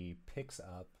she picks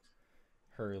up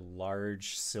her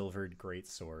large silvered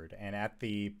greatsword, and at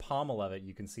the pommel of it,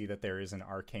 you can see that there is an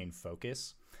arcane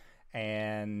focus,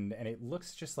 and it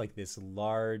looks just like this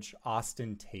large,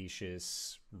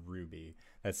 ostentatious ruby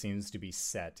that seems to be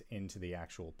set into the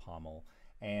actual pommel.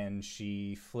 And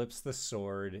she flips the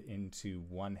sword into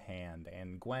one hand.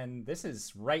 And Gwen, this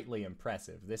is rightly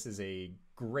impressive. This is a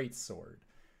great sword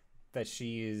that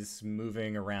she is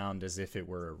moving around as if it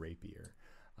were a rapier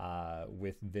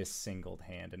with this singled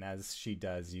hand. And as she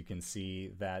does, you can see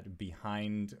that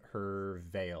behind her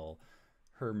veil,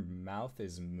 her mouth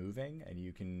is moving, and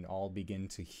you can all begin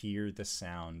to hear the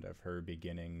sound of her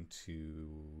beginning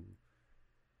to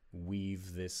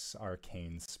weave this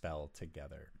arcane spell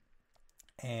together.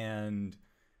 And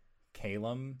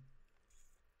Calum,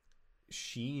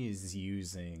 she is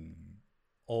using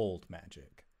old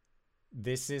magic.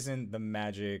 This isn't the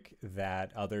magic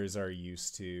that others are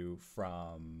used to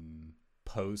from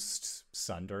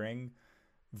post-Sundering.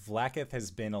 Vlaakith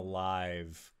has been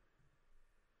alive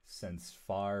since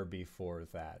far before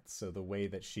that, so the way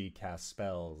that she casts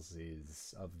spells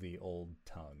is of the old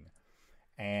tongue.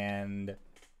 And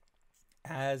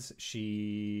as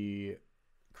she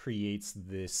creates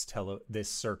this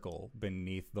circle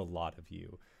beneath the lot of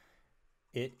you,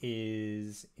 it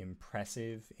is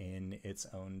impressive in its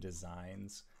own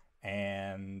designs,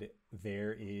 and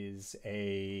there is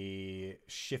a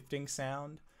shifting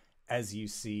sound as you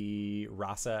see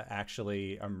Rasa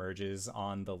actually emerges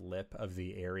on the lip of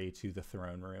the area to the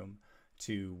throne room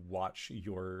to watch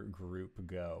your group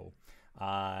go.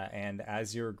 And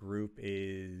as your group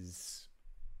is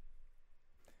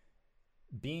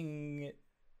being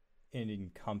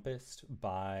encompassed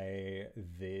by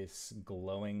this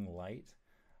glowing light,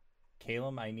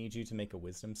 Calum, I need you to make a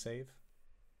wisdom save.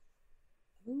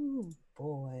 Ooh,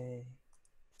 boy.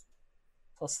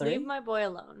 +3? Leave my boy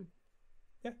alone.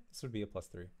 Yeah, this would be a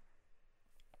 +3.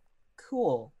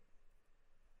 Cool.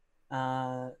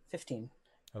 15.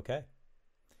 Okay.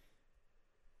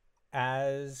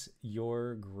 As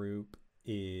your group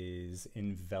is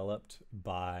enveloped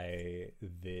by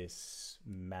this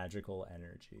magical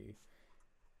energy,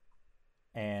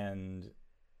 and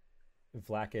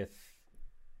Vlaakith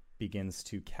begins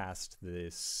to cast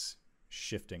this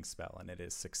shifting spell, and it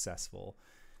is successful,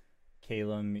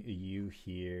 Calum, you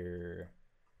hear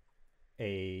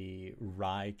a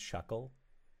wry chuckle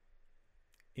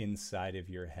inside of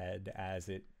your head as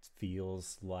it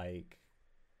feels like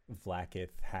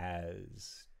Vlaakith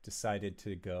has decided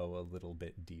to go a little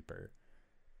bit deeper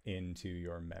into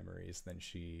your memories than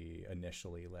she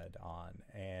initially led on.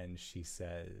 And she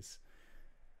says,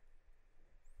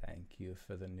 "Thank you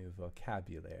for the new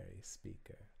vocabulary,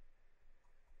 speaker."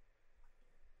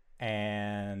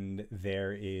 And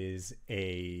there is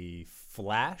a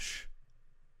flash,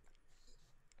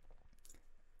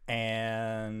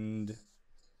 and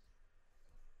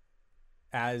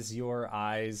as your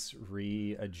eyes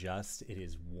readjust, it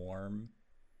is warm,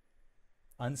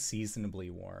 unseasonably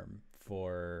warm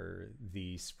for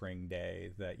the spring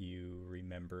day that you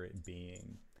remember it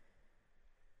being.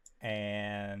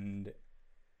 And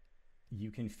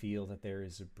you can feel that there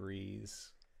is a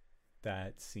breeze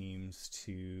that seems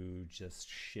to just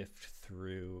shift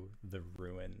through the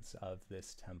ruins of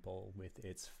this temple with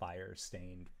its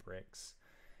fire-stained bricks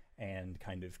and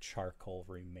kind of charcoal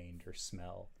remainder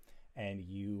smell. And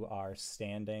you are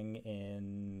standing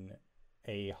in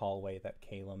a hallway that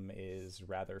Calum is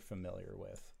rather familiar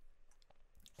with.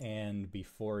 And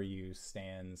before you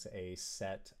stands a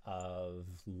set of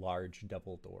large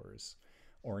double doors,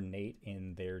 ornate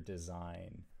in their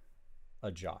design,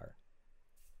 ajar.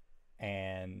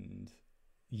 And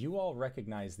you all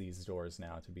recognize these doors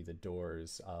now to be the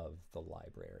doors of the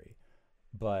library.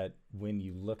 But when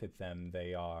you look at them,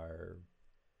 they are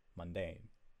mundane.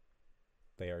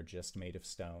 They are just made of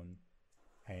stone,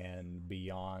 and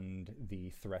beyond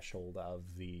the threshold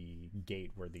of the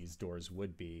gate where these doors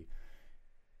would be,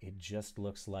 it just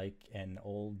looks like an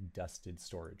old dusted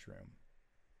storage room.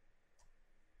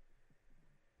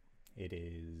 It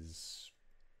is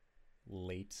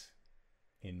late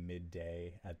in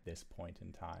midday at this point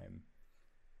in time,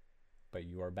 but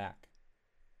you are back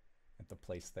at the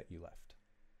place that you left.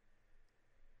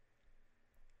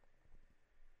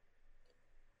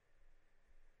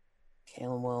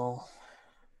 Calum will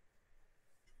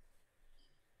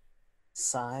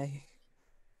sigh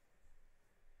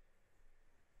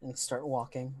and start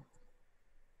walking.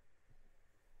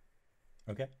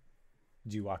 Okay.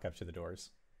 Do you walk up to the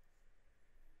doors?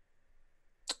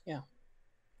 Yeah.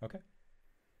 Okay.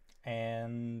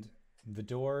 And The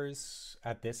doors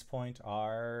at this point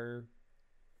are,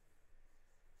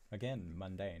 again,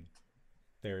 mundane.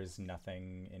 There's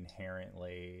nothing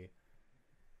inherently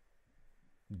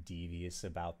devious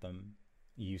about them.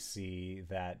 You see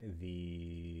that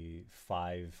the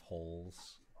 5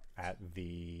 holes at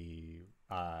the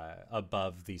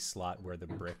above the slot where the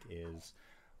brick is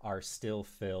are still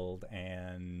filled,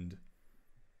 and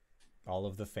all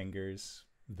of the fingers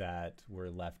that were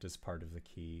left as part of the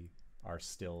key are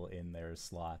still in their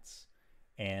slots,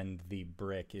 and the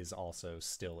brick is also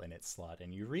still in its slot.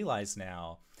 And you realize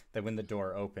now that when the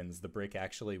door opens, the brick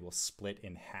actually will split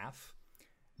in half,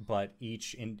 but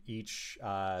each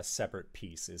separate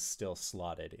piece is still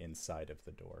slotted inside of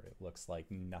the door. It looks like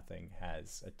nothing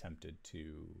has attempted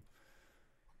to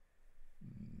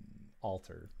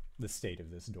alter the state of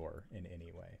this door in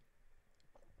any way.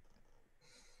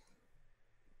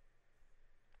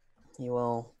 He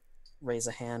will raise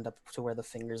a hand up to where the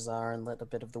fingers are and let a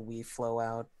bit of the weave flow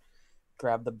out,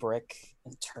 grab the brick,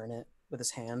 and turn it with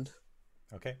his hand.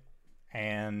 Okay.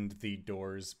 And the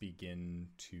doors begin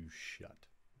to shut.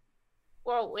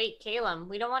 Whoa, wait, Caleb,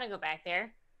 we don't want to go back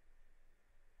there.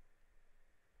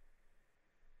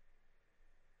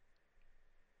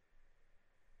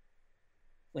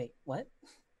 Wait, what?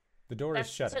 The door is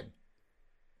shutting.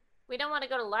 We don't want to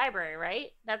go to the library,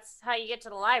 right? That's how you get to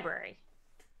the library.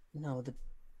 No,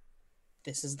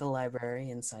 this is the library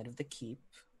inside of the keep.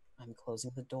 I'm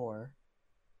closing the door.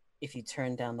 If you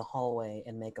turn down the hallway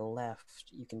and make a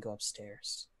left, you can go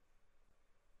upstairs.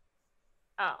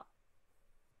 Oh.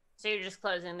 So you're just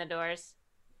closing the doors?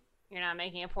 You're not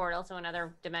making a portal to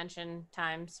another dimension,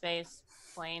 time, space,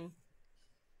 plane?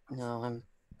 No, I'm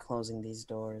closing these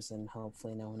doors and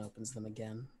hopefully no one opens them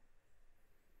again.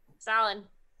 Solid.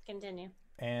 Continue.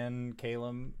 And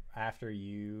Caleb, after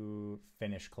you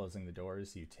finish closing the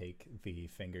doors, you take the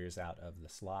fingers out of the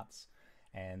slots,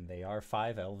 and they are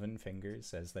 5 elven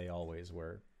fingers, as they always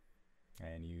were.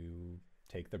 And you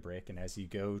take the brick, and as you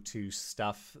go to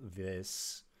stuff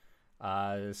this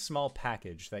small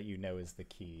package that you know is the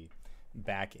key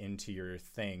back into your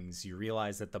things, you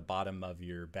realize at the bottom of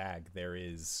your bag there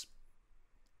is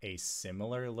a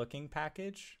similar looking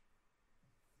package.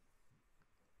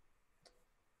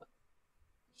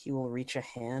 He will reach a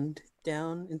hand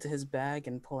down into his bag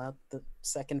and pull out the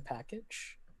second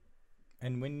package.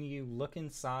 And when you look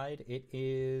inside, it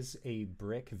is a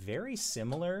brick very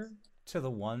similar to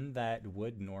the one that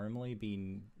would normally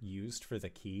be used for the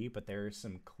key, but there are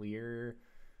some clear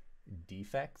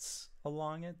defects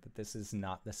along it, that this is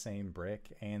not the same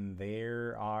brick, and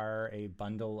there are a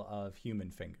bundle of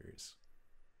human fingers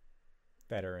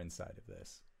that are inside of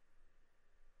this.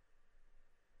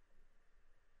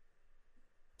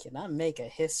 Can I make a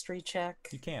history check?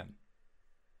 You can.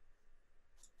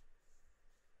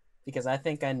 Because I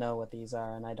think I know what these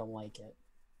are and I don't like it.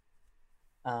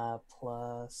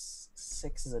 Plus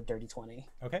 6 is a dirty 20.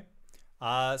 Okay.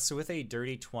 So with a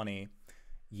dirty 20,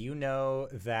 you know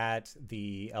that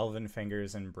the elven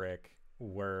fingers and brick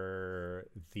were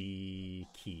the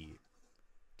key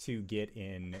to get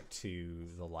into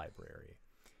the library.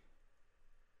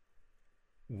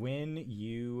 When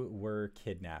you were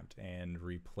kidnapped and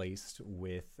replaced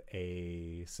with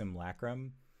a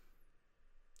simulacrum,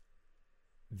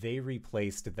 they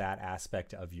replaced that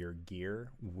aspect of your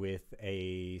gear with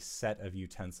a set of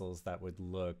utensils that would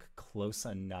look close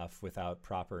enough without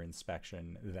proper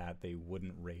inspection that they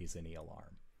wouldn't raise any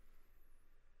alarm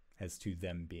as to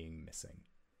them being missing.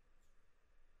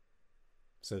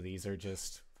 So these are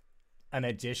just an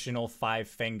additional 5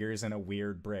 fingers and a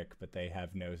weird brick, but they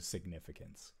have no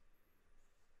significance.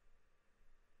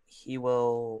 He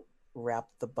will wrap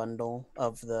the bundle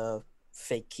of the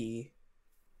fake key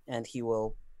and he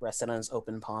will rest it on his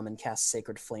open palm and cast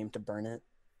Sacred Flame to burn it.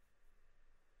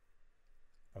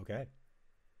 Okay.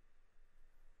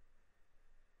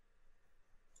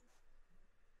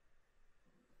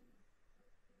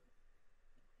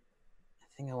 I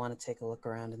think I want to take a look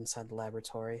around inside the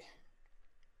laboratory.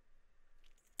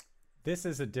 This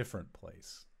is a different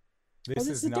place. This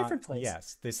is a different place?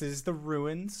 Yes, this is the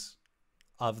ruins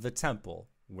of the temple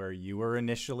where you were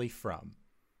initially from.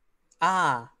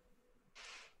 Ah.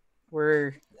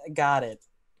 Got it.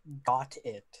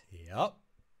 Yep.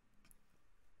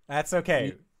 That's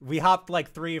okay. We hopped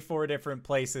like 3 or 4 different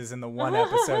places in the one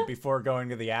episode before going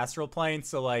to the astral plane,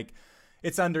 so like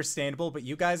it's understandable, but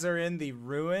you guys are in the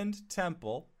ruined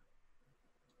temple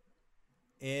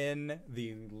in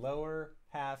the lower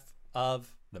half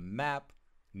of the map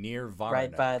near Varna.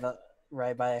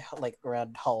 Right by like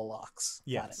around Hollowlocks.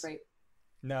 Yes. Right.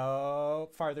 No,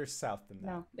 farther south than that.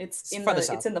 No, it's Farther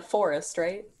south. it's in the forest,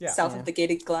 right? Yeah. South Yeah. of the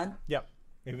Gated Glen. Yep.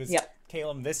 It was Yep.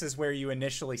 Caleb, this is where you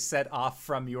initially set off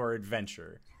from your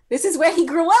adventure. This is where he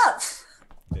grew up.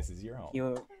 This is your home.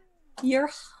 You Your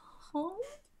home?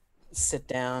 sit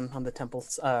down on the temple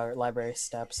library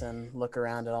steps and look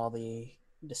around at all the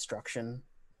destruction.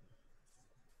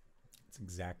 It's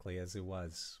exactly as it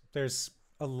was. There's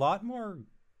a lot more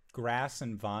grass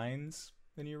and vines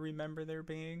than you remember there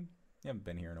being. You haven't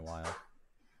been here in a while.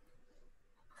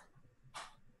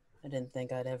 I didn't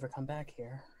think I'd ever come back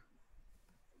here.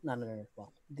 Not under,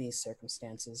 well, these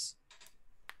circumstances.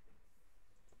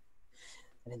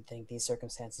 I didn't think these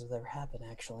circumstances would ever happen,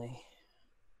 actually.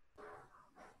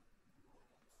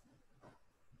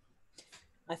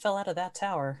 I fell out of that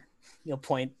tower. You'll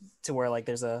point to where, like,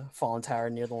 there's a fallen tower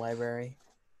near the library.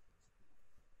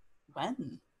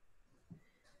 When?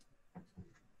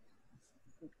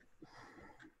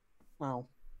 Well,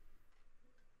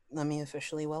 let me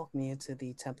officially welcome you to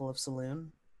the Temple of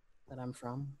Saloon that I'm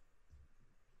from.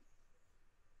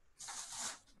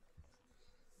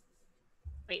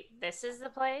 Wait, this is the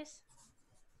place?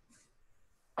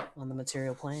 On the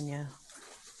material plane, yeah.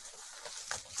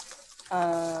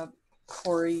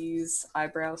 Corey's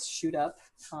eyebrows shoot up.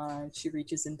 She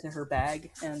reaches into her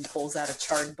bag and pulls out a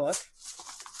charred book.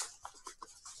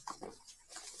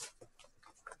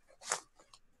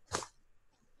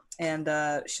 And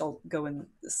she'll go and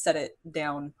set it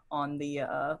down on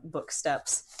the book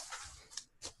steps.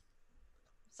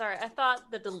 Sorry, I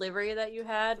thought the delivery that you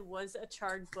had was a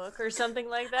charred book or something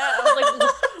like that. I was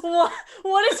like,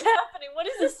 what is happening? What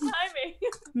is this timing?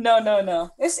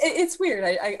 No. It's weird.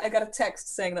 I got a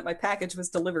text saying that my package was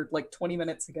delivered like 20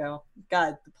 minutes ago.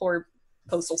 God, the poor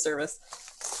postal service.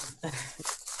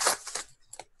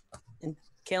 And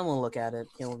Caleb will look at it.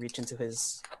 He'll reach into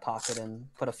his pocket and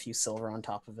put a few silver on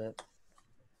top of it.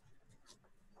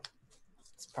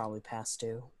 It's probably past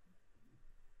due.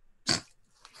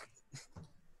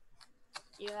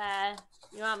 You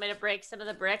want me to break some of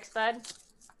the bricks, bud?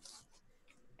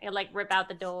 I could, like, rip out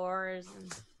the doors.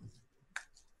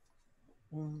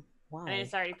 And... Why? I mean,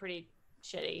 it's already pretty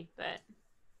shitty, but...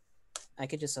 I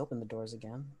could just open the doors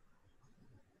again.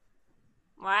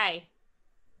 Why?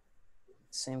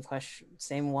 Same question.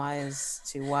 Same why as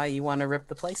to why you want to rip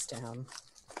the place down.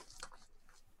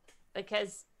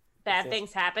 Because bad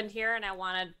things happened here and I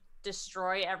want to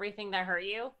destroy everything that hurt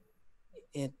you?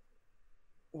 It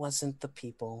wasn't the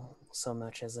people so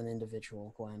much as an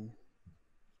individual, Gwen.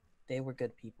 They were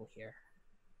good people here.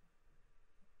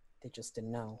 They just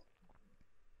didn't know.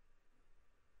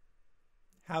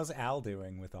 How's Al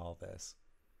doing with all this?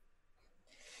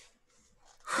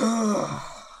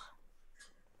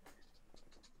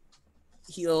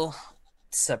 He'll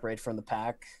separate from the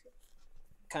pack,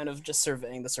 kind of just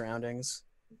surveying the surroundings.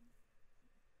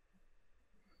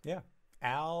 Yeah.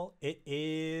 Al, it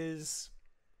is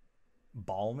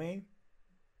balmy.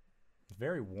 It's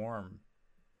very warm.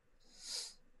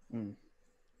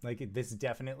 Like, this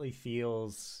definitely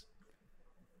feels...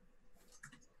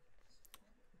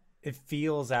 It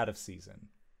feels out of season.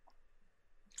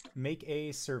 Make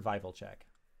a survival check.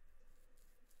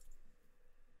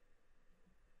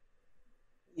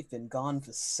 You've been gone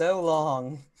for so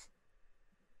long.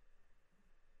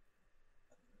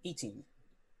 18.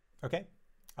 Okay.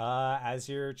 As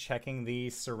you're checking the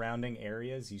surrounding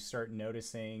areas, you start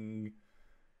noticing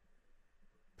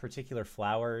particular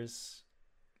flowers,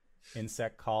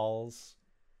 insect calls.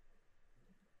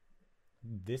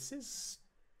 This is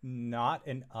not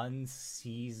an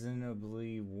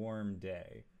unseasonably warm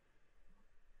day.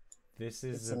 This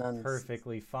is a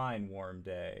perfectly fine warm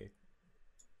day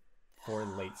for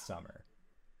late summer.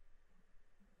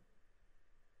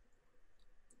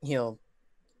 He'll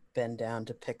bend down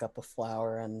to pick up a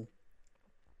flower, and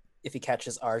if he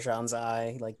catches Arjan's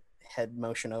eye, like, head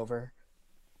motion over.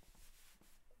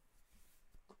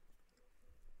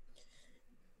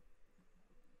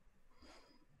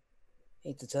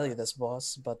 Hate to tell you this,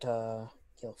 boss, but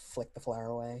he'll flick the flower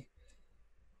away.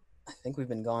 I think we've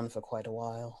been gone for quite a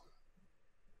while.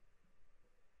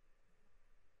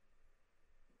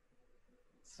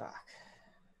 Fuck.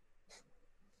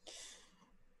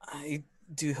 I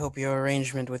do hope your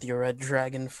arrangement with your red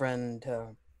dragon friend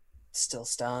still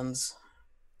stands.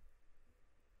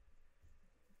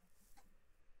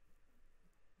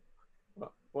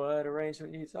 What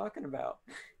arrangement are you talking about?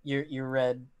 Your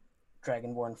red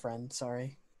dragonborn friend,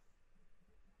 sorry.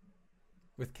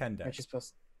 With Kendek. Aren't you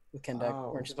supposed with Kendek?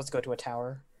 Oh. Weren't you supposed to go to a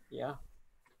tower? Yeah.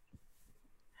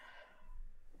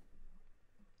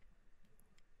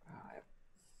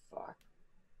 Fuck.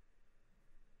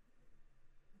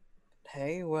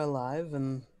 Hey, we're alive,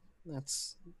 and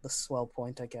that's the swell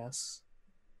point, I guess.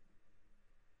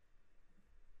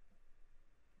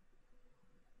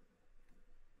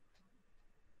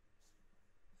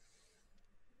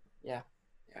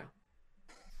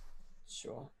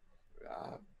 Sure.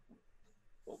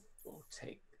 We'll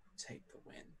take the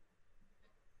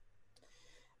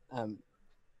win.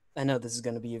 I know this is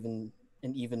going to be an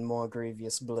even more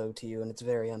grievous blow to you, and it's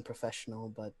very unprofessional,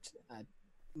 but I'm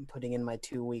putting in my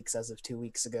 2 weeks as of 2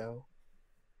 weeks ago.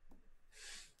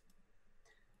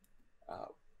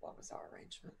 What was our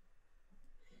arrangement?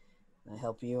 I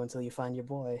help you until you find your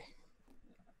boy.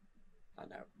 I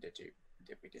know.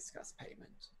 Did we discuss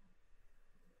payment?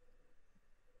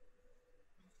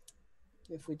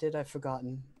 If we did, I've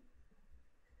forgotten.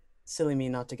 Silly me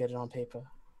not to get it on paper.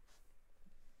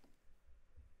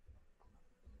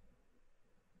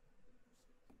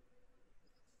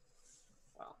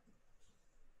 Well,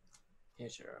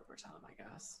 here's your overtime, I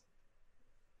guess.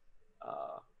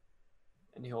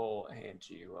 And he'll hand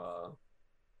you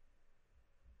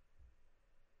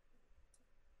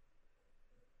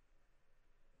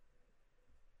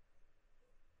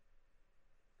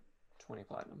 20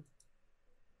 platinum.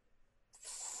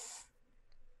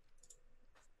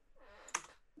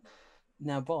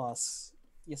 Now, boss,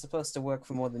 you're supposed to work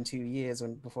for more than 2 years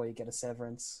before you get a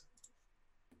severance.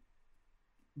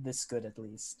 This good, at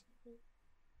least.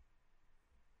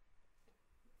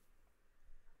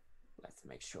 Let's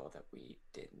make sure that we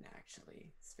didn't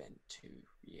actually spend 2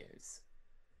 years.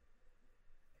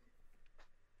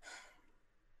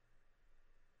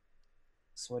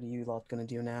 So what are you lot gonna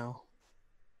do now?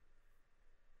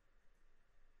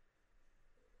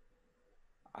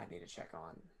 I need to check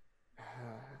on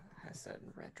a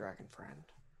certain red dragon friend.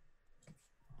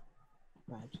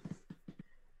 Right.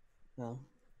 Well,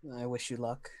 I wish you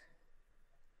luck.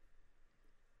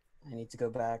 I need to go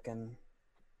back and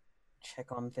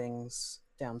check on things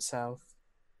down south.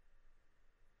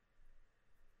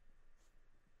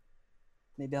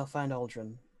 Maybe I'll find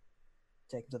Aldrin.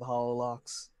 Take him to the Hollow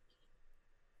Locks.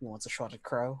 He wants a shot at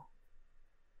Crow.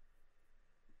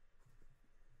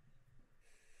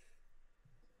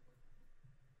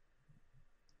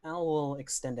 Al will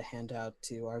extend a hand out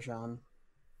to Arjan.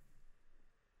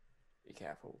 Be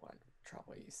careful what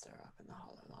trouble you stir up in the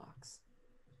Hollow Locks.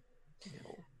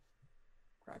 He'll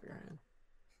grab your hand.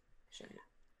 Shake it.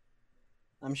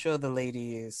 I'm sure the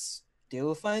lady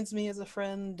still finds me as a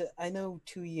friend. I know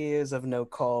 2 years of no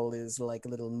call is like a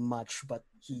little much, but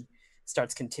he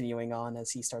starts continuing on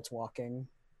as he starts walking.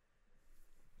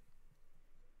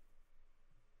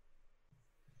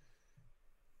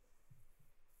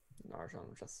 And Arjan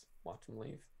will just watch him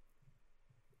leave.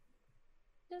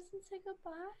 Doesn't say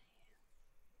goodbye.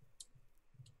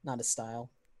 Not his style.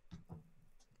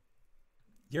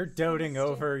 You're doting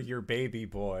over your baby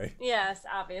boy. Yes,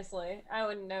 obviously. I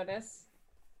wouldn't notice.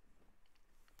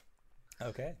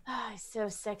 Okay. Ah, he's so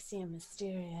sexy and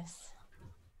mysterious.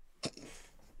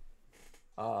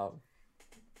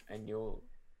 And you'll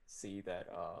see that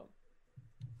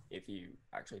if you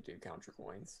actually do count your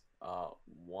coins,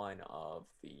 one of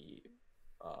the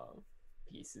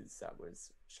pieces that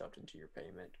was shoved into your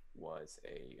payment was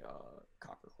a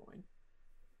copper coin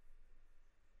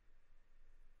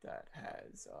that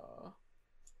has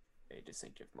a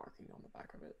distinctive marking on the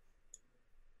back of it.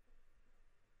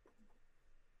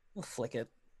 He'll flick it,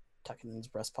 tuck it in his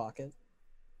breast pocket.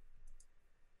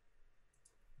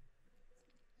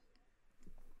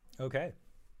 Okay.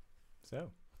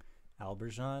 So,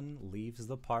 Alberjan leaves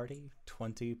the party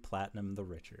 20 platinum the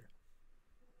richer.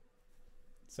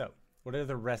 So, what are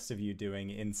the rest of you doing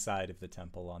inside of the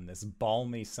temple on this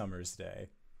balmy summer's day?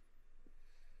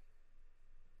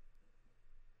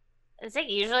 Is it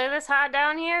usually this hot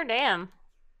down here? Damn.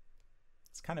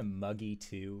 It's kind of muggy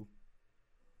too.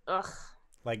 Ugh.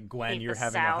 Like Gwen, Hate you're the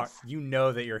having a hard, South. you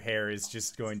know that your hair is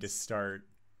just going to start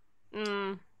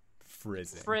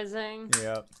frizzing. Frizzing.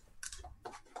 Yep.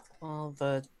 Well,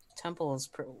 the temple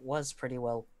was pretty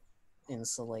well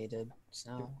insulated,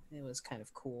 so it was kind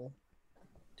of cool.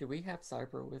 Do we have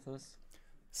Cyber with us?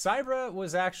 Cybra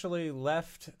was actually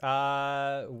left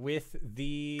with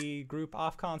the group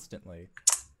off constantly.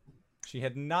 She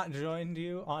had not joined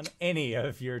you on any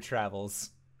of your travels.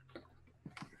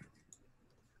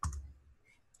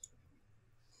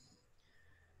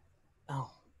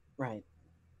 Oh, right.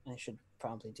 I should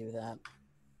probably do that.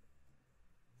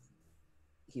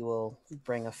 He will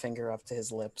bring a finger up to his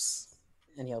lips,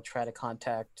 and he'll try to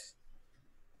contact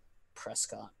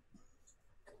Prescott.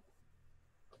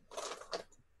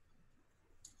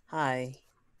 Hi,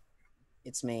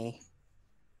 it's me.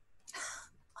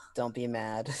 Don't be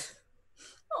mad.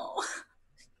 Oh.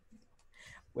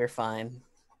 We're fine.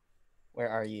 Where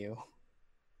are you,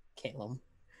 Caleb?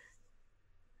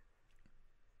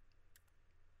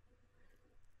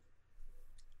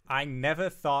 I never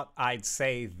thought I'd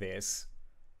say this,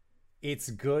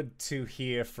 It's good to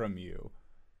hear from you.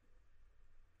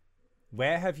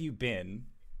 Where have you been?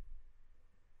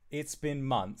 It's been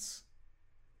months.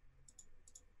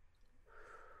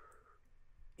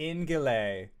 In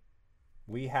Gillet,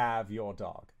 we have your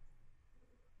dog.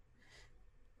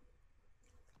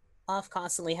 Off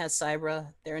constantly has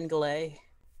Cybra. They're in Gillet.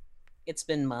 It's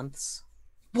been months.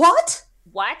 What?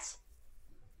 What?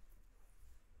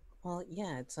 Well,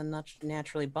 yeah, it's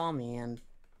unnaturally balmy, and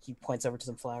he points over to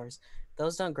some flowers.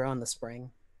 Those don't grow in the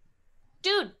spring.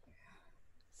 Dude!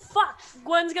 Fuck!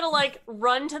 Gwen's gonna, like,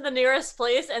 run to the nearest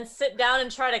place and sit down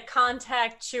and try to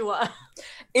contact Chua.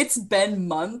 It's been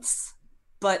months,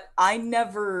 but I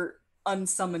never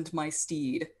unsummoned my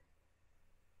steed.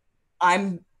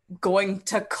 I'm going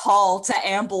to call to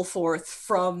Ampleforth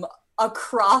from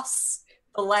across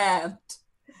the land.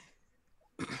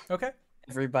 Okay.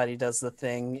 Everybody does the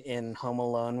thing in Home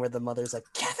Alone where the mother's like,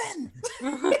 Kevin!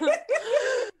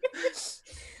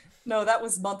 No, that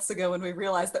was months ago when we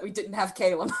realized that we didn't have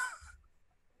Caleb.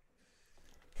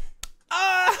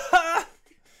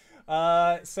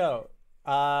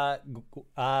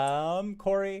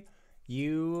 Corey,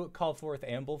 you call forth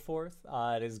Ampleforth.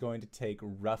 It is going to take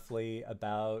roughly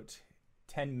about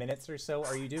 10 minutes or so.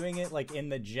 Are you doing it like in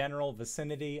the general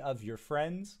vicinity of your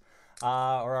friends?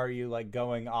 Or are you like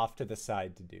going off to the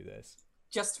side to do this?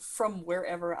 Just from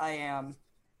wherever I am.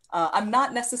 I'm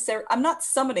not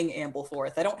summoning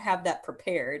Ampleforth. I don't have that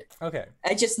prepared. Okay.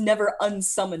 I just never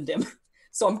unsummoned him.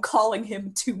 So I'm calling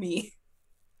him to me.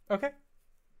 Okay.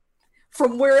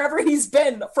 From wherever he's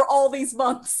been for all these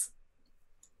months.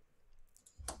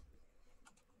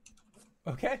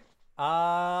 Okay.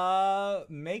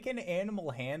 Make an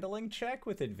animal handling check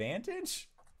with advantage.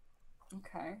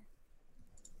 Okay.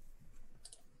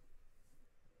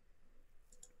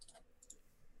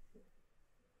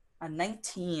 A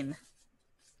 19.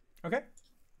 Okay.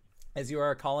 As you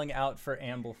are calling out for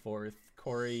Ampleforth,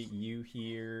 Corey, you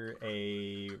hear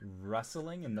a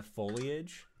rustling in the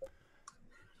foliage,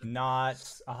 not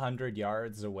 100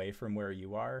 yards away from where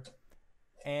you are,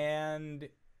 and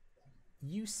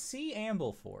you see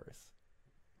Ampleforth.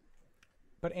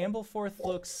 But Ampleforth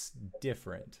looks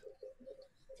different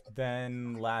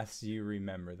than last you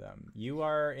remember them. You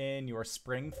are in your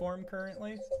spring form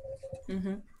currently.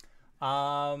 Mm-hmm.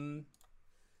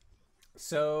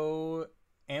 So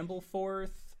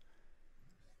Ampleforth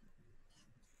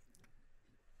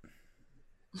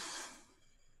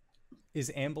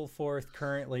is Ampleforth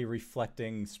currently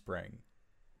reflecting spring?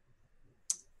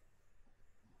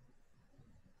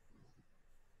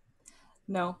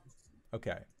 No.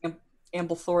 Okay.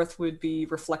 Ampleforth would be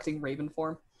reflecting Raven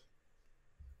form.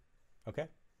 Okay.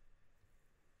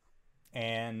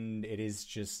 And it is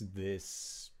just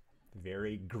this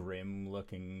very grim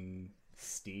looking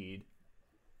steed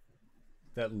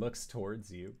that looks towards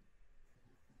you,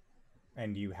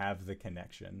 and you have the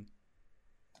connection.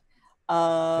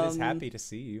 It is happy to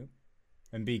see you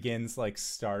and begins like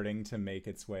starting to make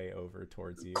its way over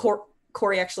towards you.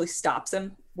 Corey actually stops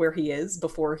him where he is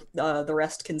before the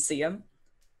rest can see him.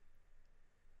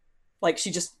 Like,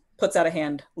 she just puts out a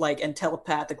hand, like, and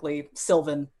telepathically,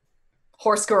 Sylvan,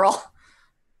 horse girl,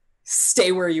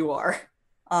 stay where you are.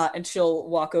 And she'll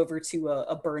walk over to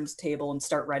a burned table and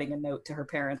start writing a note to her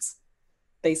parents.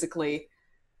 Basically,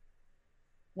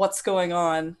 what's going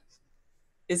on?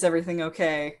 Is everything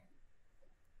okay?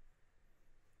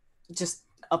 Just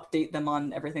update them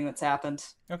on everything that's happened.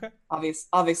 Okay.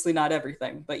 Obviously not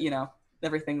everything, but, you know,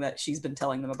 everything that she's been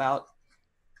telling them about.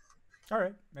 All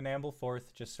right. And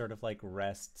Ampleforth just sort of like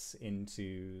rests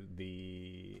into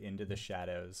the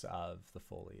shadows of the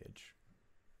foliage.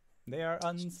 They are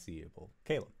unseeable.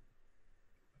 Caleb.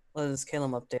 Was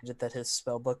Caleb updated that his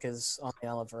spellbook is on the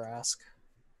Oliver Ask?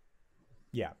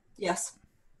 Yeah. Yes.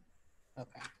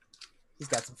 Okay. He's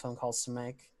got some phone calls to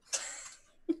make.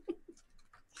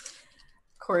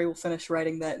 Corey will finish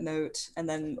writing that note and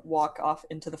then walk off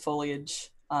into the foliage,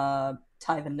 tie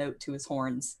the note to his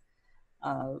horns,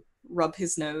 rub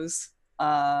his nose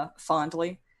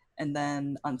fondly, and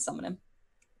then unsummon him.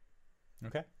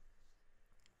 Okay.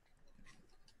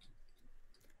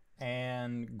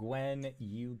 And Gwen,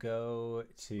 you go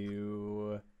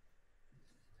to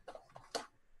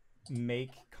make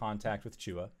contact with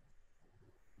Chua,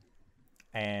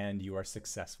 and you are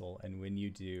successful. And when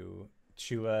you do,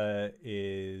 Chua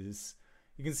is,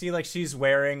 you can see like she's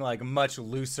wearing like much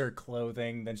looser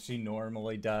clothing than she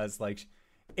normally does. Like,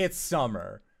 it's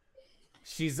summer.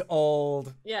 She's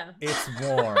old. Yeah. It's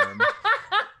warm.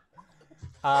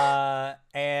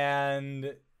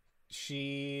 And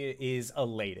she is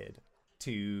elated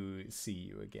to see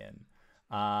you again.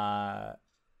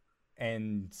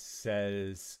 And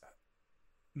says,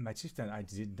 My chieftain, I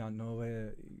did not know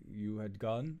where you had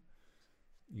gone.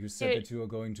 You said that you were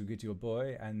going to get your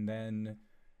boy, and then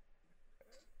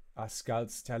our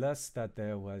scouts tell us that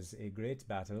there was a great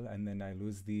battle, and then I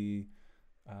lose the...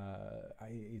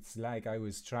 it's like I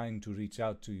was trying to reach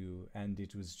out to you, and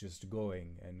it was just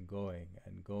going and going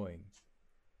and going.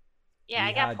 Yeah,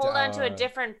 We I got had pulled onto a our-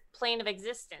 different plane of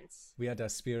existence. We had our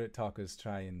spirit talkers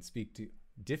try and speak to you.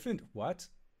 Different what?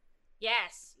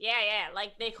 Yes, yeah.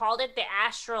 Like they called it the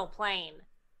astral plane.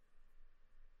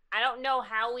 I don't know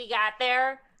how we got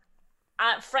there.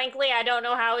 Frankly, I don't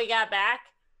know how we got back.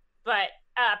 But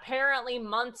apparently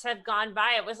months have gone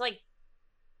by. It was like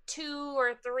 2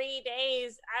 or 3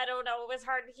 days. I don't know. It was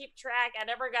hard to keep track. I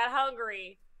never got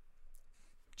hungry.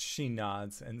 She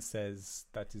nods and says,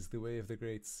 "That is the way of the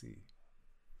Great Sea.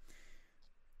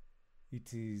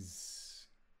 It is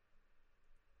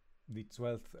the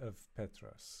 12th of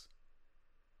Petros.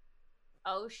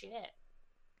 Oh, shit.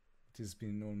 It has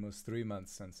been almost 3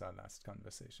 months since our last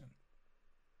conversation."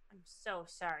 I'm so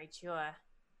sorry, Chua.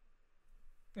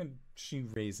 And she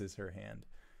raises her hand.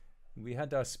 "We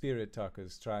had our spirit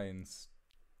talkers try and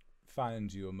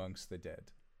find you amongst the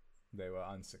dead. They were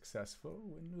unsuccessful.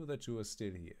 We knew that you were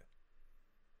still here.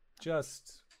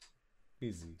 Just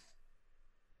busy."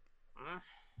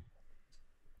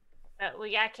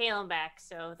 We got Kalen back,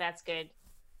 so that's good.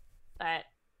 But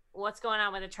what's going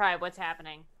on with the tribe? What's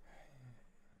happening?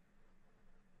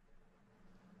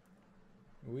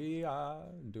 We are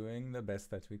doing the best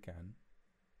that we can.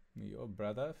 Your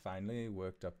brother finally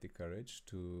worked up the courage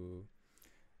to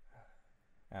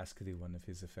ask the one of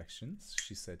his affections.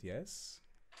 She said yes.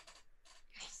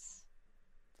 Yes.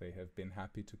 They have been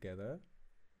happy together.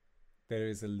 There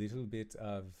is a little bit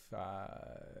of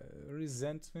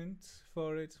resentment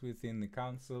for it within the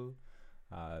council.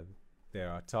 There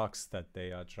are talks that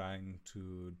they are trying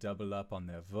to double up on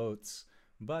their votes.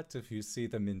 But if you see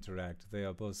them interact, they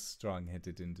are both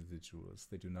strong-headed individuals.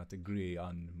 They do not agree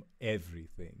on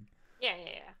everything.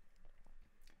 Yeah.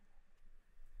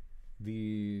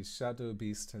 The shadow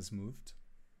beast has moved.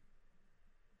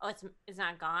 Oh, it's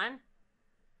not gone?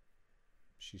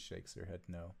 She shakes her head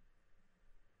no.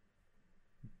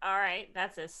 All right,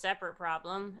 that's a separate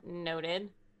problem.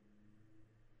 Noted.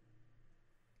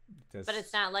 But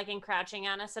it's not like encroaching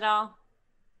on us at all?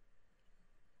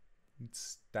 It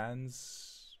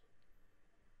stands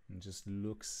and just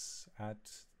looks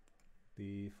at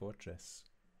the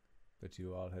fortress that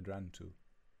you all had run to.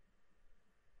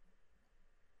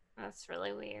 That's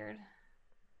really weird.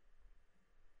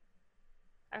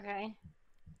 Okay.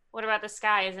 What about the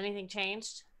sky? Has anything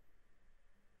changed?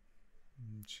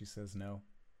 She says no.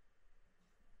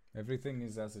 Everything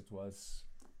is as it was.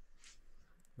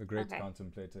 The great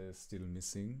contemplator is still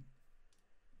missing.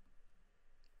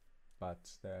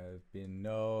 But there have been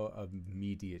no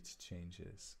immediate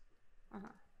changes.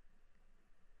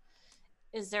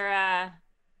 Is there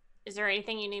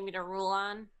anything you need me to rule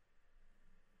on?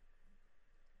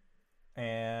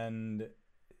 And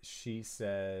she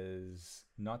says,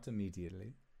 not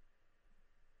immediately.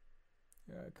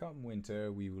 Come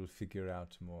winter, we will figure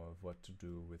out more of what to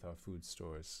do with our food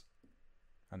stores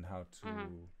and how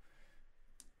to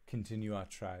continue our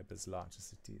tribe as large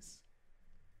as it is.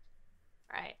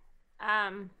 Right.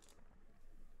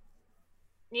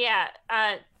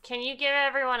 Can you give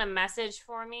everyone a message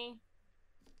for me?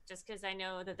 Just because I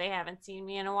know that they haven't seen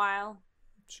me in a while.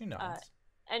 She nods.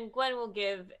 And Gwen will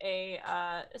give a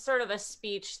sort of a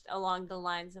speech along the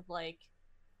lines of like,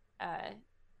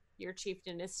 your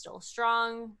chieftain is still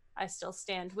strong. I still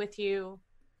stand with you.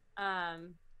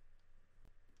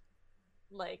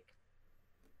 Like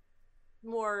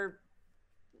more,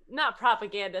 not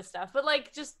propaganda stuff, but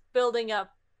like just building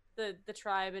up the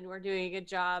tribe, and we're doing a good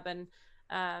job. And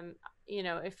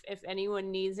if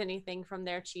anyone needs anything from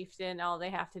their chieftain, all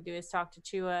they have to do is talk to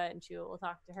Chua, and Chua will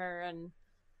talk to her, and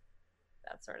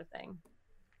that sort of thing.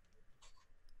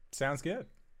 Sounds good.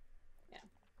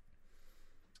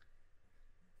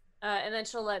 And then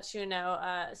she'll let you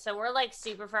know. So we're like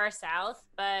super far south,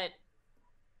 but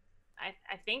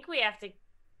I think we have to.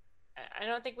 I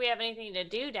don't think we have anything to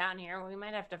do down here. We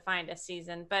might have to find a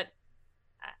season, but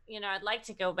I'd like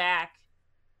to go back.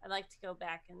 I'd like to go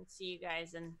back and see you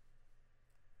guys and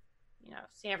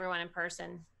see everyone in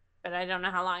person. But I don't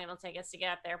know how long it'll take us to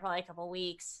get up there. Probably a couple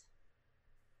weeks.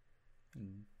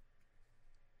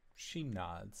 She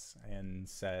nods and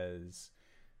says,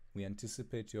 "We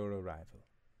anticipate your arrival."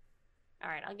 All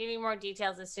right, I'll give you more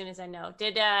details as soon as I know.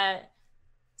 Did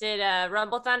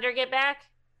Rumble Thunder get back?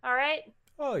 All right.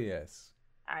 Oh yes.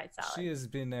 All right, solid. She has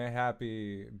been a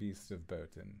happy beast of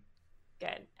burden.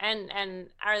 Good. And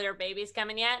are there babies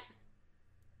coming yet?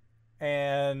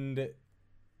 And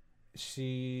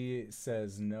she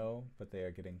says no, but they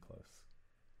are getting close.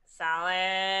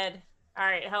 Solid. All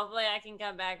right, hopefully I can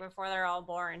come back before they're all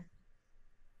born.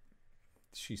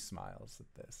 She smiles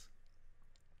at this.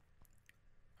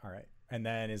 All right. And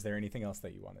then is there anything else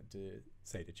that you wanted to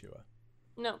say to Chua?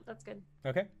 No, that's good.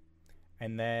 Okay.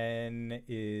 And then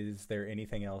is there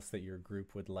anything else that your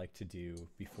group would like to do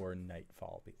before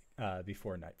nightfall?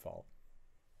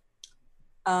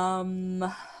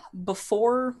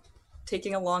 Before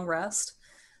taking a long rest,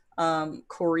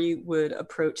 Corey would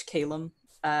approach Calum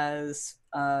as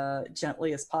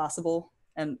gently as possible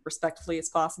and respectfully as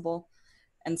possible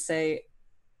and say,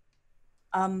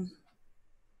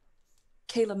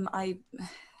 Calum, I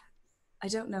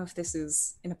don't know if this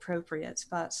is inappropriate,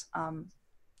 but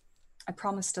I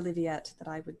promised Oliviette that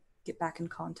I would get back in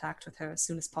contact with her as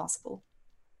soon as possible.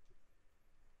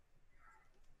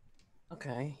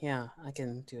 Okay, yeah, I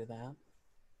can do that.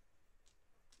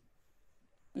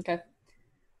 Okay.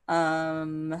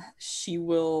 She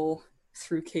will,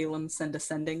 through Calum, send a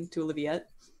sending to Oliviette,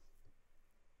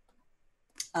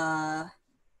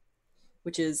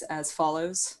 which is as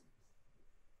follows.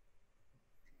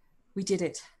 We did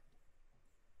it.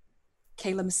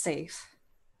 Calum is safe,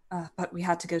 but we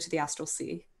had to go to the Astral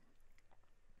Sea.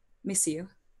 Miss you.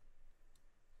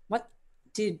 What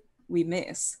did we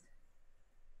miss?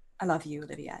 I love you,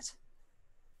 Oliviette.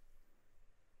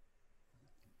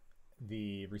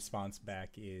 The response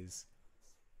back is,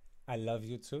 I love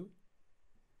you too.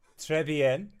 Très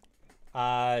bien.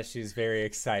 She's very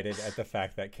excited at the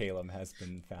fact that Calum has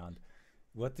been found.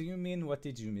 What do you mean, what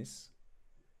did you miss?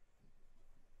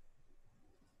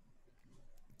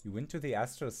 You went to the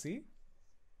Astral Sea?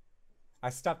 I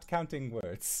stopped counting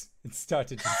words and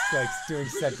started just like doing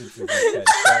sentences instead.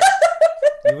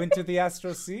 So, you went to the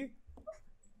Astral Sea?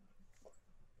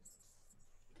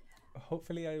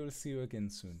 Hopefully I will see you again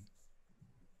soon.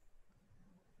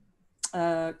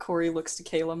 Corey looks to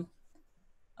Calum.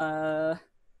 Can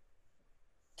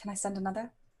I send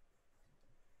another?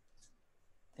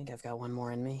 I think I've got one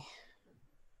more in me.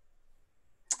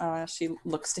 She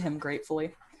looks to him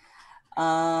gratefully.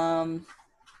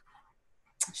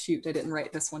 Shoot, I didn't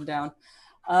write this one down.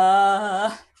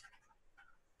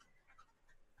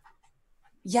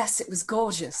 Yes, it was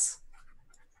gorgeous.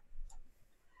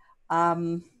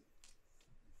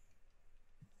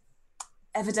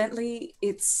 Evidently,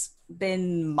 it's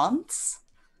been months.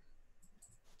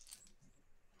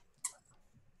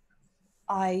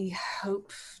 I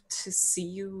hope to see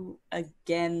you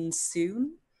again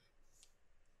soon.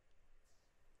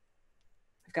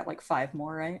 I've got like 5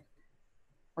 more, right?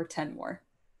 Or 10 more?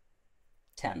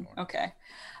 10 more. Okay.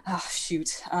 Oh,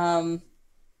 shoot.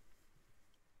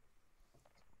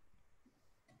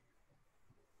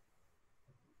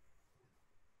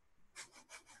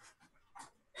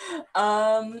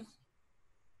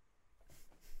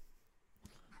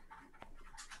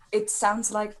 It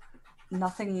sounds like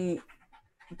nothing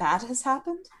bad has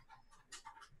happened.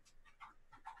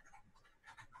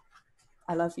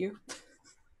 I love you.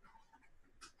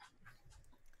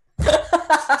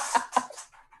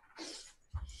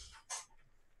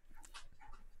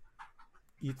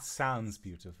 It sounds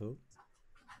beautiful.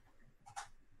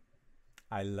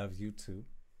 I love you too.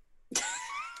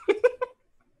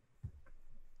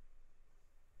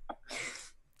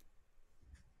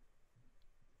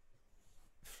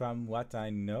 From what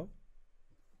I know,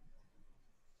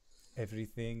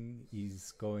 everything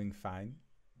is going fine.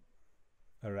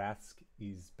 Arask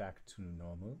is back to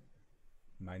normal,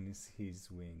 minus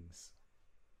his wings.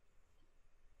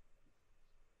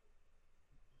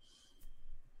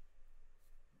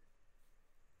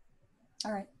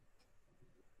 All right.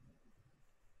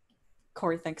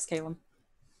 Corey thanks Calum.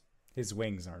 His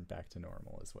wings aren't back to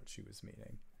normal, is what she was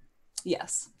meaning.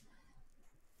 Yes.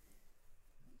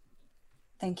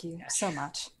 Thank you so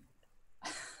much.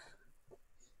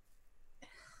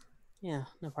 Yeah,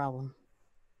 no problem.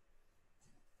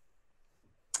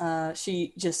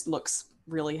 She just looks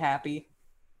really happy.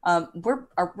 We're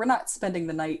not spending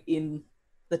the night in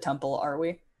the temple, are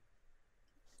we?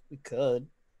 We could.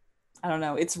 I don't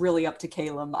know. It's really up to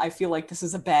Calum. I feel like this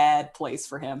is a bad place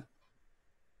for him.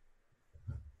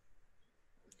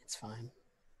 It's fine.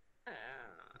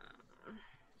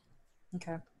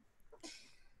 Okay.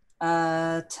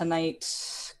 Tonight,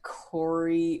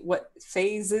 Corey, what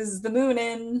phase is the moon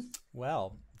in?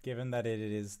 Well, given that it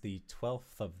is the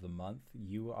 12th of the month,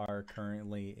 you are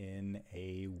currently in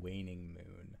a waning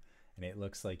moon. And it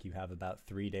looks like you have about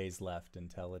 3 days left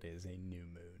until it is a new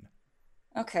moon.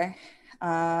 Okay.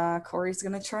 Corey's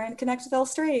gonna try and connect with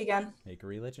Elstray again. Make a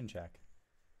religion check.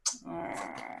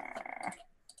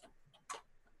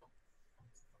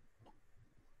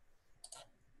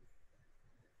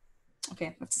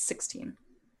 Okay, that's a 16.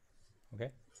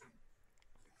 Okay.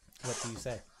 What do you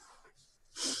say?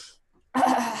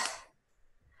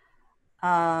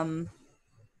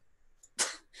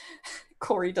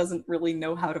 Corey doesn't really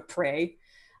know how to pray.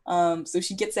 So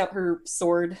she gets out her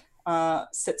sword,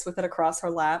 sits with it across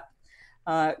her lap,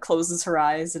 closes her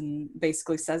eyes, and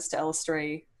basically says to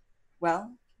Elistray,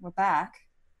 well, we're back.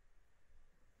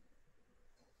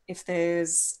 If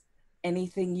there's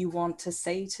anything you want to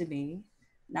say to me,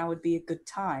 now would be a good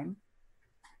time.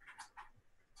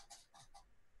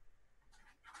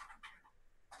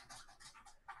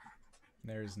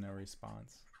 There's no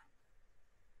response.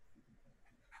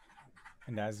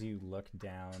 And as you look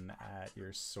down at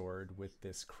your sword with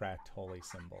this cracked holy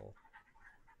symbol,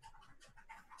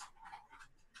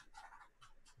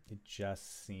 it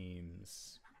just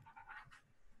seems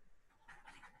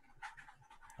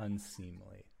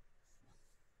unseemly.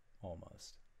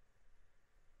 Almost.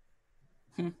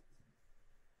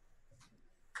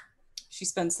 She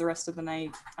spends the rest of the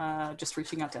night just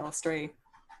reaching out to Elistray.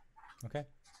 Okay.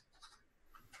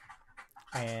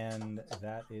 And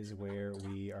that is where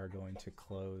we are going to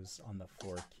close on the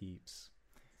Four Keeps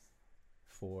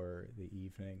for the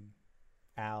evening.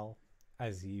 Al,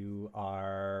 as you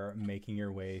are making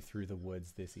your way through the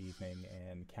woods this evening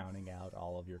and counting out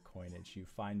all of your coinage, you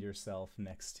find yourself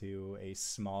next to a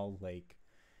small lake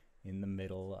in the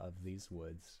middle of these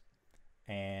woods.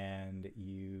 And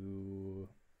you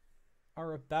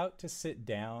are about to sit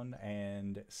down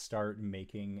and start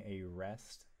making a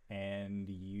rest, and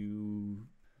you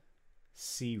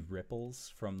see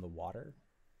ripples from the water.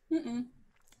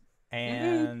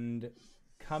 And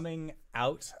coming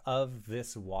out of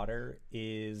this water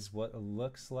is what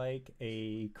looks like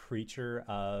a creature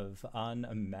of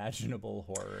unimaginable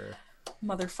horror.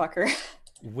 Motherfucker.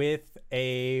 With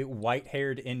a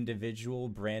white-haired individual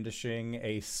brandishing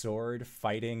a sword,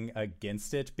 fighting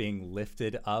against it, being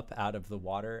lifted up out of the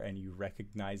water, and you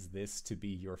recognize this to be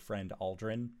your friend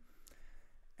Aldrin.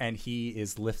 And he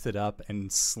is lifted up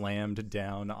and slammed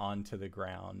down onto the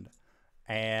ground.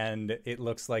 And it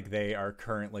looks like they are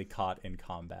currently caught in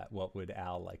combat. What would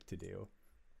Al like to do?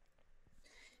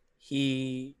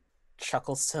 He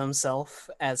chuckles to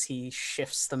himself as he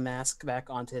shifts the mask back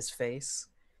onto his face.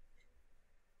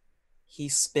 He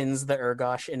spins the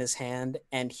Urgosh in his hand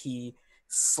and he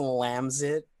slams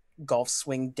it, golf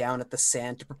swing down at the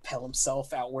sand to propel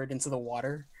himself outward into the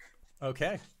water.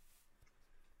 Okay.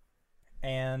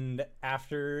 And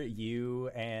after you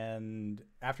enter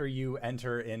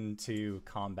into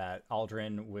combat,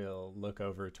 Aldrin will look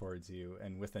over towards you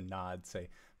and with a nod say,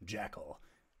 Jackal,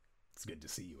 it's good to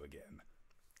see you again.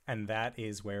 And that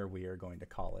is where we are going to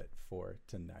call it for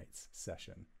tonight's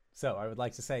session. So I would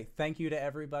like to say thank you to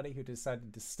everybody who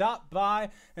decided to stop by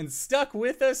and stuck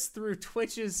with us through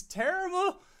Twitch's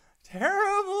terrible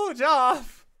job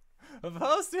of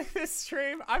hosting this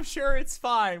stream. I'm sure it's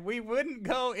fine. We wouldn't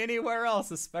go anywhere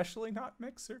else, especially not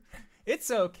Mixer.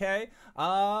 It's okay.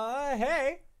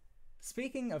 Hey,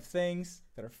 speaking of things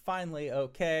that are finally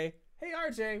okay, hey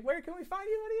RJ, where can we find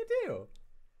you? What do you do?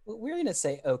 We're going to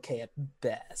say okay at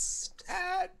best.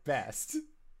 At best.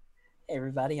 Hey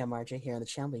everybody, I'm RJ here on the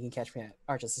channel. You can catch me at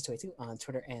RJS22 on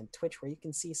Twitter and Twitch, where you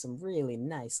can see some really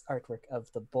nice artwork of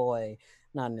the boy,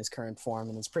 not in his current form,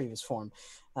 in his previous form.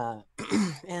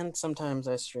 And sometimes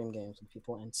I stream games with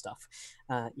people and stuff.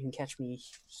 You can catch me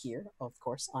here, of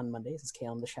course, on Mondays as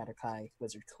Calum the Shatterkai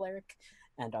Wizard Cleric,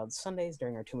 and on Sundays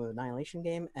during our Tomb of Annihilation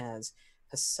game as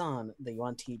Hassan the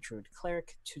Yuan-Ti Druid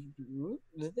Cleric.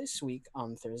 This week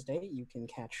on Thursday, you can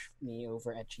catch me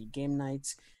over at G Game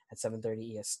Nights at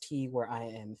 7:30 EST, where I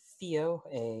am Theo,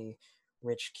 a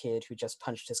rich kid who just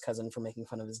punched his cousin for making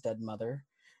fun of his dead mother.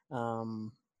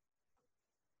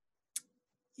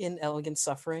 In Elegant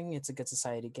Suffering, it's a Good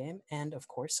Society game. And of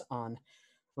course, on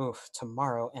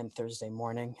tomorrow and Thursday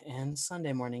morning and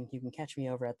Sunday morning, you can catch me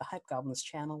over at the Hype Goblins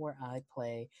channel, where I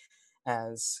play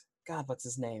as, God, what's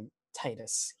his name?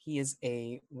 Titus. He is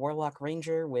a Warlock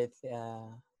Ranger with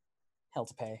hell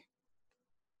to pay.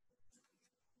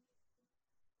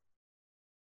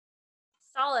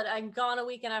 Solid. I'm gone a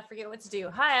week and I forget what to do.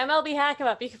 Hi, I'm LB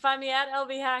Hackemup. You can find me at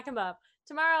LB Hackemup.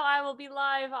 Tomorrow I will be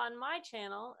live on my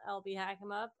channel, LB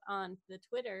Hackemup, on the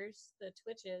Twitches.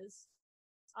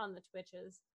 I'm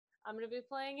going to be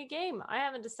playing a game. I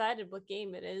haven't decided what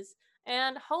game it is.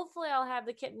 And hopefully I'll have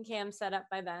the kitten cam set up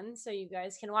by then, so you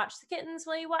guys can watch the kittens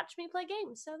while you watch me play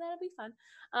games. So that'll be fun.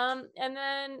 And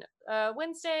then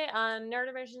Wednesday on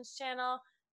Nerdivision's channel.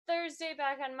 Thursday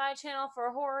back on my channel for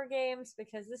horror games,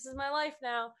 because this is my life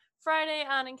now. Friday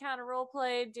on Encounter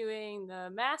Roleplay doing the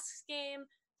Masks game.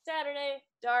 Saturday,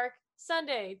 Dark.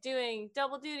 Sunday doing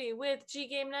double duty with G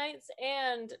Game Nights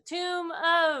and Tomb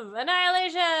of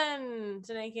Annihilation.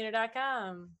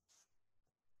 ToNakeHunter.com.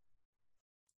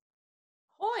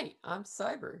 Hoi, I'm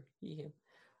Cyber. He, him.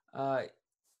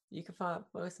 You can find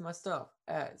most of my stuff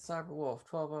at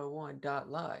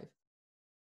cyberwolf1201.live.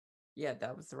 Yeah,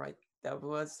 that was the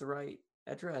right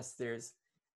address. There's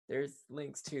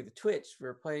links to the Twitch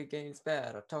where Play Games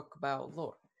Bad. I talk about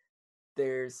lore.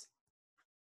 There's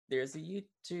a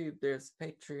YouTube, there's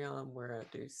Patreon where I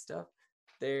do stuff.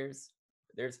 There's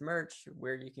merch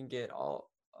where you can get all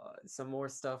some more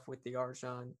stuff with the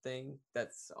Arjan thing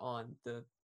that's on the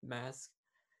mask.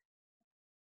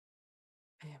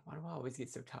 Man, why do I always get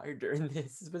so tired during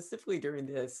this? Specifically during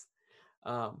this.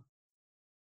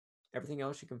 Everything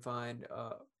else you can find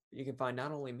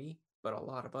not only me, but a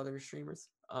lot of other streamers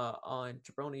on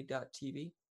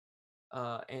jabroni.tv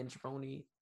and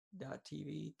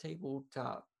jabroni.tv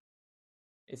tabletop.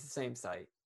 It's the same site.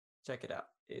 Check it out.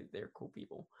 They're cool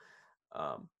people.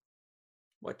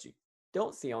 What you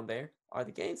don't see on there are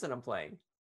the games that I'm playing.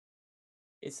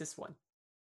 It's this one.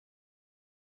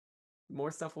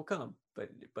 More stuff will come, but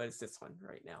it's this one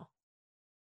right now.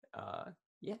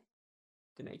 Yeah.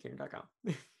 DanaeKeener.com.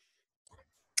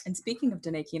 And speaking of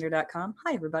DanaeKeener.com,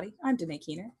 hi everybody, I'm Danae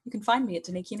Keener. You can find me at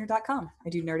DanaeKeener.com. I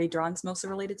do nerdy drawings mostly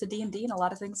related to D&D and a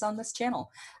lot of things on this channel.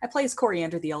 I play as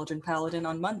Coriander the Eldrin Paladin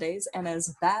on Mondays and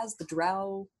as Baz the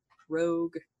Drow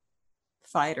Rogue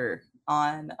Fighter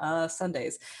on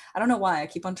Sundays. I don't know why I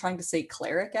keep on trying to say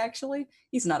cleric, actually.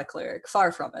 He's not a cleric,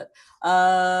 far from it.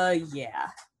 Yeah.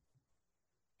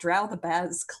 Drow the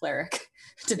Baz Cleric,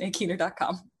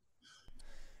 DanaeKeener.com.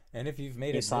 And if you've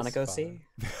made it Sonic this OC?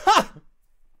 far...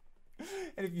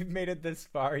 And if you've made it this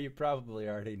far, you probably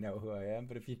already know who I am.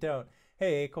 But if you don't,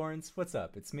 hey Acorns, what's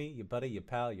up? It's me, your buddy, your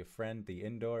pal, your friend, the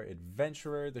Indoor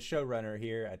Adventurer, the showrunner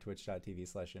here at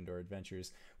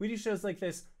twitch.tv/IndoorAdventures. We do shows like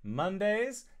this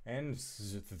Mondays and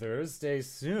Thursdays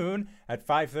soon at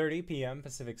 5:30 p.m.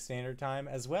 Pacific Standard Time,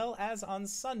 as well as on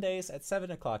Sundays at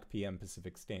 7 o'clock p.m.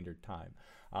 Pacific Standard Time.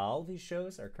 All these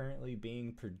shows are currently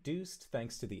being produced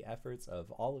thanks to the efforts of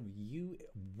all of you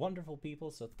wonderful people.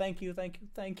 So thank you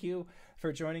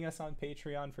for joining us on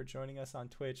Patreon, for joining us on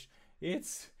Twitch.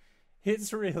 It's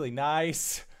really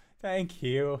nice. Thank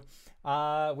you.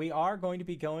 We are going to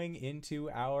be going into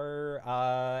our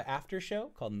after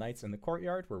show called Nights in the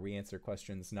Courtyard, where we answer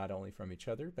questions not only from each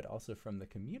other, but also from the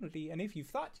community. And if you've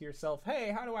thought to yourself,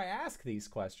 hey, how do I ask these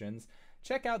questions?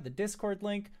 Check out the Discord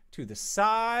link to the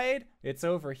side. It's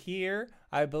over here,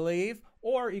 I believe,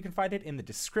 or you can find it in the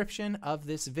description of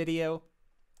this video.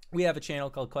 We have a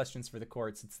channel called Questions for the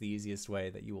Courts. It's the easiest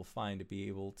way that you will find to be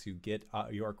able to get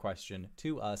your question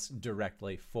to us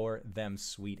directly for them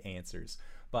sweet answers.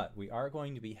 But we are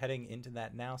going to be heading into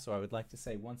that now, so I would like to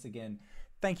say once again,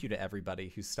 thank you to everybody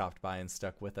who stopped by and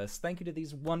stuck with us. Thank you to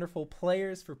these wonderful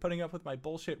players for putting up with my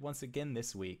bullshit once again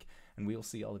this week. And we will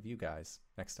see all of you guys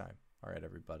next time. All right,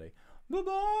 everybody.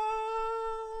 Bye-bye.